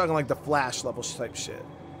we're talking like the Flash level type shit.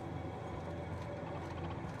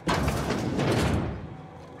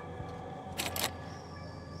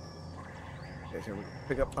 Okay, here we go.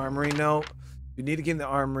 Pick up armory note. If you need to get in the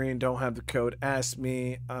armory and don't have the code, ask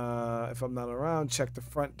me. If I'm not around, check the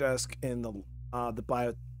front desk in the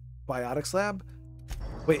biotics lab.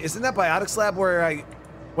 Wait, isn't that biotics lab where I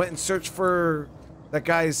went and searched for that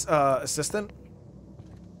guy's assistant?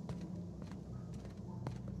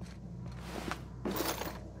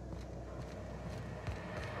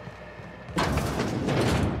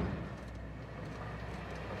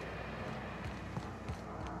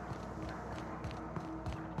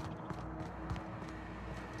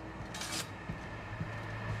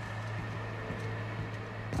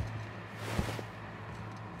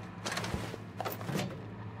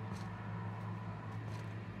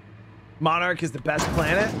 Monarch is the best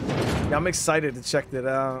planet? Yeah, I'm excited to check that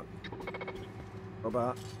out.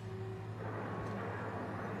 Robot.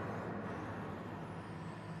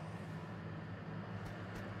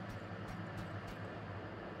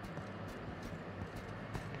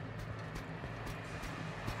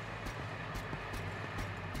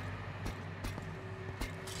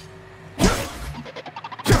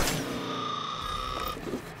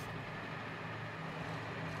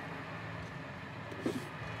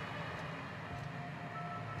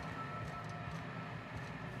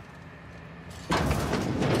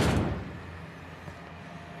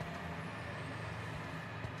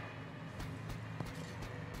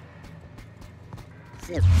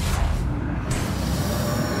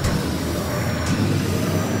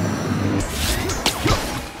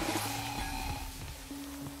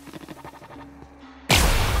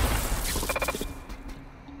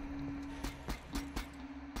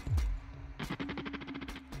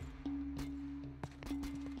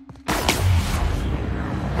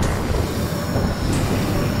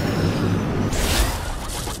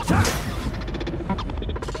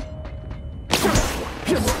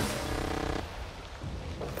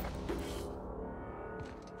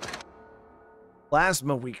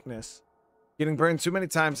 Plasma weakness. Getting burned too many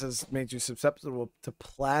times has made you susceptible to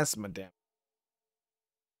plasma damage.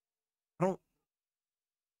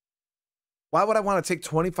 Why would I want to take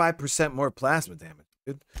 25% more plasma damage,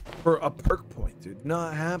 dude? For a perk point, dude.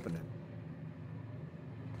 Not happening.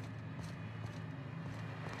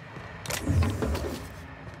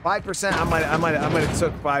 %. I might have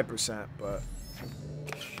took 5%, but.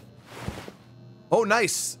 Oh,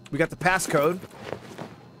 nice. We got the passcode.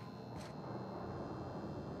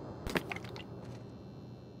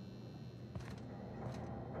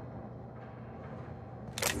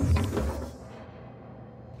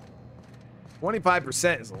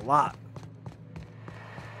 $25% is a lot.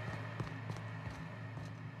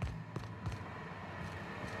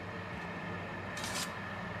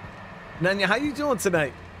 Nanya, how you doing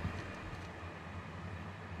tonight?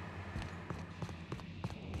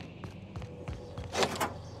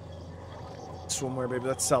 Swimwear, baby.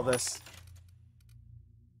 Let's sell this.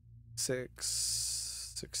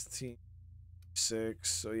 16,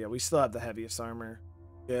 6. So yeah, we still have the heaviest armor.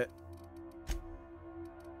 Yeah.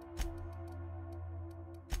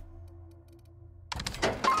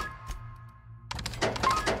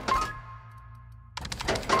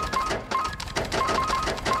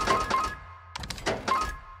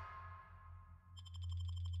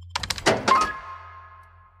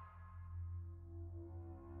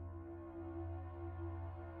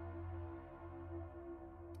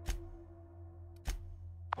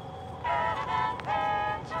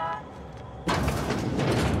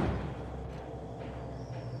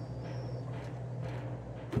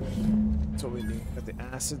 That's what we need. Got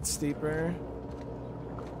the acid steeper.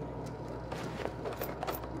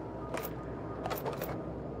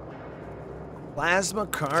 Plasma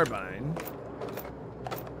carbine.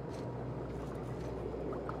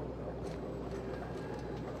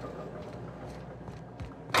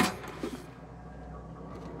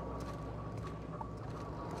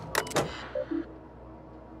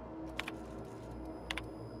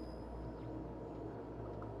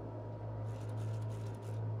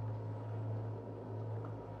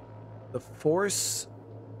 force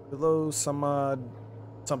below some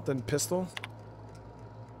something pistol.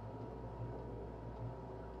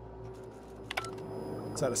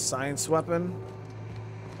 Is that a science weapon?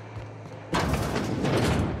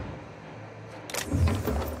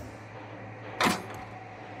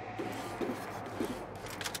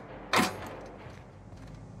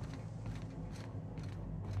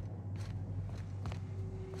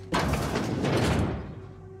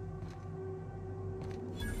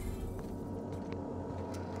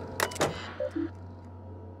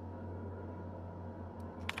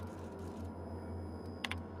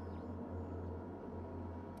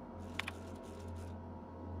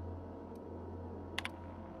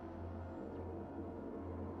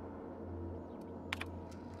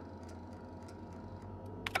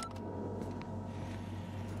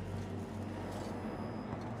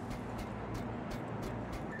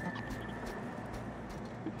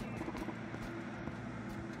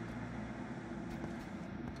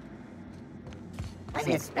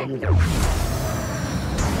 Suspender.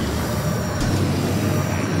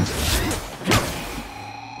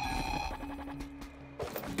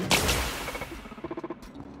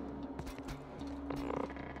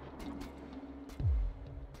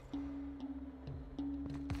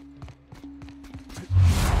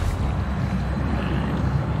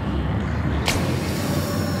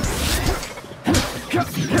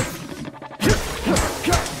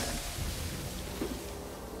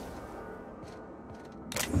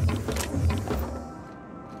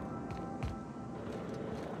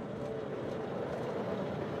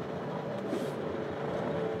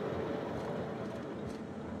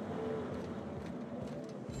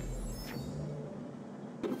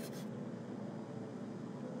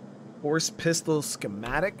 Force pistol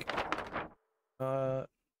schematic.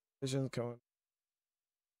 Vision coming.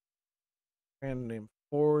 Random name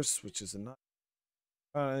force, which is not.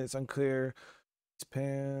 It's unclear. These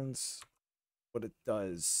pans. What it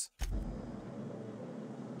does.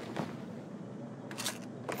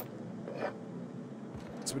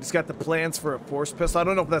 So we just got the plans for a force pistol. I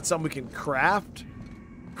don't know if that's something we can craft.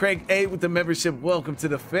 Craig A with the membership. Welcome to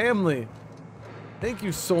the family. Thank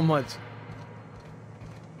you so much.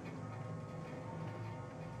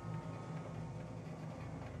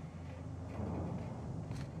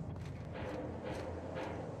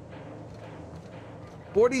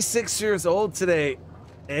 "46 years old today."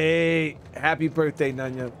 Hey, happy birthday,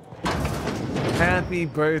 Nanya. Happy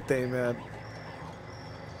birthday, man.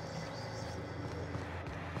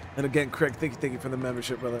 And again, Craig, thank you for the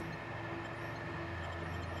membership, brother.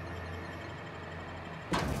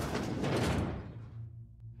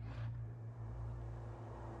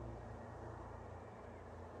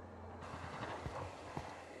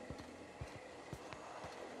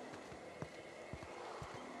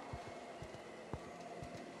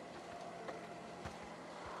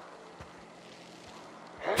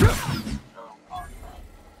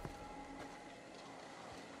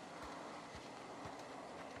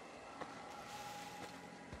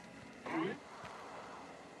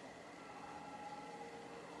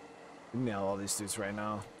 Nail all these dudes right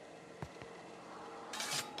now.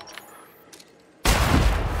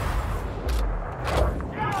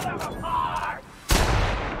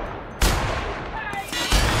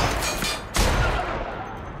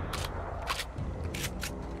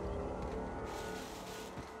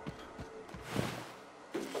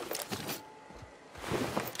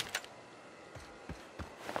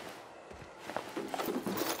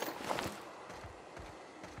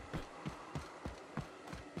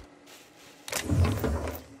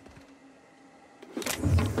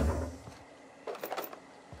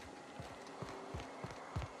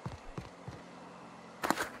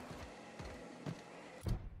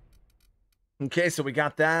 Okay, so we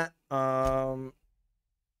got that. And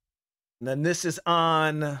then this is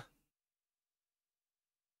on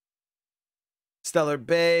Stellar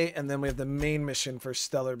Bay, and then we have the main mission for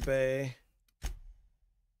Stellar Bay.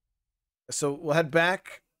 So we'll head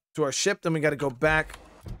back to our ship, then we got to go back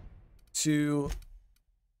to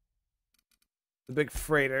the big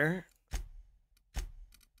freighter.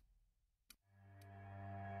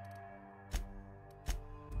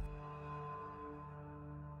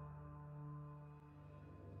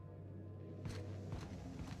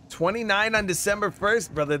 $29 on December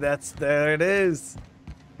 1st, brother. There it is.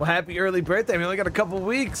 Well, happy early birthday. We only got a couple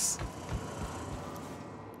weeks.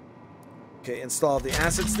 Okay, install the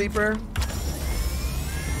acid sleeper.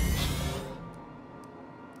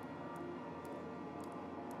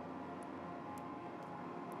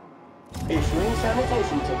 Issuing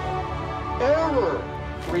sanitation ticket. Error!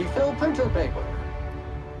 Refill printer paper.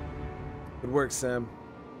 Good work, Sam.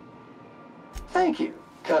 Thank you.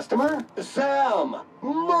 customer, Sam.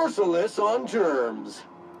 Merciless on terms.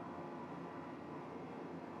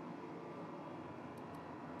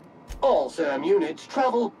 All SAM units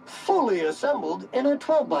travel fully assembled in a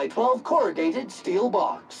 12x12 corrugated steel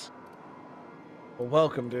box. Well,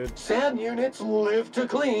 welcome, dude. SAM units live to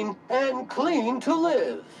clean and clean to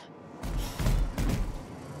live.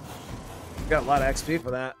 Got a lot of XP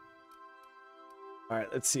for that. All right,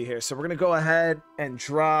 let's see here. So we're going to go ahead and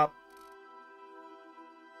drop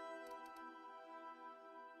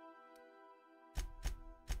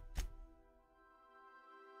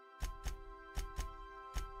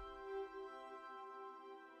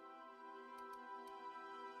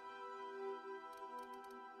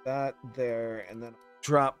that there, and then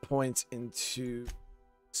drop points into,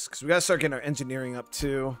 because we got to start getting our engineering up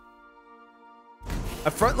too. I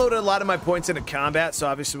front loaded a lot of my points into combat, so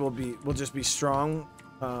obviously we'll just be strong.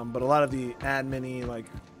 But a lot of the admin-y, like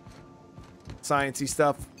sciencey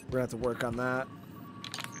stuff, we're gonna have to work on that.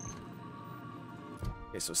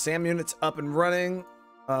 Okay, so SAM units up and running.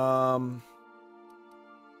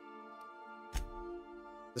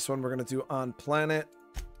 This one we're gonna do on planet.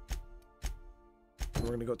 We're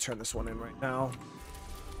gonna go turn this one in right now.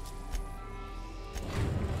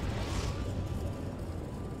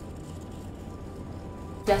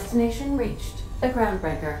 Destination reached. The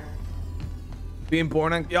groundbreaker. Being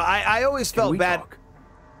born on... Yeah, I always felt bad.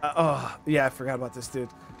 Oh, yeah, I forgot about this, dude.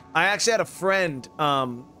 I actually had a friend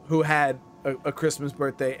who had a Christmas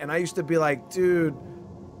birthday, and I used to be like, dude,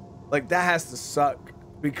 like, that has to suck.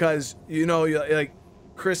 Because, you know, like,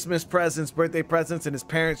 Christmas presents, birthday presents, and his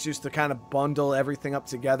parents used to kind of bundle everything up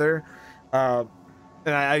together.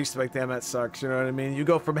 And I used to be like, damn, that sucks. You know what I mean? You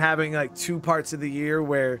go from having like 2 parts of the year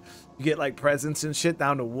where you get like presents and shit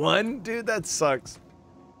down to 1. Dude, that sucks.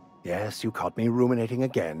 Yes, you caught me ruminating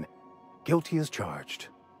again. Guilty as charged.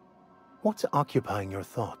 What's occupying your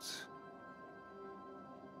thoughts?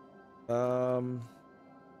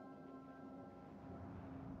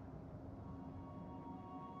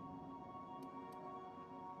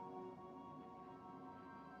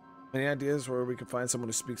 Any ideas where we could find someone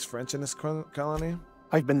who speaks French in this colony?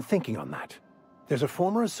 I've been thinking on that. There's a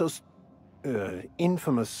former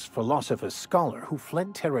infamous philosopher scholar who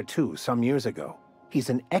fled Terra 2 some years ago. He's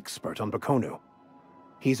an expert on Bakonu.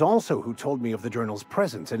 He's also who told me of the journal's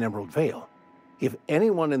presence in Emerald Vale. If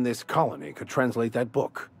anyone in this colony could translate that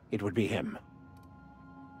book, it would be him.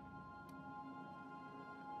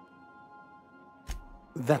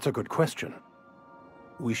 That's a good question.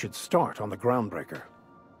 We should start on the groundbreaker.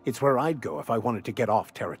 It's where I'd go if I wanted to get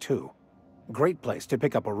off Terra 2. Great place to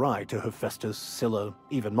pick up a ride to Hephaestus, Scylla,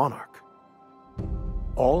 even Monarch.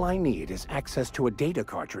 All I need is access to a data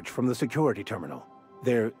cartridge from the security terminal.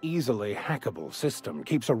 Their easily hackable system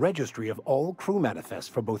keeps a registry of all crew manifests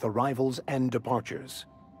for both arrivals and departures.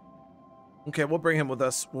 Okay, we'll bring him with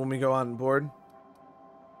us when we go on board.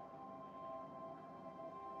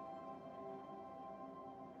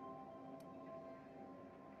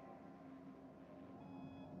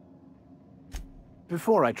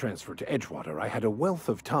 Before I transferred to Edgewater, I had a wealth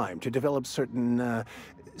of time to develop certain,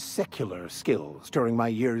 secular skills during my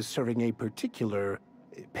years serving a particular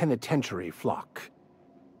penitentiary flock.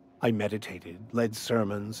 I meditated, led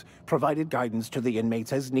sermons, provided guidance to the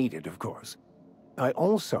inmates as needed, of course. I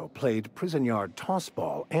also played prison yard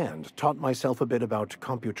tossball and taught myself a bit about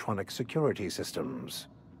computronic security systems.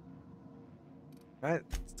 All right,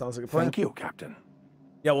 sounds like a plan. Thank you, Captain.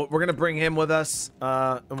 Yeah, well, we're going to bring him with us,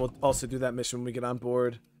 and we'll also do that mission when we get on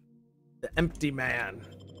board. The Empty Man.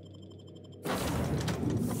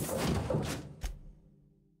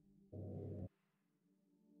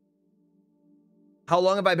 How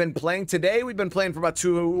long have I been playing? Today, we've been playing for about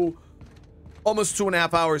almost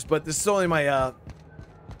 2.5 hours, but this is only my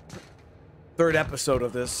 3rd episode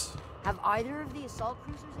of this. Have either of the assault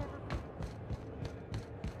cruisers ever...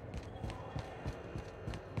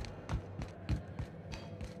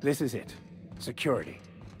 This is it. Security.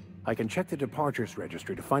 I can check the departures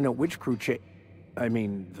registry to find out which crew the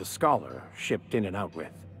scholar shipped in and out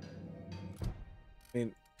with. I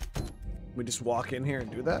mean, we just walk in here and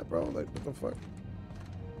do that, bro? Like, what the fuck?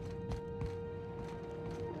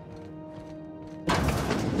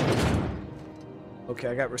 Okay,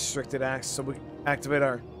 I got restricted access, so we activate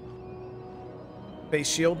our base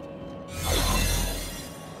shield.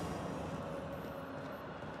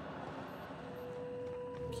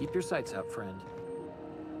 Keep your sights out, friend.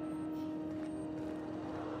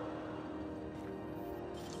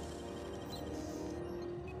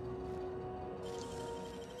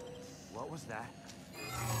 What was that?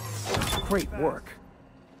 Great work.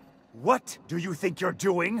 What do you think you're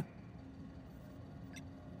doing?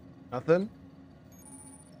 Nothing.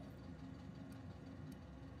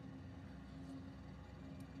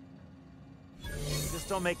 Just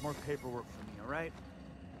don't make more paperwork for me, all right?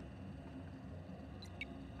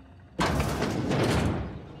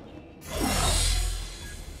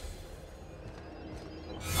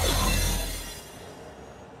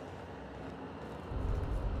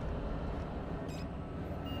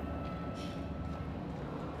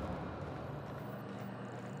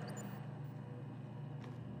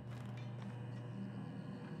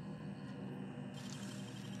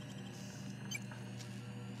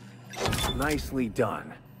 Nicely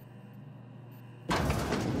done.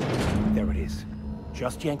 There it is.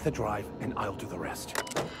 Just yank the drive, and I'll do the rest.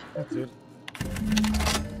 That's it.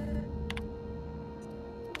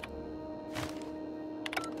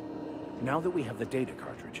 Now that we have the data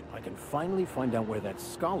cartridge, I can finally find out where that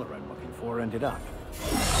scholar I'm looking for ended up.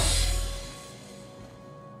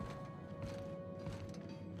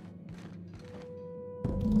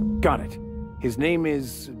 Got it. His name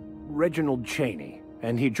is Reginald Cheney,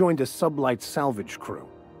 and he joined a sublight salvage crew.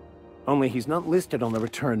 Only he's not listed on the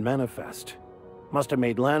return manifest. Must have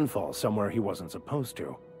made landfall somewhere he wasn't supposed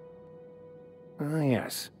to. Ah,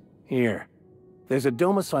 yes. Here. There's a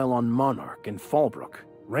domicile on Monarch in Fallbrook,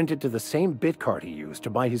 rented to the same bit card he used to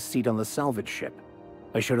buy his seat on the salvage ship.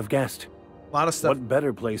 I should have guessed. A lot of stuff. What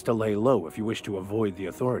better place to lay low if you wish to avoid the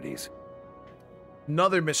authorities?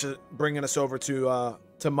 Another mission bringing us over to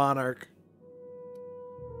Monarch.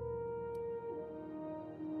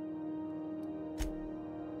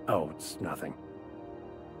 Oh, it's nothing.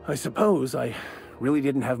 I suppose I really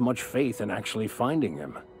didn't have much faith in actually finding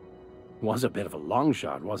him. Was a bit of a long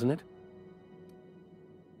shot, wasn't it?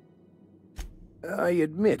 I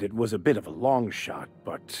admit it was a bit of a long shot,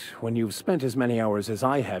 but when you've spent as many hours as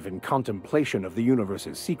I have in contemplation of the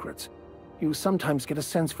universe's secrets, you sometimes get a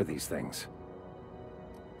sense for these things.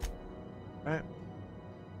 Right.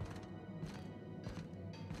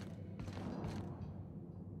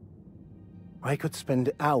 I could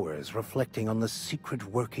spend hours reflecting on the secret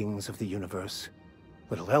workings of the universe.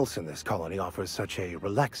 Little else in this colony offers such a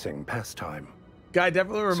relaxing pastime. Guy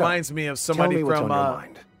definitely reminds me of somebody tell me what's from on your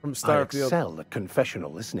mind. I Starfield. excel at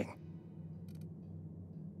confessional listening.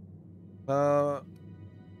 I'll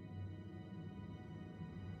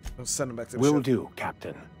send him back to the Will ship. do,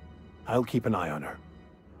 Captain. I'll keep an eye on her.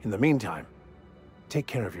 In the meantime, take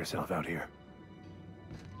care of yourself out here.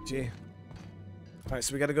 Gee. All right,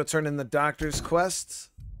 so we got to go turn in the doctor's quest.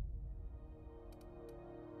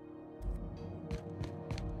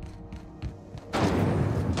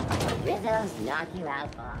 Rizzo's knock you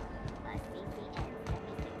out for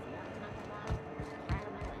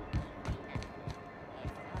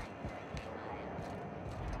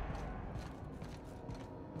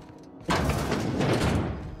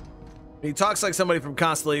He talks like somebody from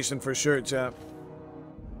Constellation for sure, chap.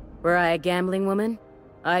 Were I a gambling woman,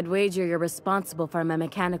 I'd wager you're responsible for my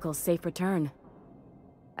mechanical safe return.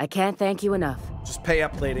 I can't thank you enough. Just pay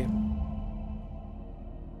up, lady.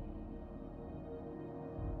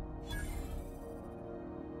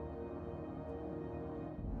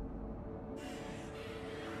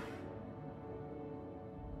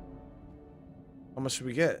 How much should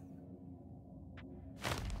we get?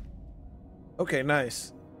 Okay,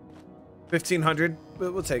 nice. 1,500,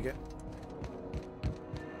 but we'll take it.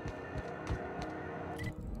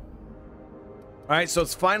 All right, so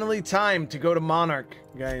it's finally time to go to Monarch,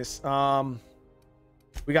 guys.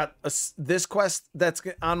 We got this quest that's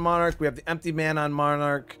on Monarch. We have the Empty Man on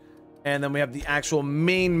Monarch, and then we have the actual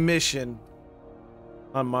main mission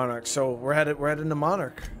on Monarch. So we're headed to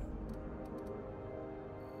Monarch.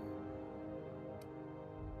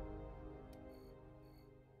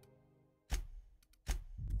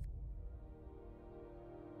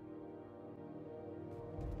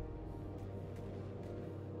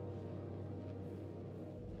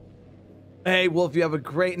 Hey, Wolf, you have a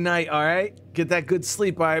great night, all right? Get that good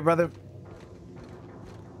sleep, all right, brother?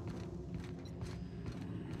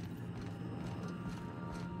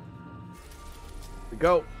 Here we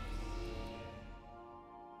go.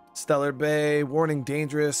 Stellar Bay, warning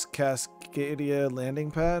dangerous, Cascadia landing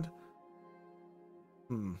pad.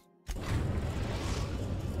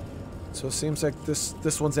 So it seems like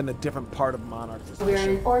this one's in a different part of Monarch. We're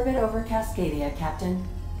in orbit over Cascadia, Captain.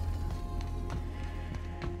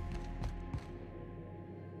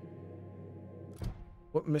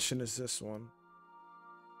 What mission is this one?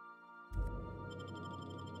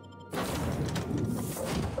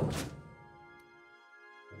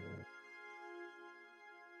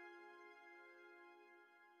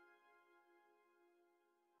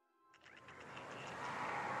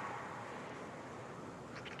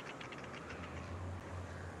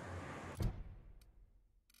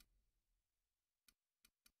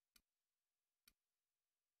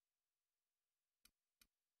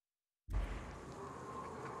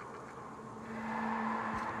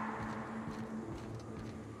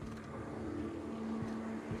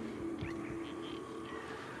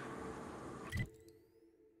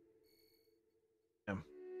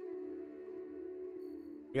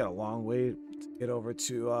 We got a long way to get over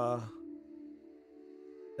to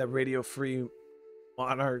that radio-free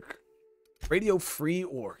Monarch. Radio-free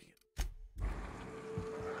Oregon.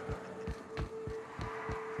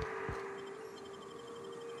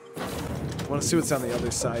 I want to see what's on the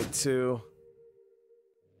other side, too.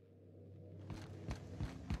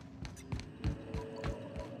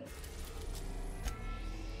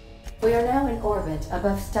 We are now in orbit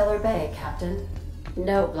above Stellar Bay, Captain.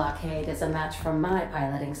 No blockade is a match for my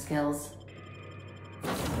piloting skills.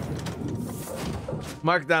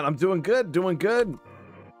 Mark down. I'm doing good, doing good.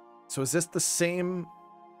 So is this the same?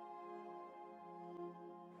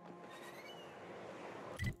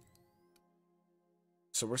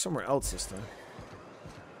 So we're somewhere else this time.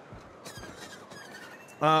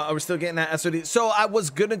 Are we still getting that SOD? So I was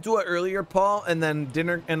gonna do it earlier, Paul, and then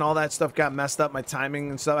dinner and all that stuff got messed up, my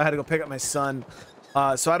timing and stuff. I had to go pick up my son.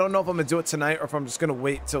 So I don't know if I'm gonna do it tonight or if I'm just gonna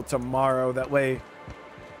wait till tomorrow. That way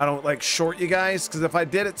I don't like short you guys, because if I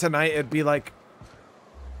did it tonight, it'd be like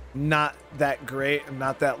not that great and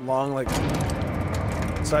not that long. Like,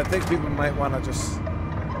 so I think people might want to just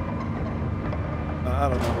I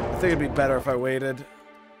don't know. I think it'd be better if I waited.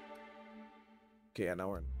 Okay, yeah, now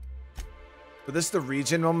we're in. But this is the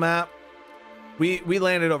regional map. We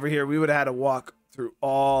landed over here. We would have had to walk through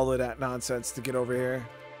all of that nonsense to get over here.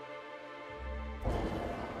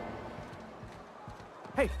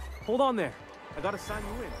 Hey, hold on there. I gotta sign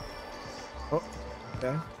you in. Oh,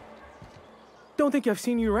 okay. Don't think I've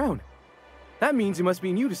seen you around. That means you must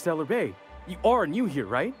be new to Stellar Bay. You are new here,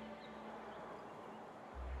 right?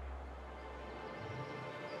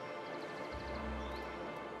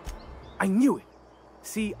 I knew it.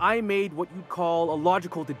 See, I made what you'd call a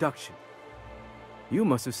logical deduction. You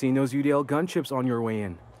must have seen those UDL gunships on your way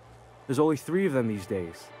in. There's only 3 of them these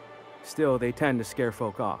days. Still, they tend to scare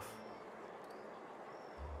folk off.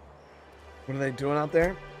 What are they doing out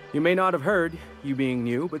there? You may not have heard, you being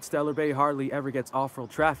new, but Stellar Bay hardly ever gets off-road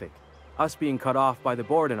traffic. Us being cut off by the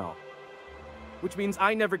board and all. Which means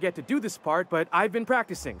I never get to do this part, but I've been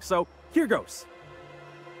practicing, so here goes.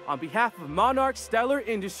 On behalf of Monarch Stellar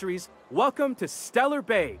Industries, welcome to Stellar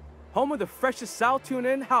Bay, home of the freshest salt tuna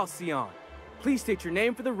in Halcyon. Please state your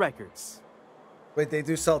name for the records. Wait, they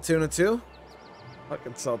do salt tuna too?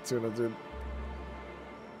 Fucking salt tuna, dude.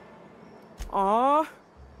 Aw,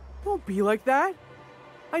 don't be like that.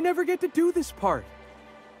 I never get to do this part.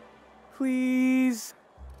 Please.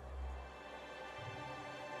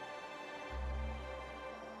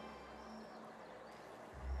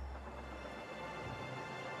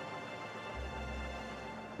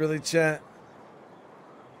 Really, chat?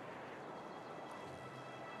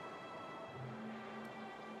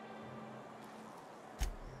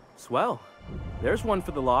 Swell. There's one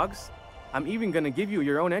for the logs. I'm even gonna give you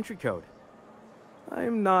your own entry code.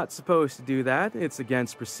 I'm not supposed to do that. It's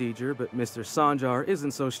against procedure, but Mr. Sanjar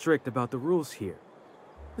isn't so strict about the rules here.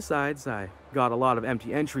 Besides, I got a lot of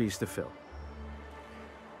empty entries to fill.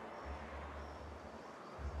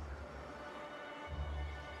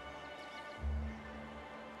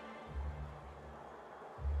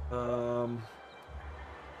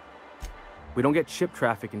 We don't get ship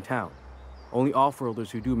traffic in town. Only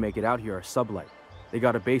off-worlders who do make it out here are sublight. They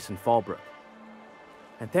got a base in Fallbrook.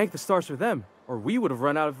 And thank the stars for them, or we would have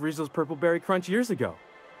run out of Rizzo's Purple Berry Crunch years ago.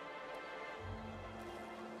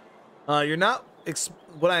 You're not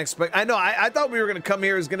what I expect. I know, I thought we were gonna come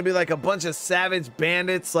here as gonna be like a bunch of savage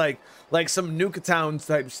bandits, like some Nuka Town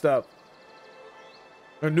type stuff.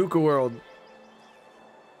 Or Nuka World.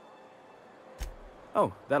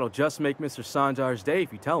 Oh, that'll just make Mr. Sanjar's day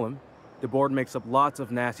if you tell him. The board makes up lots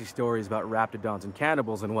of nasty stories about raptidons and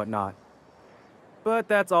cannibals and whatnot. But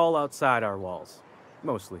that's all outside our walls.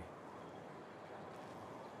 Mostly.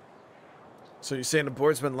 So you're saying the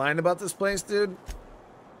board's been lying about this place, dude?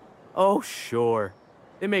 Oh, sure.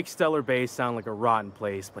 It makes Stellar Bay sound like a rotten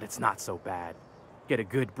place, but it's not so bad. Get a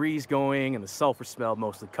good breeze going, and the sulfur smell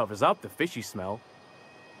mostly covers up the fishy smell.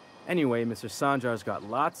 Anyway, Mr. Sanjar's got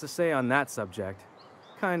lots to say on that subject.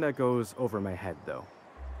 Kinda goes over my head, though.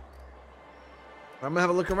 I'm gonna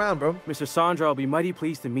have a look around, bro. Mr. Sanjar will be mighty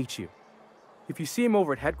pleased to meet you. If you see him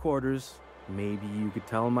over at headquarters, maybe you could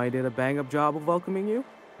tell him I did a bang-up job of welcoming you?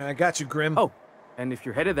 I got you, Grim. Oh, and if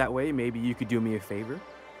you're headed that way, maybe you could do me a favor?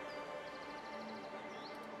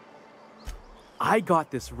 I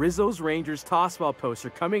got this Rizzo's Rangers Tossball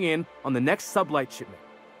poster coming in on the next sublight shipment,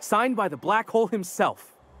 signed by the Black Hole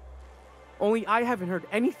himself. Only I haven't heard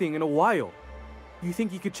anything in a while. You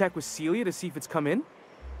think you could check with Celia to see if it's come in?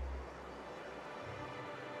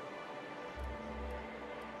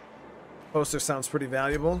 Poster sounds pretty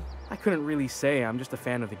valuable. I couldn't really say. I'm just a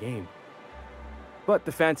fan of the game. But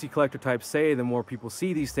the fancy collector types say the more people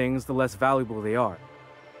see these things, the less valuable they are.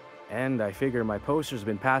 And I figure my poster's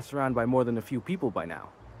been passed around by more than a few people by now.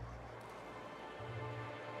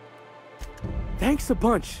 Thanks a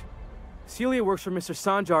bunch! Celia works for Mr.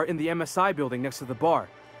 Sanjar in the MSI building next to the bar.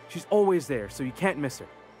 She's always there, so you can't miss her.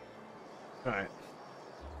 Alright.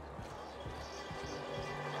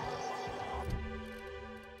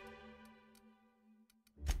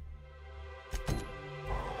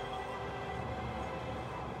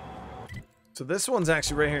 So this one's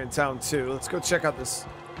actually right here in town too. Let's go check out this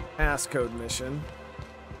passcode mission.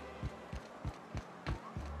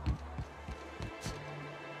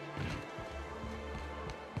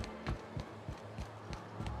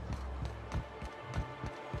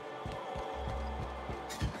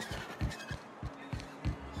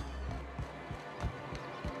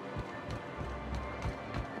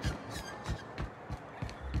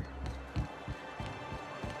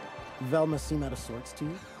 Velma seem out of sorts to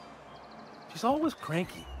you? She's always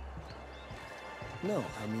cranky. No,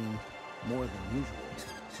 I mean, more than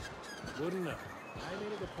usual. Wouldn't know. I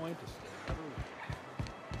made it a point to stay out of the way.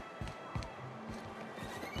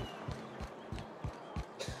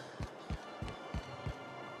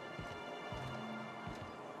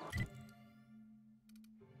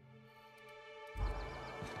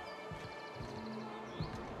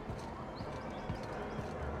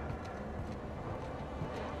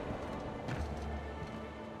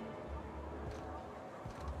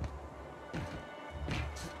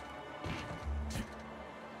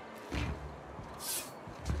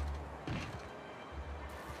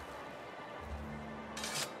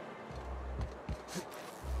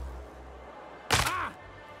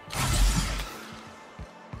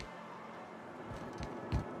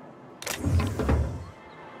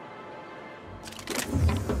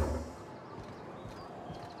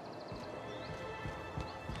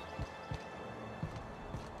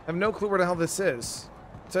 I have no clue where the hell this is.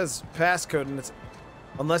 It says passcode, and it's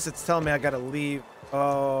unless it's telling me I gotta leave.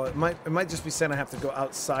 Oh, it might just be saying I have to go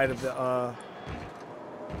outside of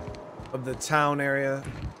the town area.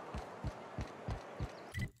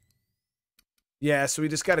 Yeah, so we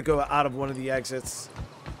just gotta go out of one of the exits.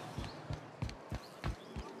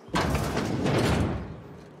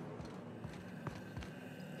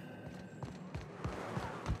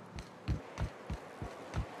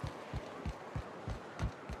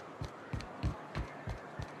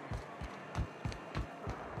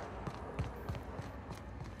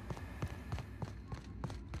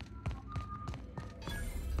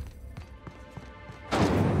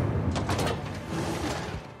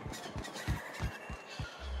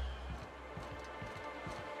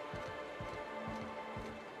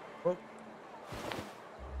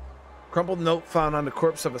 Crumpled note found on the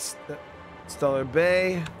corpse of a Stellar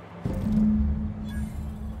Bay.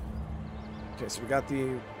 Okay, so we got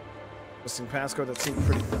the missing passcode. That seemed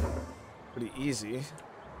pretty easy.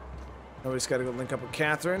 Now we just gotta go link up with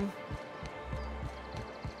Catherine.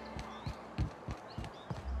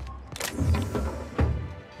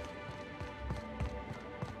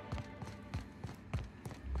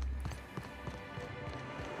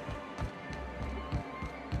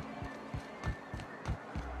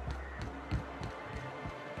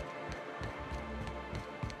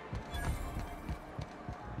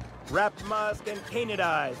 Wrapped musk and painted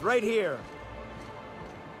eyes, right here.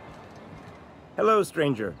 Hello,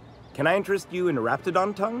 stranger. Can I interest you in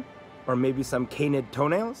raptidon tongue? Or maybe some canid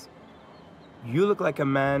toenails? You look like a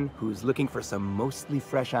man who's looking for some mostly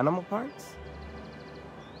fresh animal parts?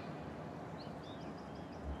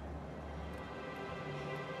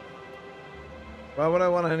 Why would I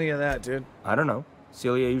want any of that, dude? I don't know.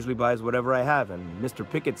 Celia usually buys whatever I have, and Mr.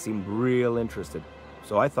 Pickett seemed real interested.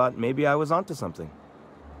 So I thought maybe I was onto something.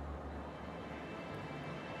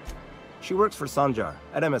 She works for Sanjar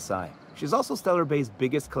at MSI. She's also Stellar Bay's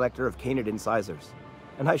biggest collector of canid incisors.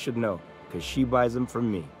 And I should know, because she buys them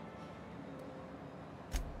from me.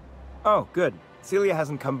 Oh, good. Celia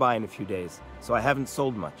hasn't come by in a few days, so I haven't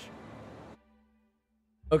sold much.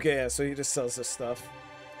 Okay, yeah, so he just sells this stuff.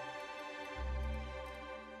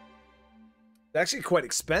 It's actually quite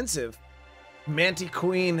expensive.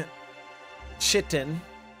 Mantiqueen chitin.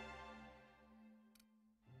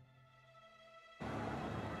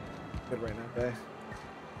 Good right now, guy.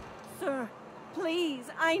 Sir, please,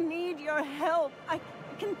 I need your help. I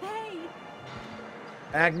can pay.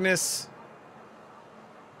 Agnes.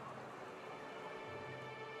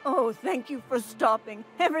 Oh, thank you for stopping.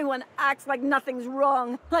 Everyone acts like nothing's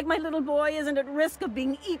wrong, like my little boy isn't at risk of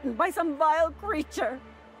being eaten by some vile creature.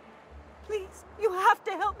 Please, you have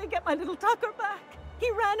to help me get my little Tucker back.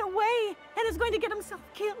 He ran away and is going to get himself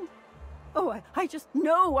killed. Oh, I just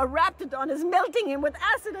know a Raptidon is melting him with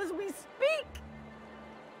acid as we speak.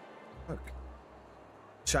 Look.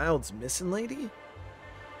 Child's missing lady?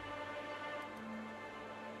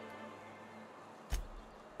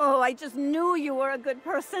 Oh, I just knew you were a good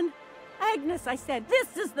person. Agnes, I said,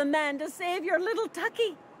 this is the man to save your little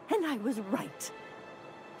Tucky. And I was right.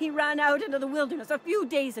 He ran out into the wilderness a few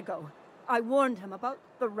days ago. I warned him about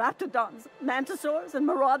the Raptidons, Mantisaurs, and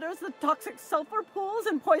Marauders, the toxic sulfur pools,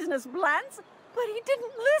 and poisonous plants, but he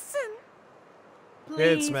didn't listen.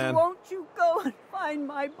 Please, won't you go and find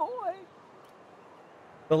my boy?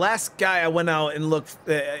 The last guy I went out and looked,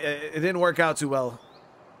 it didn't work out too well.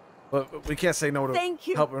 But we can't say no to Thank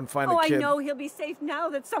you. help him find a kid. I know he'll be safe now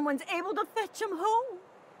that someone's able to fetch him home.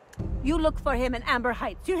 You look for him in Amber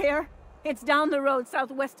Heights, you hear? It's down the road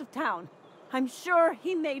southwest of town. I'm sure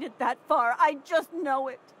he made it that far. I just know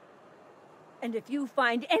it. And if you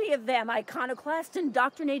find any of them iconoclasts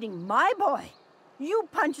indoctrinating my boy, you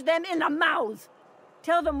punch them in the mouths.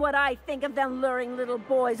 Tell them what I think of them luring little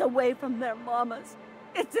boys away from their mamas.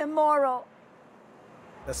 It's immoral.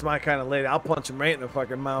 That's my kind of lady. I'll punch him right in the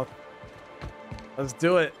fucking mouth. Let's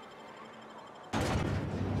do it.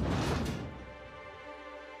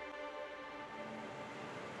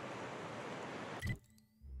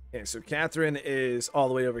 Okay, so Catherine is all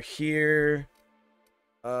the way over here.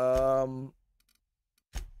 Little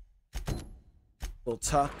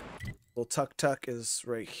Tuck is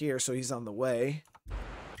right here, so he's on the way.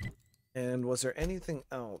 And was there anything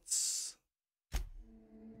else?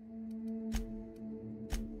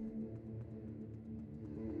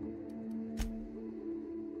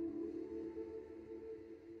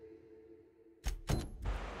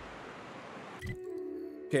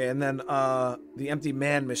 Okay, and then the empty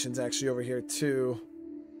man mission's actually over here too.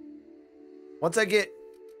 Once I get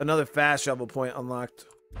another fast travel point unlocked,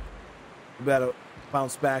 we better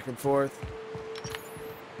bounce back and forth.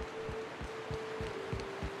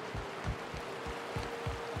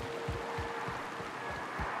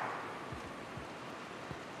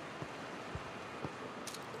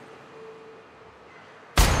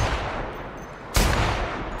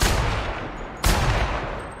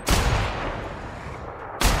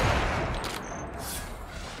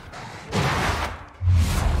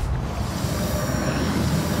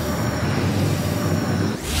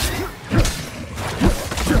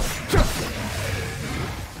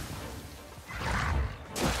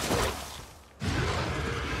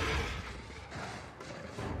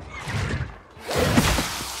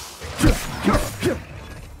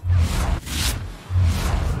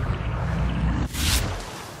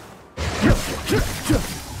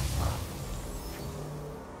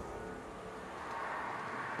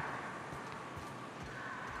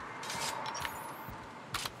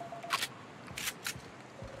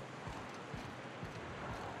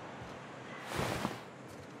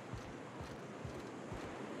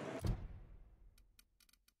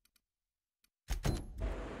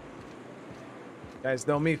 Guys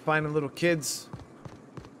know me, finding little kids.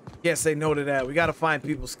 Can't say no to that. We gotta find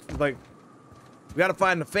people's, like, we gotta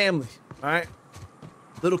find the family, all right?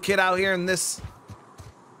 Little kid out here in this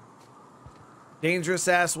dangerous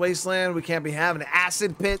ass wasteland. We can't be having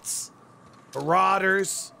acid pits,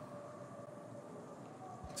 marauders.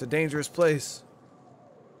 It's a dangerous place.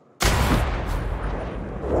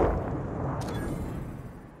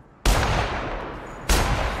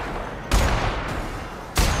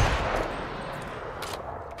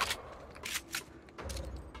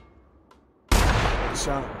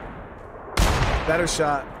 Shot. Better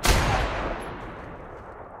shot.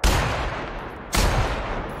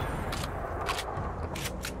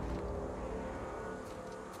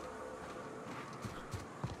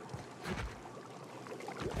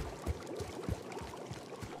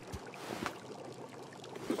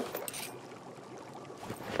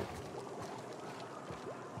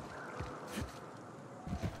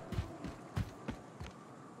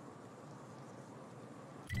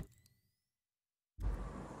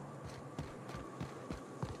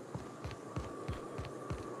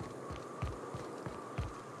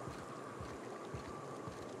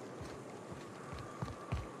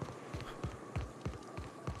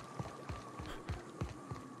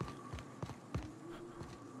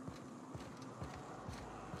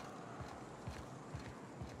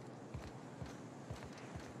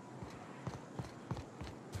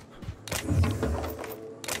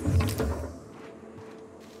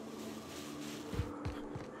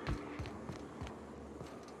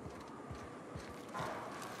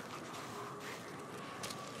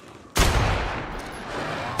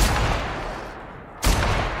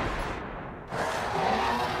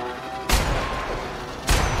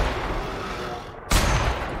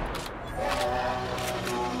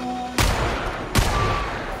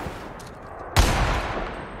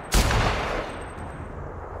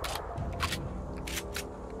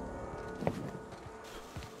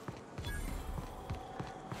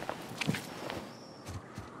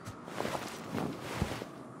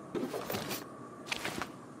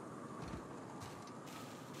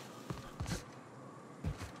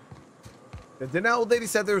 Didn't that old lady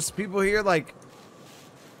said there's people here like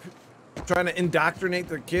trying to indoctrinate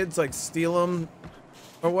their kids, like steal them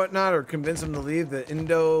or whatnot, or convince them to leave the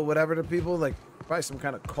Indo whatever to people, like probably some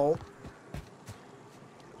kind of cult.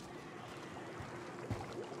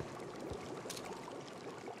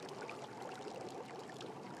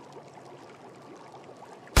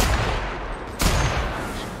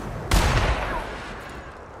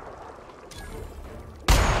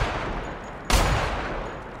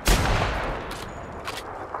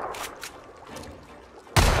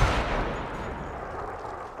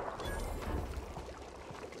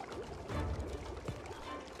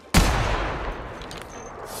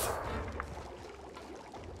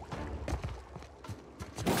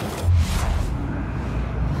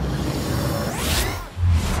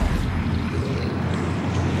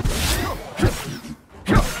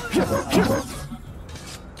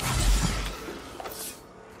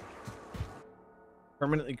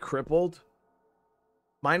 Permanently crippled.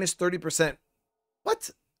 Minus 30%. What?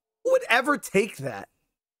 Who would ever take that?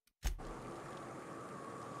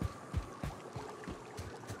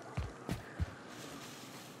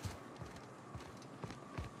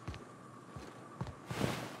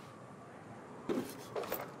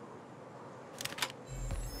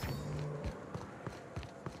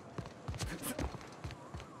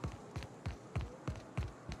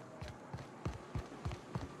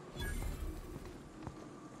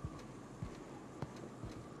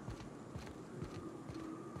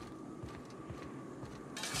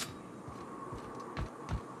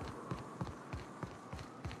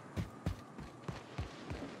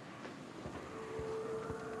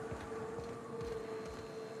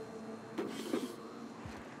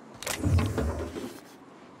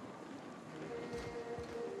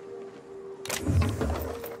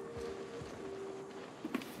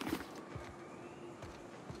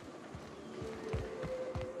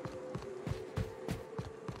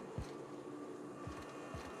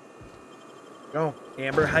 Go,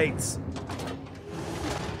 Amber Heights.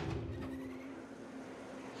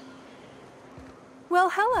 Well,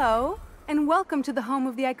 hello, and welcome to the home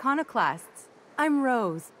of the iconoclasts. I'm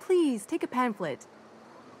Rose. Please take a pamphlet.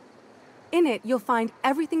 In it, you'll find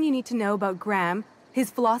everything you need to know about Graham, his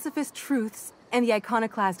philosophist truths, and the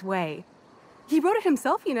iconoclast way. He wrote it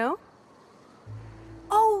himself, you know.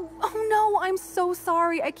 Oh no, I'm so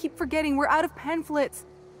sorry. I keep forgetting we're out of pamphlets.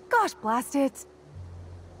 Gosh, blast it.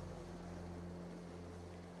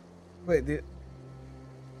 Wait, you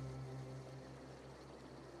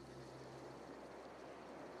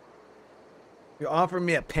offer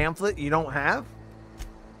me a pamphlet you don't have?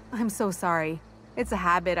 I'm so sorry. It's a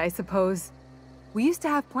habit, I suppose. We used to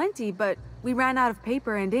have plenty, but we ran out of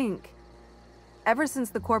paper and ink. Ever since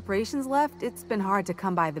the corporations left, it's been hard to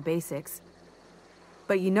come by the basics.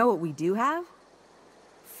 But you know what we do have?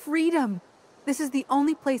 Freedom! This is the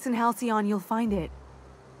only place in Halcyon you'll find it.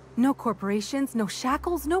 No corporations, no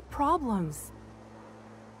shackles, no problems.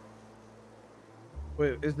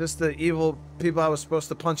 Wait, is this the evil people I was supposed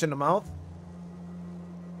to punch in the mouth?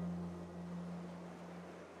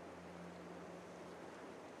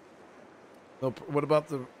 Nope. What about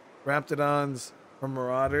the Raptidons or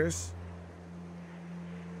Marauders?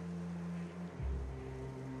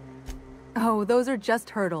 Oh, those are just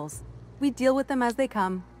hurdles. We deal with them as they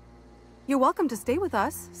come. You're welcome to stay with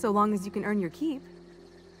us, so long as you can earn your keep.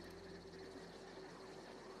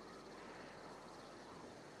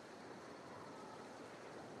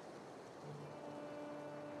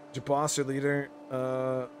 Your boss or leader,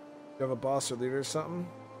 you have a boss or leader or something?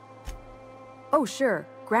 Oh, sure.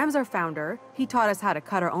 Graham's our founder. He taught us how to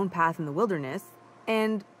cut our own path in the wilderness.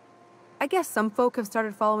 And I guess some folk have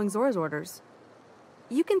started following Zora's orders.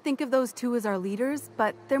 You can think of those two as our leaders,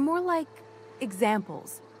 but they're more like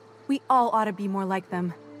examples. We all ought to be more like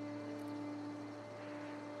them.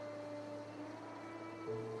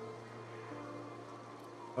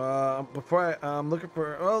 I'm looking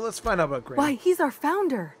for... Oh, let's find out about Graham. Why, he's our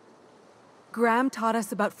founder. Graham taught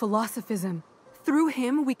us about philosophism. Through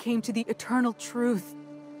him, we came to the eternal truth.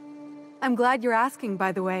 I'm glad you're asking,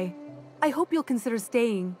 by the way. I hope you'll consider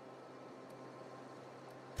staying.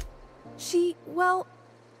 Well,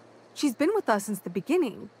 she's been with us since the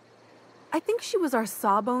beginning. I think she was our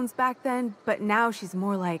sawbones back then, but now she's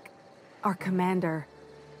more like our commander.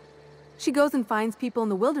 She goes and finds people in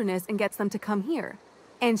the wilderness and gets them to come here.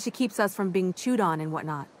 And she keeps us from being chewed on and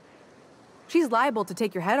whatnot. She's liable to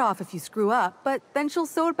take your head off if you screw up, but then she'll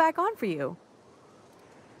sew it back on for you.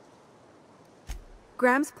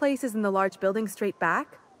 Graham's place is in the large building straight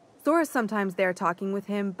back. Zora's sometimes there talking with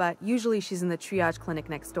him, but usually she's in the triage clinic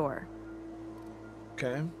next door.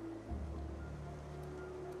 Okay.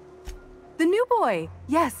 The new boy!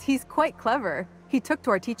 Yes, he's quite clever. He took to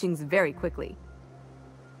our teachings very quickly.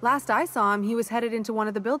 Last I saw him, he was headed into one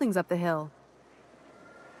of the buildings up the hill.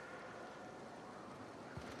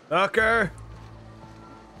 Tucker!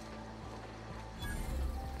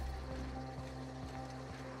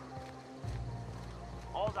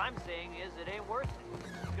 All I'm saying is it ain't worth it.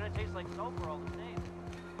 It's gonna taste like sulfur all the same.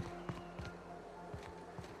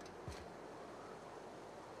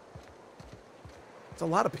 It's a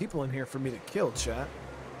lot of people in here for me to kill, chat.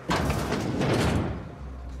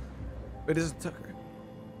 Wait, is it Tucker?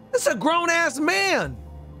 It's a grown-ass man!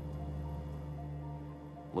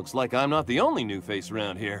 Looks like I'm not the only new face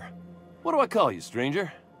around here. What do I call you,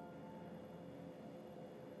 stranger?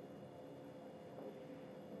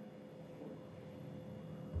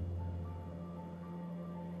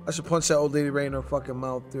 I should punch that old lady right in her fucking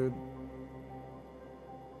mouth, dude.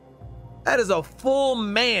 That is a full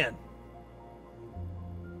man.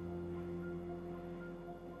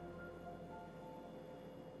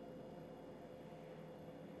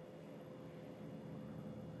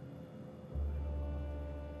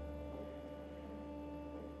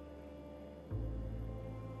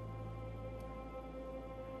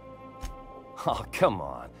 Oh, come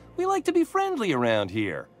on. We like to be friendly around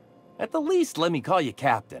here. At the least, let me call you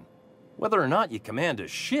Captain. Whether or not you command a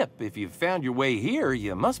ship, if you've found your way here,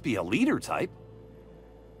 you must be a leader type.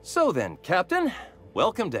 So then, Captain,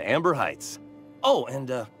 welcome to Amber Heights. Oh,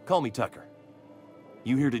 and call me Tucker.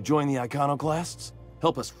 You here to join the Iconoclasts?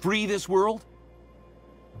 Help us free this world?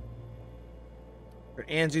 For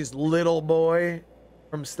Angie's little boy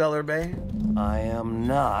from Stellar Bay. I am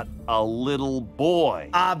not a little boy.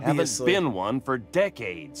 Obviously. Haven't been one for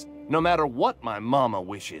decades, no matter what my mama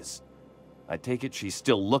wishes. I take it she's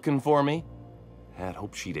still looking for me? Had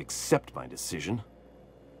hoped she'd accept my decision.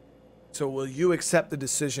 So will you accept the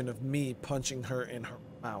decision of me punching her in her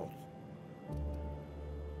mouth?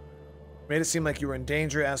 Made it seem like you were in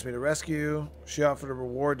danger, asked me to rescue you. She offered a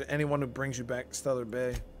reward to anyone who brings you back to Stellar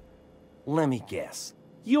Bay. Let me guess.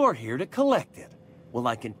 You're here to collect it. Well,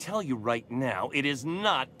 I can tell you right now, it is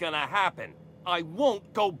not gonna happen. I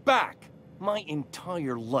won't go back. My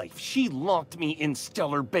entire life, she locked me in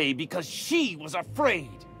Stellar Bay because she was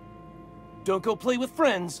afraid. Don't go play with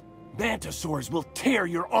friends. Mantisaurs will tear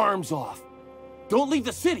your arms off. Don't leave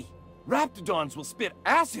the city. Raptidons will spit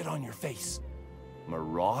acid on your face.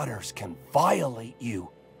 Marauders can violate you.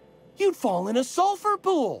 You'd fall in a sulfur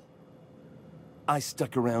pool. I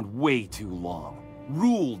stuck around way too long,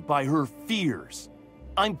 ruled by her fears.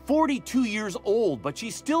 I'm 42 years old, but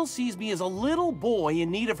she still sees me as a little boy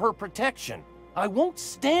in need of her protection. I won't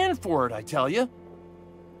stand for it, I tell you.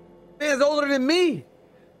 Man's older than me.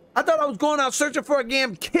 I thought I was going out searching for a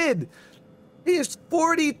damn kid. He is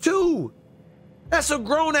 42. That's a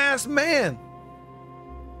grown-ass man.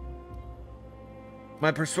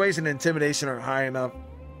 My persuasion and intimidation aren't high enough.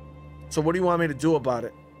 So what do you want me to do about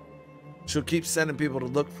it? She'll keep sending people to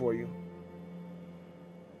look for you.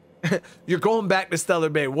 You're going back to Stellar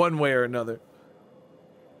Bay one way or another.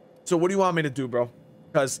 So what do you want me to do, bro?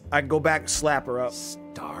 Because I can go back and slap her up.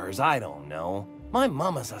 Stars, I don't know. My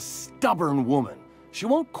mama's a stubborn woman. She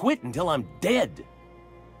won't quit until I'm dead.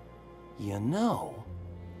 You know,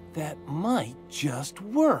 that might just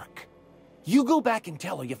work. You go back and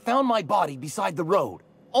tell her you found my body beside the road,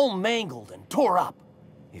 all mangled and tore up.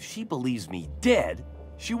 If she believes me dead,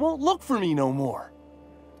 she won't look for me no more.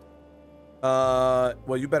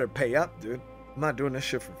 Well, you better pay up, dude. I'm not doing this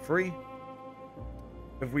shit for free.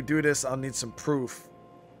 If we do this, I'll need some proof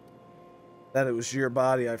that it was your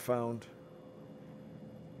body I found.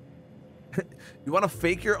 You want to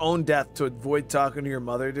fake your own death to avoid talking to your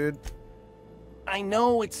mother, dude? I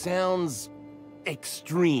know it sounds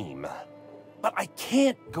extreme, but I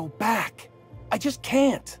can't go back. I just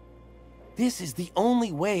can't. This is the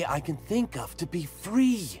only way I can think of to be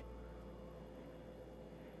free.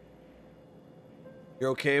 You're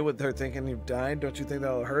okay with her thinking you've died? Don't you think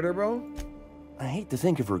that'll hurt her, bro? I hate to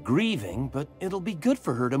think of her grieving, but it'll be good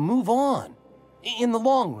for her to move on. In the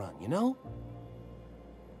long run, you know?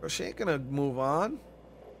 Bro, she ain't gonna move on.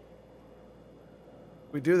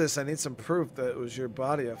 If we do this, I need some proof that it was your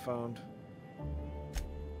body I found.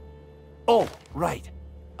 Oh, right.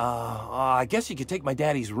 I guess you could take my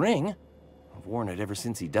daddy's ring. I've worn it ever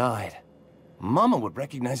since he died. Mama would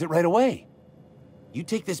recognize it right away. You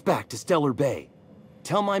take this back to Stellar Bay.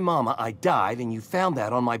 Tell my mama I died and you found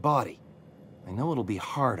that on my body. I know it'll be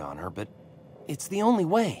hard on her, but it's the only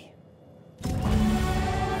way.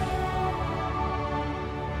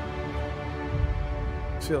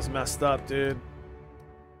 Feels messed up, dude.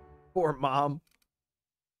 Poor mom.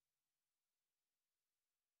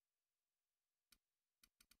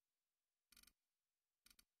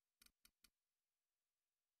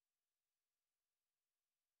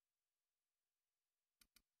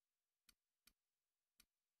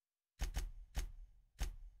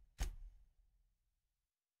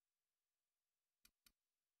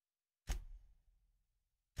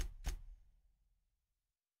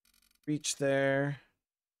 Beach there.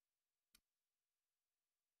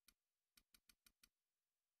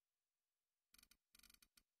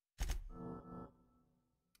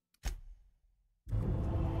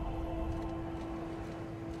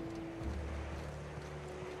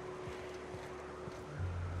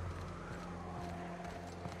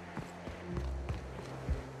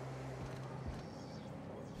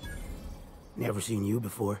 Never seen you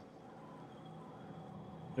before.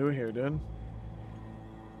 New here, dude.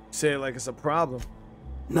 Say it like it's a problem.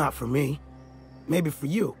 Not for me. Maybe for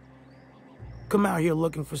you. Come out here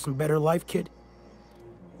looking for some better life, kid?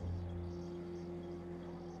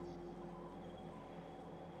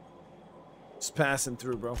 Just passing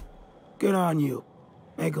through, bro. Good on you.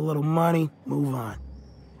 Make a little money, move on.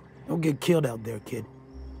 Don't get killed out there, kid.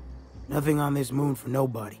 Nothing on this moon for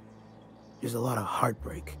nobody. Just a lot of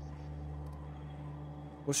heartbreak.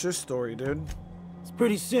 What's your story, dude? It's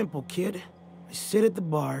pretty simple, kid. I sit at the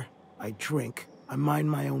bar, I drink, I mind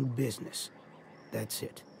my own business. That's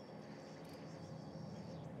it.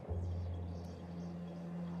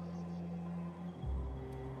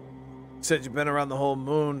 Said you've been around the whole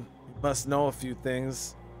moon. You must know a few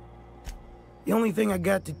things. The only thing I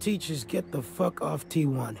got to teach is get the fuck off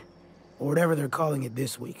T1. Or whatever they're calling it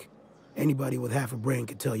this week. Anybody with half a brain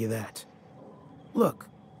could tell you that. Look,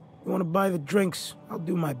 you want to buy the drinks, I'll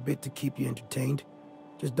do my bit to keep you entertained.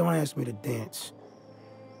 Just don't ask me to dance.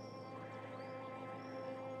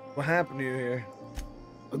 What happened to you here?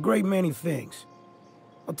 A great many things.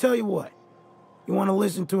 I'll tell you what. You want to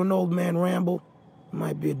listen to an old man ramble? There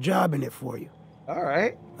might be a job in it for you. All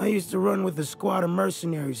right. I used to run with a squad of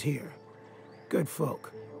mercenaries here. Good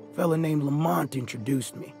folk. A fella named Lamont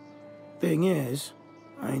introduced me. Thing is,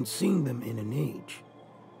 I ain't seen them in an age.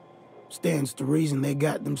 Stands to reason they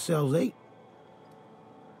got themselves ate.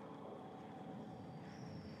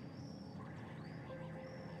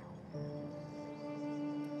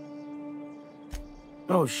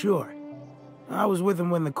 Oh, sure. I was with them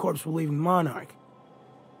when the corps were leaving Monarch.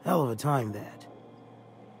 Hell of a time, that.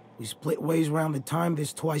 We split ways around the time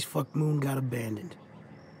this twice-fucked moon got abandoned.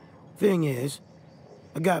 Thing is,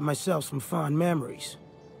 I got myself some fond memories.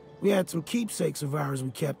 We had some keepsakes of ours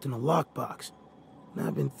we kept in a lockbox, and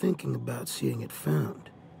I've been thinking about seeing it found.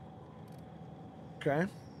 Okay.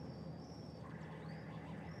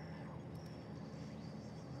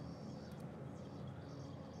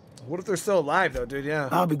 What if they're still alive, though, dude? Yeah.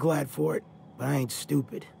 I'll be glad for it, but I ain't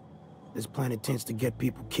stupid. This planet tends to get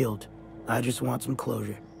people killed. I just want some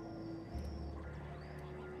closure.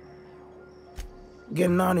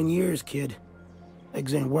 Getting on in years, kid.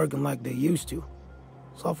 Legs ain't working like they used to.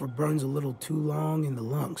 Sulfur burns a little too long in the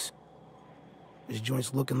lungs. This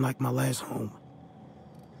joint's looking like my last home.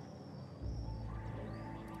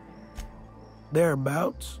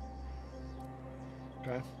 Thereabouts.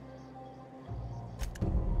 Okay.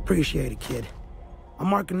 Appreciate it, kid. I'll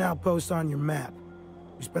mark an outpost on your map.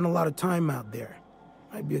 We spend a lot of time out there.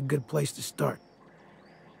 Might be a good place to start.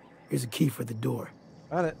 Here's a key for the door.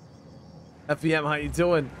 Got it. FEM, how you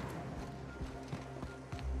doing?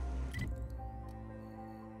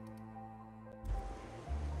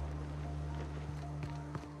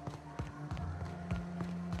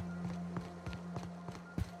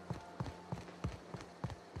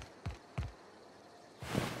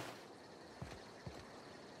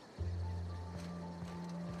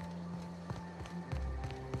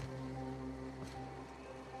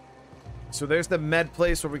 So there's the med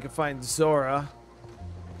place where we can find Zora.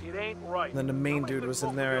 It ain't right. And then the main dude was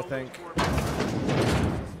in there, I think.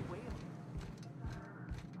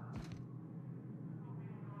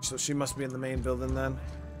 So she must be in the main building then.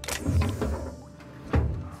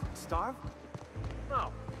 Starve?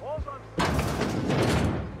 No. Hold on.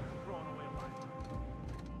 Throwing away life.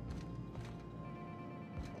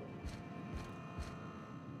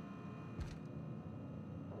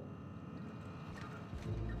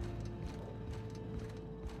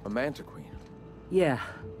 A Manta Queen. Yeah.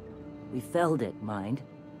 We felled it, mind.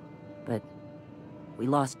 But we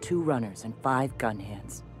lost 2 runners and 5 gun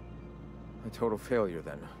hands. A total failure,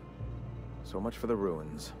 then. So much for the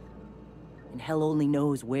ruins. And hell only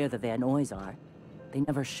knows where the Van Oys are. They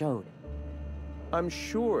never showed. I'm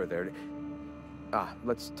sure they're... Ah,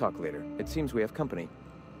 let's talk later. It seems we have company.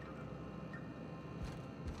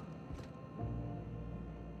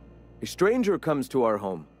 A stranger comes to our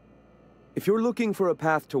home. If you're looking for a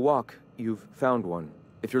path to walk, you've found one.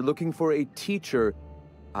 If you're looking for a teacher,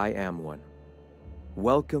 I am one.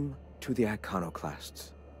 Welcome to the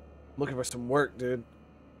Iconoclasts. Looking for some work, dude.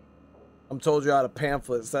 I'm told you out of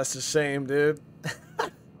pamphlets. That's a shame, dude.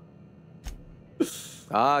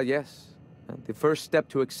 Ah, yes. The first step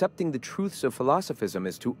to accepting the truths of philosophism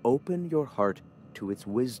is to open your heart to its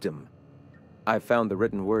wisdom. I've found the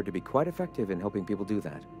written word to be quite effective in helping people do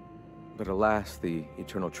that. But alas, the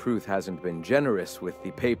eternal truth hasn't been generous with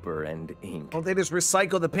the paper and ink. Well, they just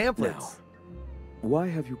recycle the pamphlets. Now, why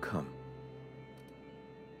have you come?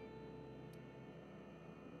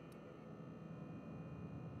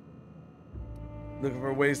 Looking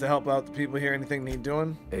for ways to help out the people here. Anything need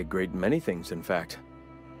doing? A great many things, in fact.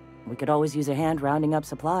 We could always use a hand rounding up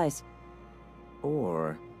supplies.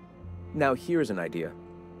 Or... Now here's an idea.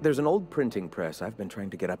 There's an old printing press I've been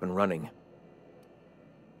trying to get up and running.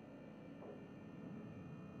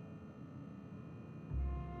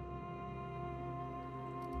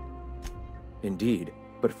 Indeed,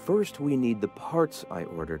 but first we need the parts I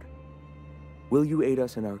ordered. Will you aid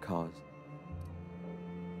us in our cause?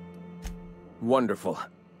 Wonderful.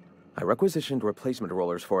 I requisitioned replacement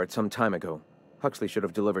rollers for it some time ago. Huxley should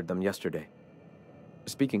have delivered them yesterday.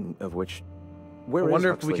 Speaking of which, where is I wonder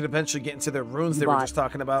if Huxley? we could eventually get into their runes they were just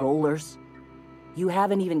talking about. Rollers? You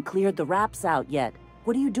haven't even cleared the wraps out yet.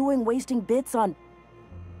 What are you doing wasting bits on...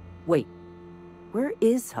 Wait, where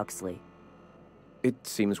is Huxley? It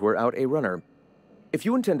seems we're out a runner. If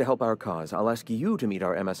you intend to help our cause, I'll ask you to meet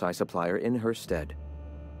our MSI supplier in her stead.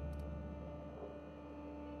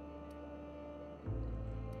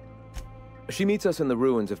 She meets us in the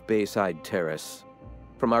ruins of Bayside Terrace.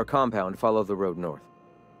 From our compound, follow the road north.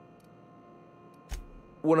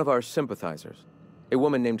 One of our sympathizers, a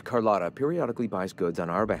woman named Carlotta, periodically buys goods on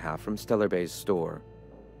our behalf from Stellar Bay's store.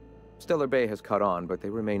 Stellar Bay has caught on, but they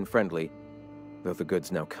remain friendly, though the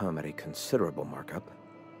goods now come at a considerable markup.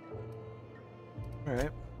 All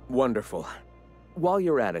right. Wonderful. While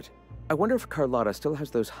you're at it, I wonder if Carlotta still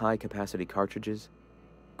has those high-capacity cartridges?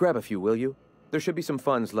 Grab a few, will you? There should be some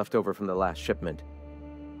funds left over from the last shipment.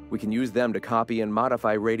 We can use them to copy and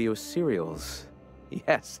modify radio serials.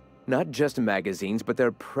 Yes, not just magazines, but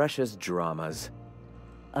their precious dramas.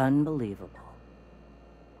 Unbelievable.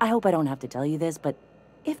 I hope I don't have to tell you this, but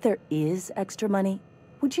if there is extra money,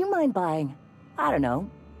 would you mind buying, I don't know,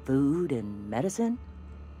 food and medicine?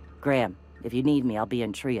 Graham, if you need me, I'll be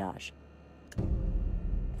in triage.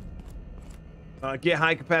 Get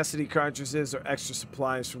high-capacity cartridges or extra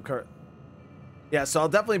supplies from Yeah, so I'll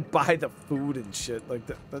definitely buy the food and shit. Like,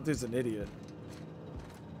 that dude's an idiot.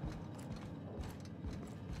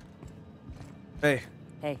 Hey.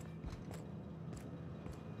 Hey.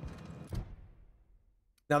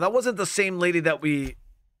 Now, that wasn't the same lady that we...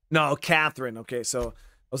 No, Catherine. Okay, so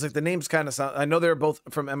I was like, the names kind of sound... I know they're both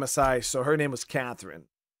from MSI, so her name was Catherine.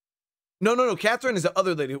 No. Catherine is the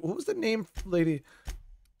other lady. What was the name lady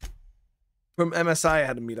from MSI I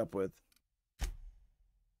had to meet up with?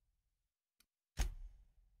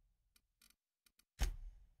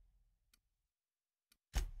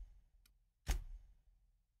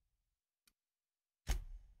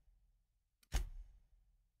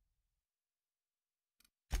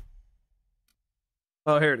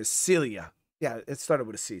 Oh, here it is. Celia. Yeah, it started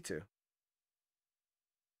with a C, too.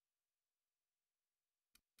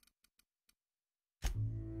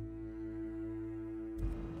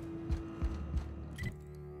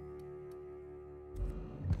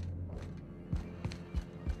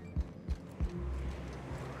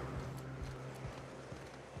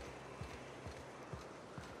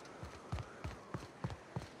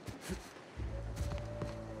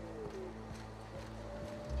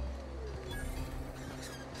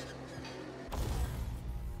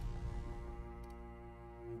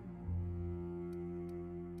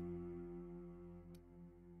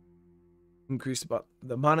 Increase about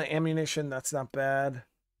the amount of ammunition. That's not bad.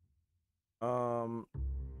 So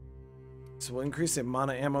we'll increase the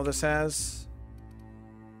amount of ammo this has.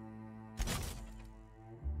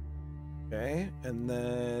 Okay, and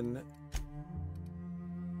then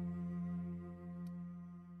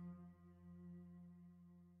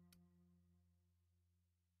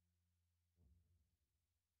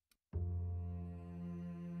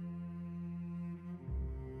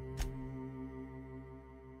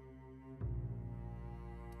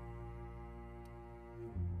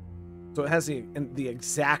so it has the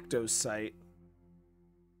Exacto sight.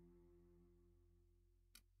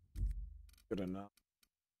 Good enough. All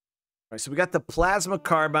right, so we got the plasma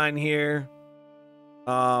carbine here.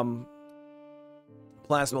 Plasma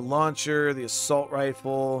launcher, the assault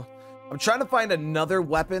rifle. I'm trying to find another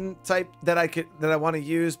weapon type that I want to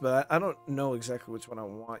use, but I don't know exactly which one I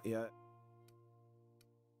want yet.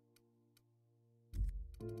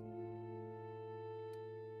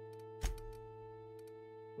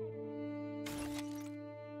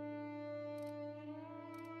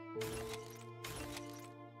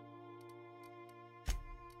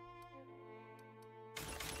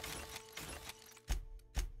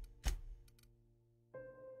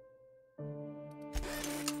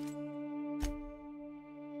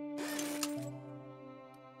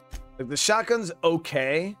 Like, the shotgun's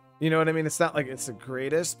okay. You know what I mean? It's not like it's the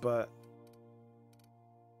greatest, but...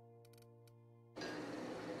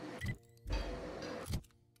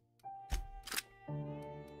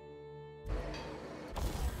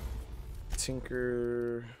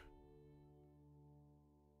 Tinker...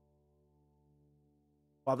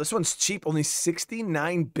 Wow, this one's cheap. Only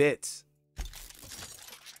 69 bits.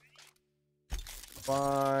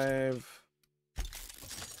 5...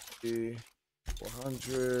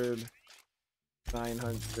 400...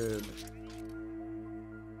 900...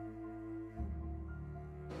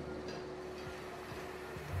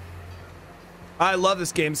 I love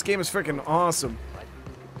this game. This game is freaking awesome.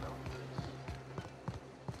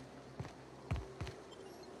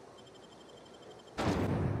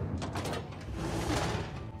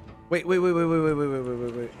 Wait.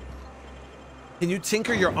 Can you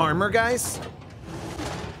tinker your armor, guys?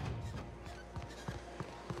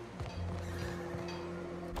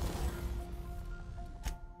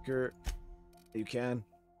 You can.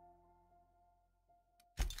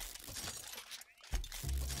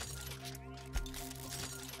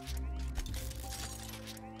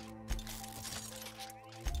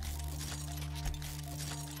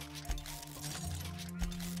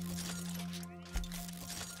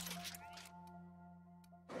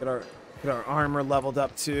 Get our armor leveled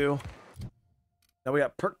up too. Now we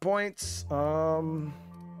got perk points.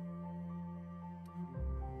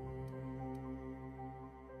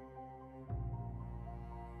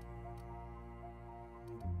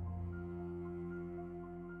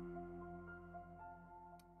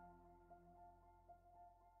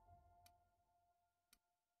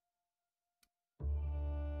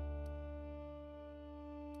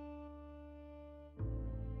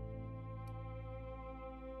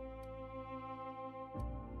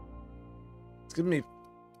 It's giving me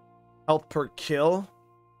health per kill.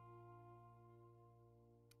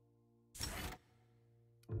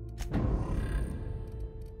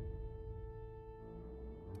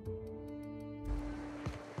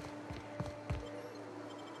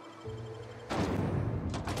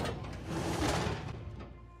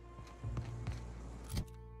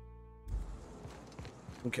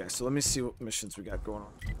 Okay, so let me see what missions we got going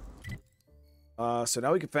on. So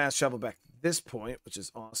now we can fast travel back to this point, which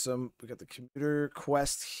is awesome. We got the commuter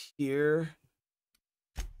quest here,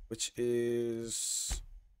 which is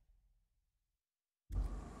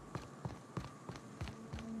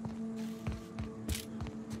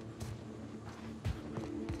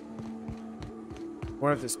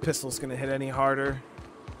wonder if this pistol's gonna hit any harder.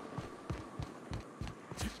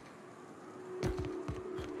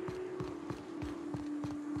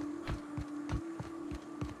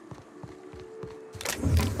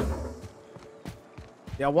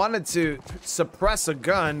 Yeah, I wanted to suppress a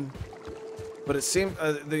gun, but it seemed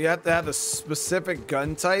you have to have a specific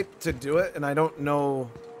gun type to do it, and I don't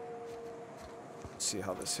know. Let's see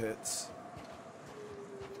how this hits.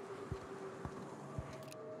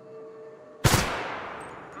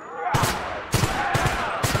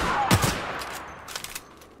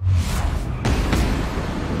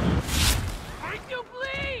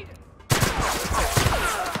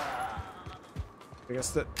 I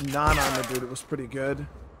guess that non-armor dude, it was pretty good.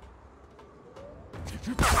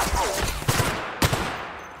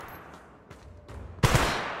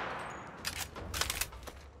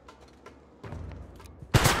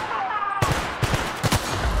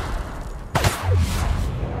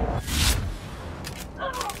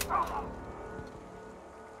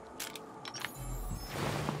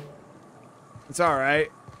 It's all right.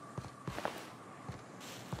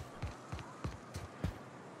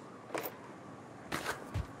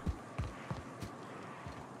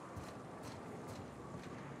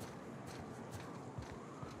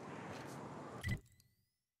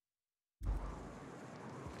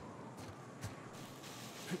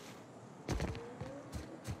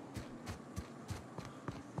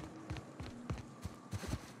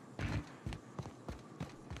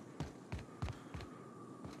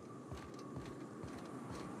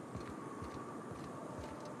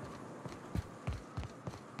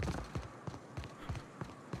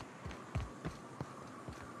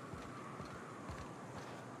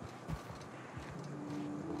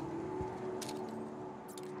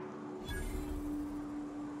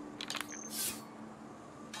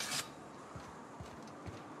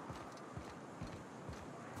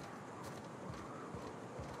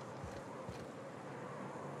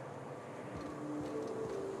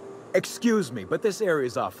 Excuse me, but this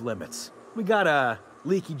area's off limits. We got a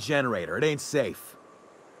leaky generator. It ain't safe.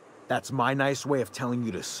 That's my nice way of telling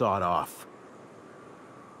you to sod off.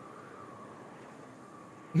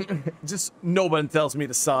 Just no one tells me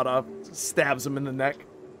to sod off. Just stabs him in the neck.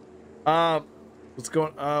 What's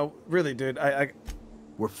going? Really, dude?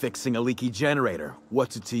 We're fixing a leaky generator.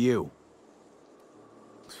 What's it to you?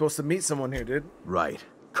 Supposed to meet someone here, dude. Right.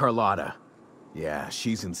 Carlotta. Yeah,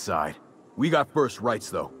 she's inside. We got first rights,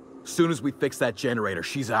 though. Soon as we fix that generator,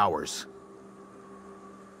 she's ours.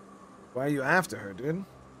 Why are you after her, dude?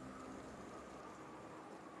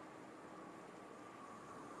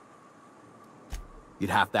 You'd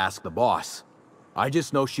have to ask the boss. I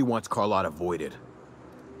just know she wants Carlotta voided.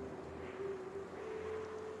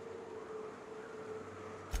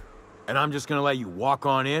 And I'm just gonna let you walk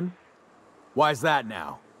on in? Why's that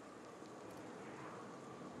now?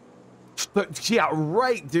 Yeah,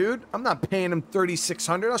 right, dude. I'm not paying him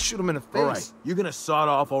 $3,600. I'll shoot him in the face. All right, you gonna sod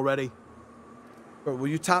off already? Bro, will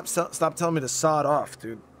you stop telling me to sod off,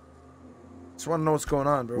 dude? Just want to know what's going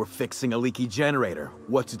on, bro. We're fixing a leaky generator.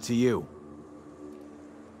 What's it to you?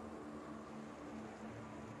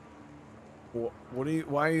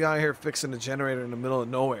 Why are you out here fixing a generator in the middle of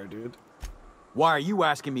nowhere, dude? Why are you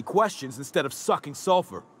asking me questions instead of sucking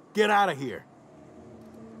sulfur? Get out of here.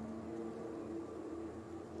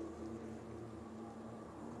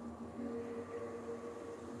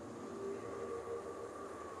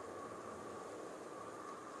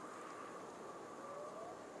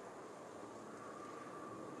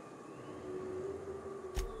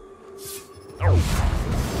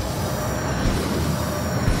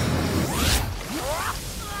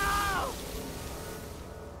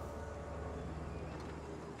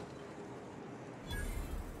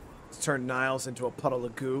 Turned Niles into a puddle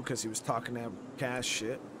of goo because he was talking that cash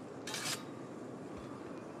shit.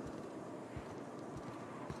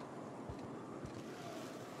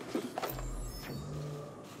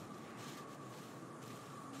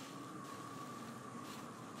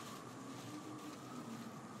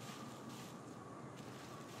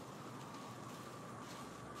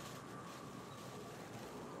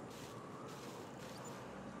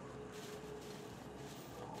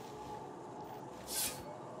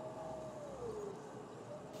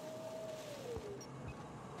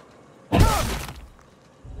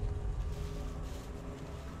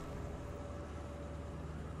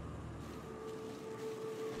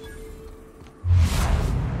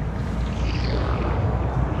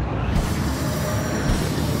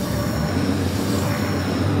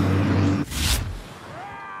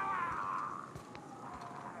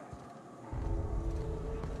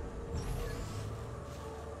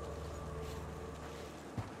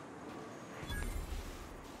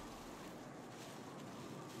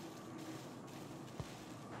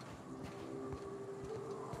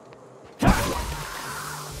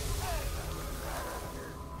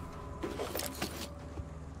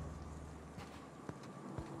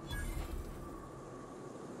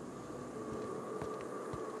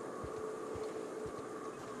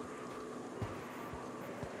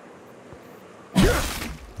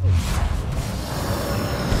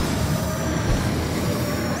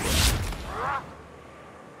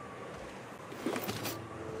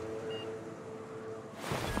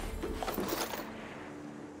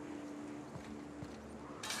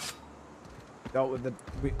 Dealt with the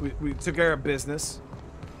we took care of business.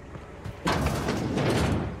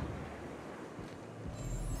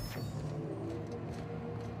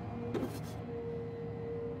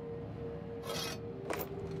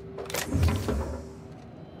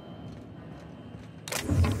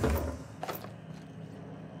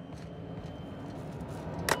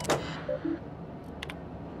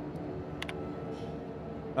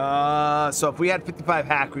 So if we had 55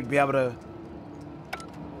 hack, we'd be able to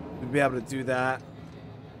do that.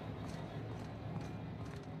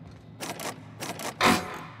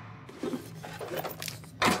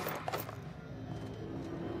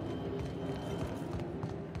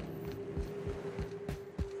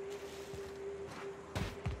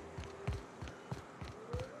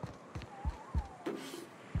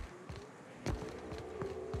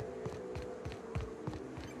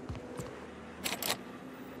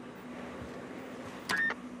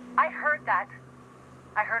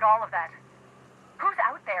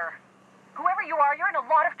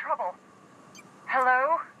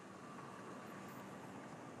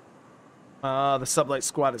 The sublight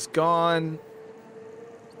squad is gone.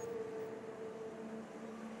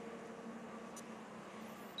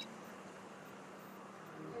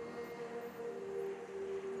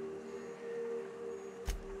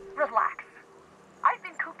 Relax. I've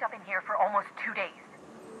been cooped up in here for almost 2 days.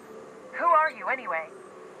 Who are you, anyway?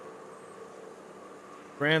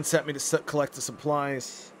 Brand sent me to collect the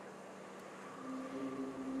supplies.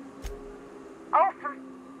 Oh,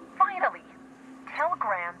 finally! Tell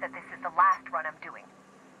Graham that this is the last run I'm doing.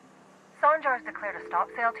 Sanjar's declared a stop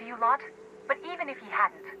sale to you lot, but even if he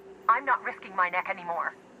hadn't, I'm not risking my neck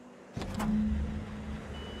anymore.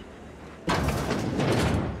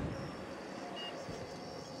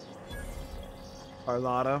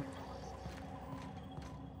 Carlotta.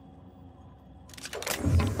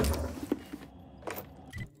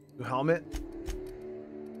 New helmet.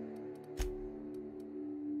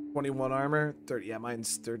 21 armor. 30. Yeah,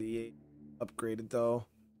 mine's 38. Upgraded though.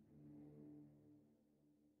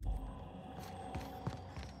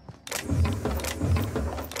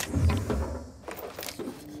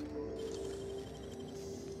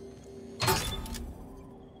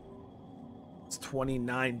 It's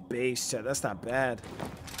 29 base set. That's not bad.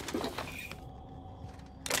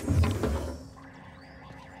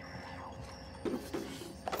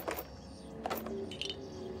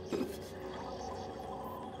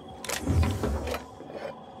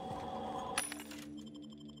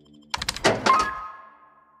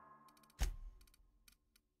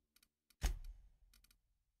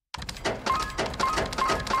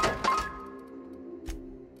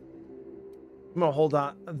 I'm gonna hold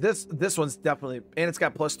on. This one's definitely, and it's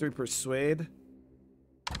got +3 persuade.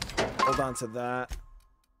 Hold on to that.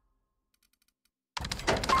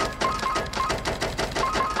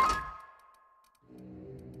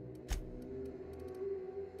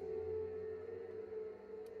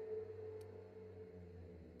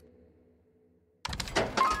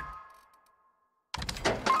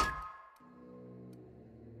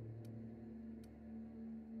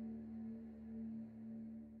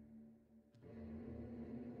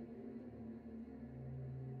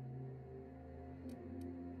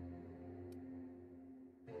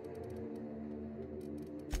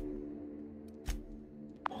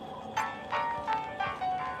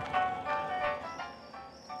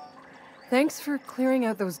 Thanks for clearing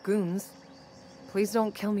out those goons. Please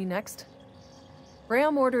don't kill me next.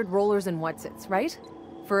 Graham ordered rollers and whatsits, right?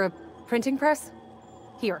 For a printing press?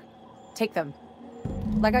 Here, take them.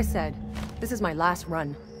 Like I said, this is my last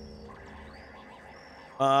run.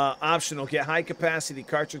 Optional, get high capacity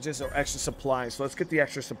cartridges or extra supplies. So let's get the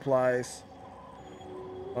extra supplies.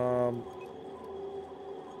 I'm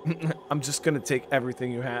just gonna take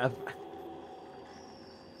everything you have.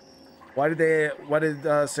 Why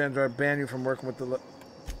did Sandra ban you from working with the...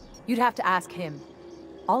 You'd have to ask him.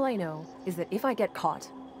 All I know is that if I get caught,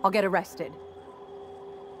 I'll get arrested.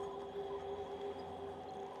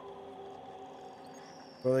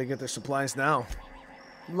 Where do they get their supplies now?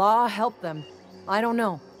 Law help them. I don't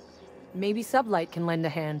know. Maybe Sublight can lend a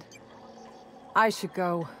hand. I should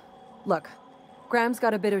go. Look, Graham's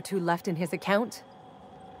got a bit or two left in his account.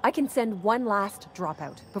 I can send one last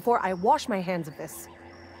dropout before I wash my hands of this.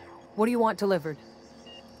 What do you want delivered?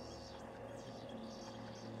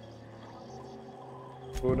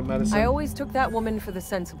 Food and medicine. I always took that woman for the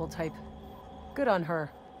sensible type. Good on her.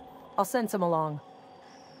 I'll send some along.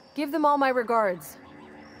 Give them all my regards.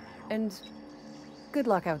 And good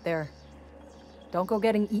luck out there. Don't go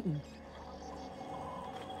getting eaten.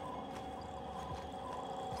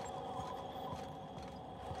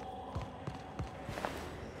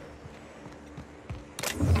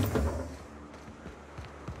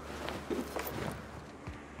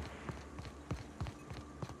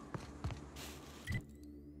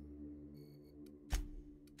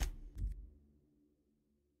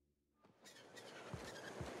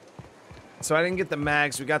 So I didn't get the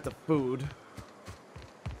mags, we got the food.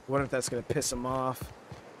 I wonder if that's gonna piss him off.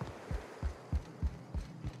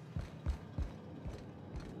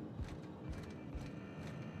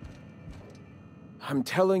 I'm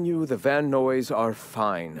telling you, the Van Noys are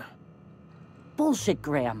fine. Bullshit,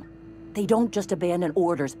 Graham. They don't just abandon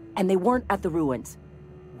orders, and they weren't at the ruins.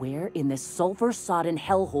 Where in this sulfur-sodden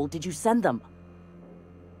hellhole did you send them?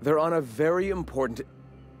 They're on a very important...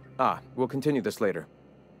 we'll continue this later.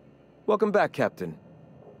 Welcome back, Captain.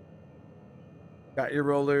 Got your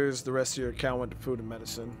rollers, the rest of your account went to food and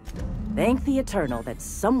medicine. Thank the Eternal that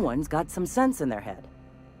someone's got some sense in their head.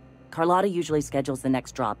 Carlotta usually schedules the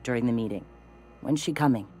next drop during the meeting. When's she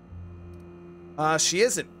coming? She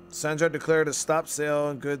isn't. Sandra declared a stop sale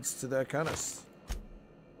on goods to the colonists.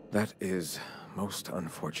 That is most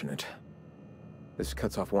unfortunate. This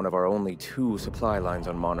cuts off one of our only 2 supply lines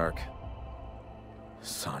on Monarch.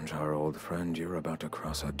 Sandra, our old friend, you're about to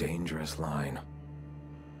cross a dangerous line.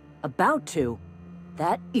 About to?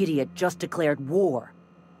 That idiot just declared war.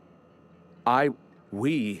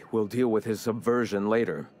 We will deal with his subversion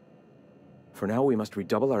later. For now, we must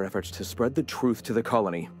redouble our efforts to spread the truth to the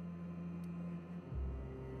colony.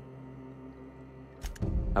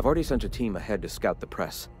 I've already sent a team ahead to scout the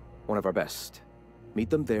press, one of our best. Meet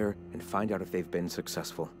them there and find out if they've been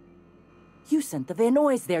successful. You sent the Van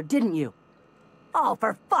Noys there, didn't you? Oh,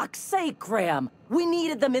 for fuck's sake, Graham! We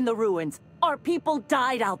needed them in the ruins. Our people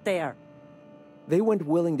died out there. They went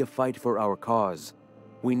willing to fight for our cause.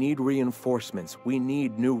 We need reinforcements. We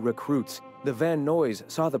need new recruits. The Van Noys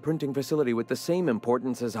saw the printing facility with the same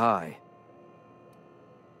importance as I.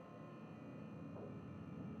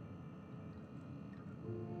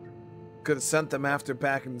 Could have sent them after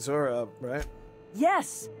backing Zora up, right?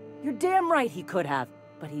 Yes, you're damn right he could have.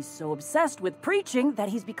 But he's so obsessed with preaching that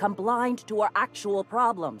he's become blind to our actual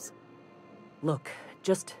problems. Look,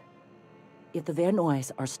 just... if the Van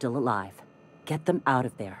Noys are still alive, get them out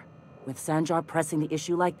of there. With Sanjar pressing the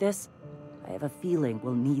issue like this, I have a feeling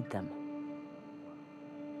we'll need them.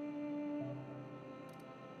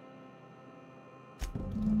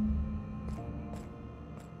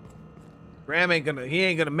 Graham ain't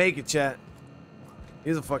gonna make it, chat.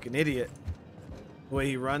 He's a fucking idiot. The way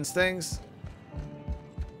he runs things.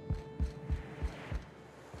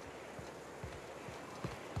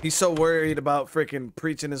 He's so worried about freaking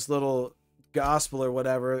preaching his little gospel or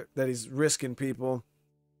whatever that he's risking people.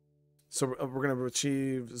 So we're gonna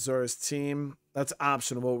achieve Zora's team. That's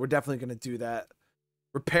optional. We're definitely gonna do that.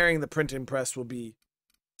 Repairing the printing press will be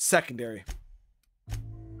secondary.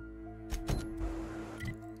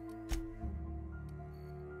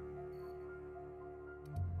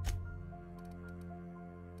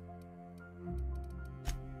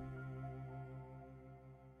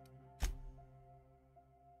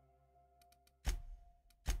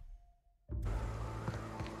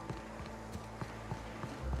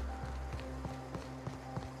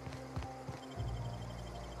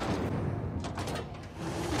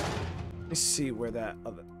 Let me see where that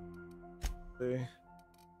other...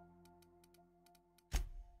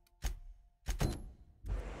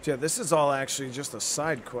 Yeah, this is all actually just a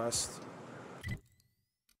side quest.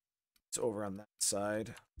 It's over on that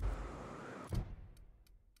side.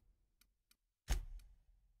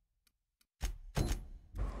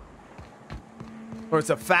 Or it's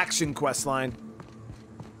a faction quest line.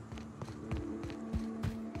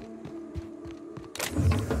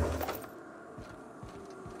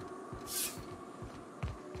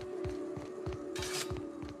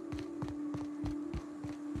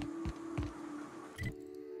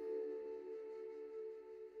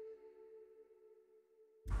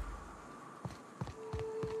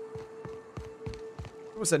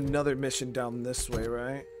 There was another mission down this way,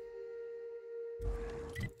 right?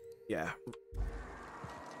 Yeah.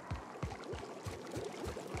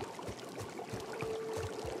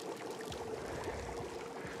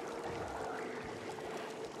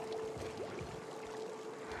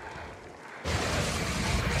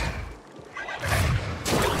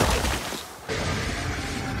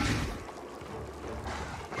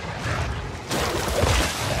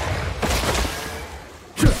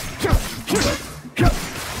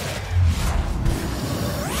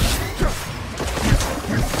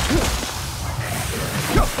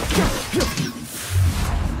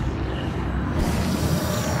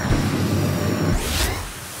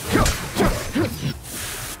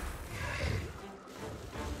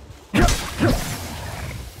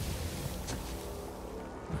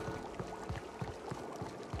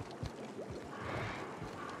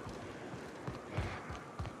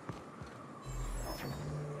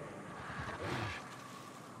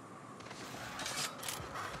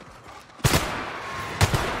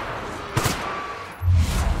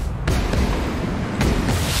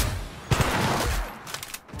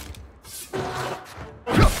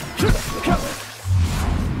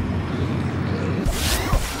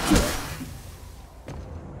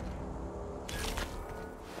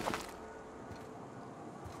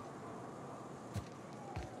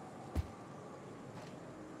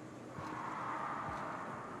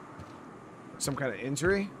 Some kind of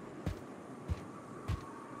injury?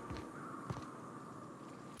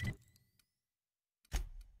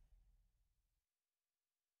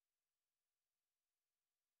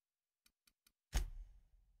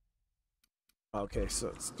 Okay, so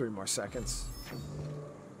it's 3 more seconds.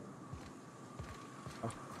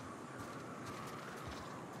 Oh.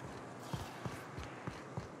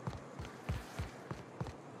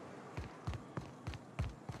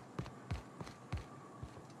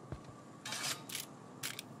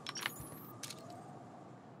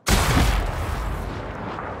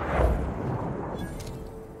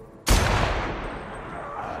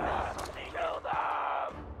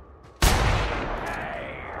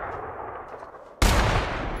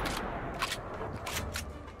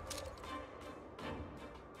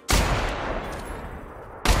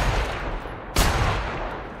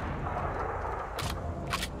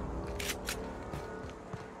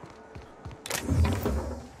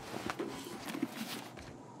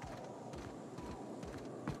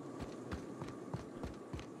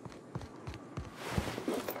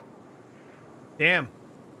 Damn.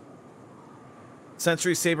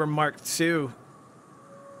 Sentry Saber Mark II.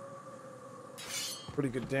 Pretty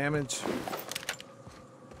good damage.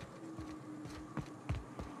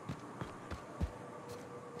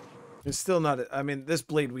 It's still not. I mean, this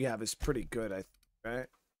blade we have is pretty good. I think, right?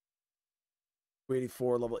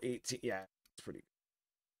 284 level 18. Yeah, it's pretty good.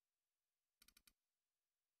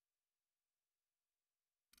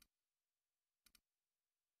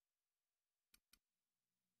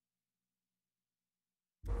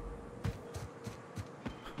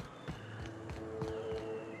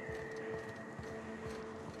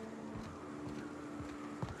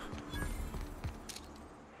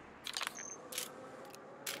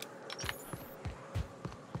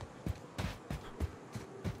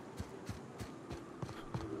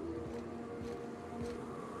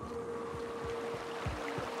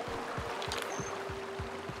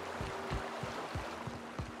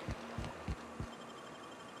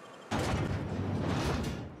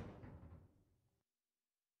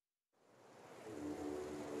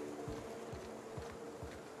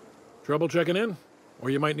 Trouble checking in? Or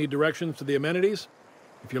you might need directions to the amenities?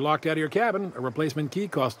 If you're locked out of your cabin, a replacement key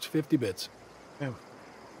costs 50 bits. Damn.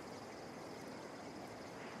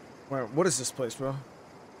 What is this place, bro?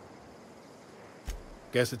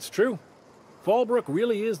 Guess it's true. Fallbrook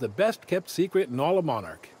really is the best-kept secret in all of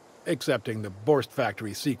Monarch, excepting the Borst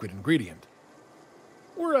Factory's secret ingredient.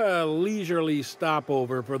 We're a leisurely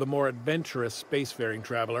stopover for the more adventurous spacefaring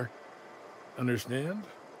traveler. Understand?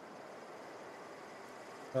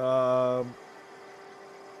 No.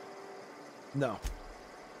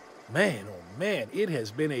 Man, oh man, it has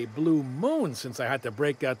been a blue moon since I had to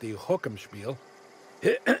break out the Hookem-spiel.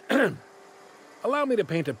 Allow me to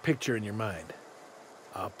paint a picture in your mind.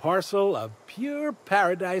 A parcel of pure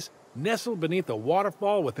paradise nestled beneath a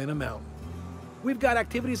waterfall within a mountain. We've got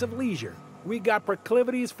activities of leisure. We got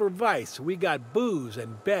proclivities for vice. We got booze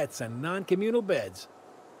and bets and non-communal beds.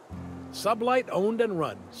 Sublight owned and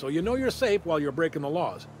run, so you know you're safe while you're breaking the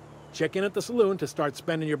laws. Check in at the saloon to start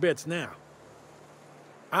spending your bits now.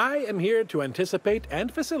 I am here to anticipate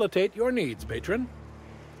and facilitate your needs, patron.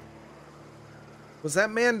 Was that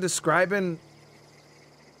man describing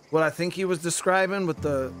what I think he was describing with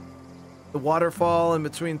the waterfall in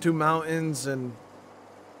between two mountains and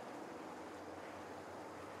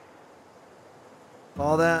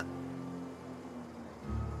all that?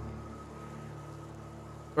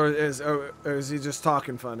 Or is he just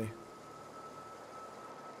talking funny?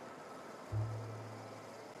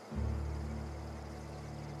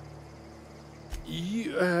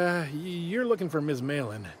 You're looking for Ms.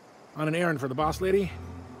 Malin. On an errand for the boss lady?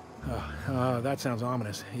 That sounds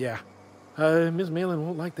ominous. Yeah. Ms. Malin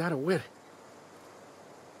won't like that a whit.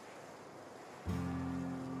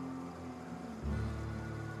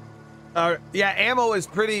 Yeah, ammo is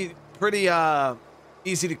pretty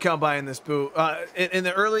easy to come by in this boot. In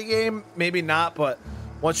the early game, maybe not, but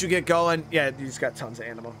once you get going, yeah, you just got tons of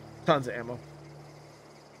ammo. Tons of ammo.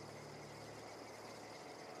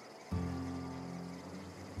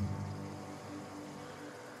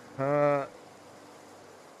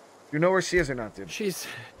 You know where she is or not, dude? She's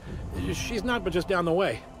not, but just down the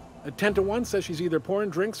way. 10 to 1 says she's either pouring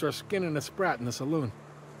drinks or skinning a sprat in the saloon.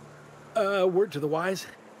 Word to the wise.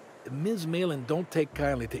 Ms. Malin don't take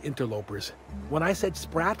kindly to interlopers. When I said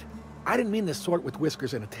sprat, I didn't mean the sort with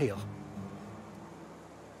whiskers and a tail.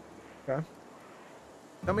 Okay.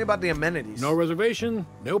 Tell me about the amenities. No reservation,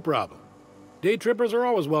 no problem. Day trippers are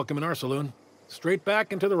always welcome in our saloon. Straight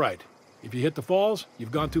back and to the right. If you hit the falls,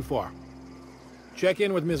 you've gone too far. Check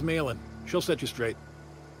in with Ms. Malin. She'll set you straight.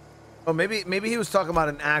 Oh, maybe he was talking about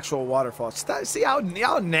an actual waterfall. See how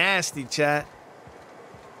nasty, chat.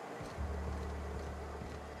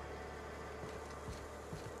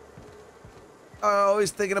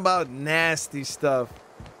 Always thinking about nasty stuff.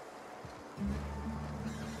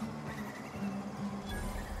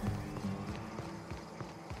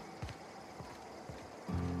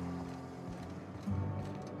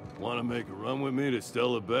 Want to make a run with me to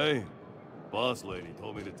Stella Bay? Boss lady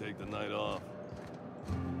told me to take the night off.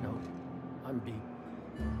 No, I'm beat.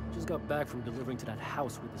 Just got back from delivering to that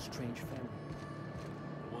house with a strange family.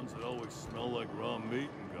 The ones that always smell like raw meat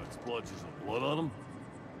and got splotches of blood on them?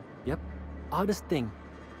 Yep. Oddest thing.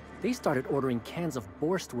 They started ordering cans of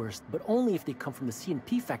Borstwurst, but only if they come from the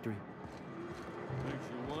C&P factory. Makes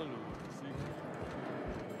you wonder what the secret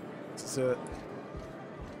is. So,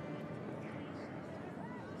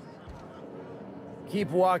 keep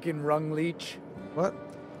walking, Rung Leech. What?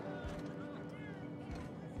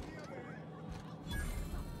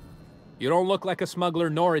 You don't look like a smuggler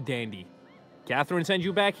nor a dandy. Catherine send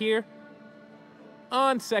you back here?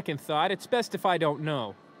 On second thought, it's best if I don't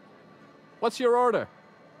know. What's your order?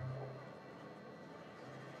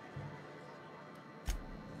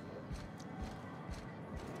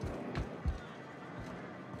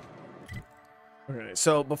 Okay,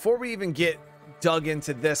 so before we even get dug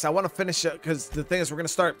into this, I want to finish it because the thing is we're going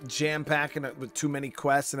to start jam-packing it with too many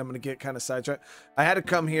quests and I'm going to get kind of sidetracked. I had to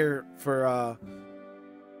come here for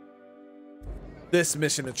this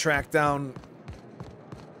mission to track down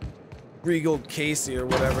Regal Casey or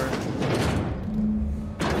whatever.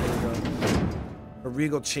 Or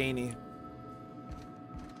Regal Cheney.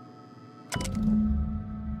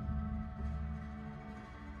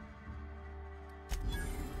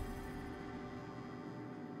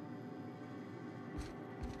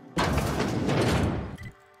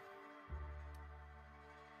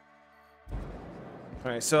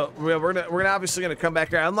 All right, so we're gonna obviously gonna come back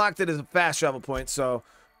here. I unlocked it as a fast travel point, so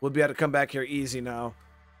we'll be able to come back here easy now.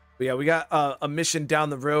 But yeah, we got a mission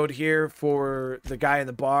down the road here for the guy in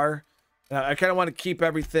the bar. I kind of want to keep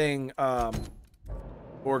everything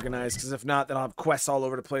organized, because if not, then I'll have quests all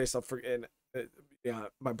over the place. I'll forget. Yeah,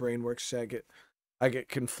 my brain works. I get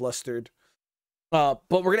conflustered. But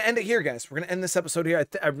we're gonna end it here, guys. We're gonna end this episode here.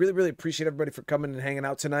 I really appreciate everybody for coming and hanging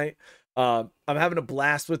out tonight. I'm having a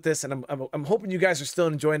blast with this, and I'm hoping you guys are still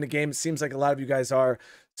enjoying the game. It seems like a lot of you guys are,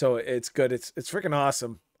 so it's good. It's freaking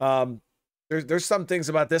awesome. There's some things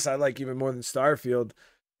about this I like even more than Starfield.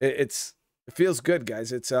 It feels good,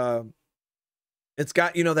 guys. It's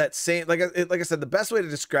got, you know, that same, like I said, the best way to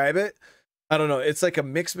describe it, I don't know. It's like a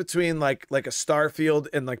mix between like a Starfield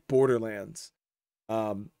and like Borderlands.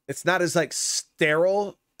 It's not as like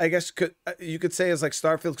sterile, I guess you could say, as like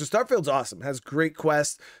Starfield, because Starfield's awesome, it has great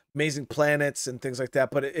quests, amazing planets and things like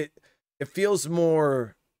that, but it feels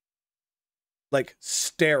more like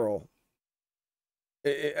sterile,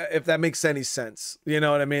 if that makes any sense. You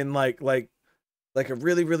know what I mean? Like a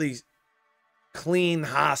really clean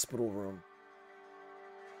hospital room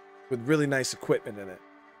with really nice equipment in it,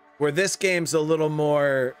 where this game's a little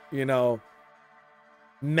more, you know,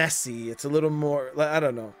 messy. It's a little more, I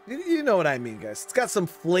don't know, you know what I mean, guys. It's got some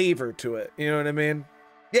flavor to it, you know what I mean?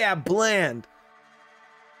 Yeah, bland.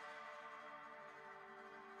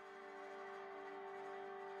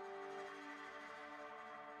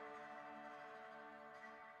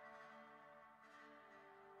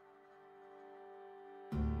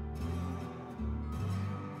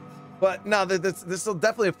 But no, this is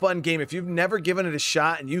definitely a fun game. If you've never given it a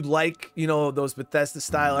shot and you like, you know, those Bethesda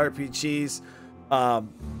style RPGs,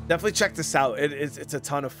 definitely check this out. It's a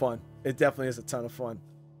ton of fun. It definitely is a ton of fun.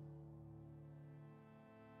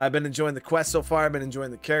 I've been enjoying the quest so far. I've been enjoying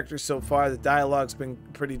the characters so far. The dialogue's been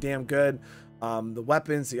pretty damn good. The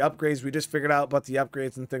weapons, the upgrades, we just figured out about the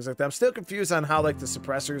upgrades and things like that. I'm still confused on how like the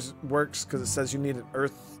suppressors works, because it says you need an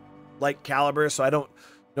Earth-like caliber, so I don't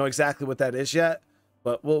know exactly what that is yet.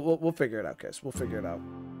 But we'll figure it out, guys. We'll figure it out.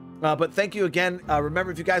 But thank you again.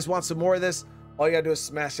 Remember, if you guys want some more of this, all you gotta do is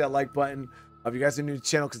smash that like button. If you guys are new to the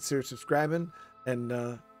channel, consider subscribing. And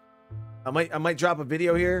I might drop a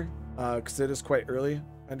video here, because it is quite early.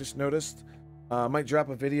 I just noticed. I might drop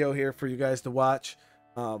a video here for you guys to watch.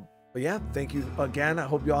 But yeah, thank you again. I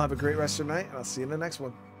hope you all have a great rest of your night, and I'll see you in the next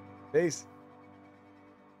one. Peace.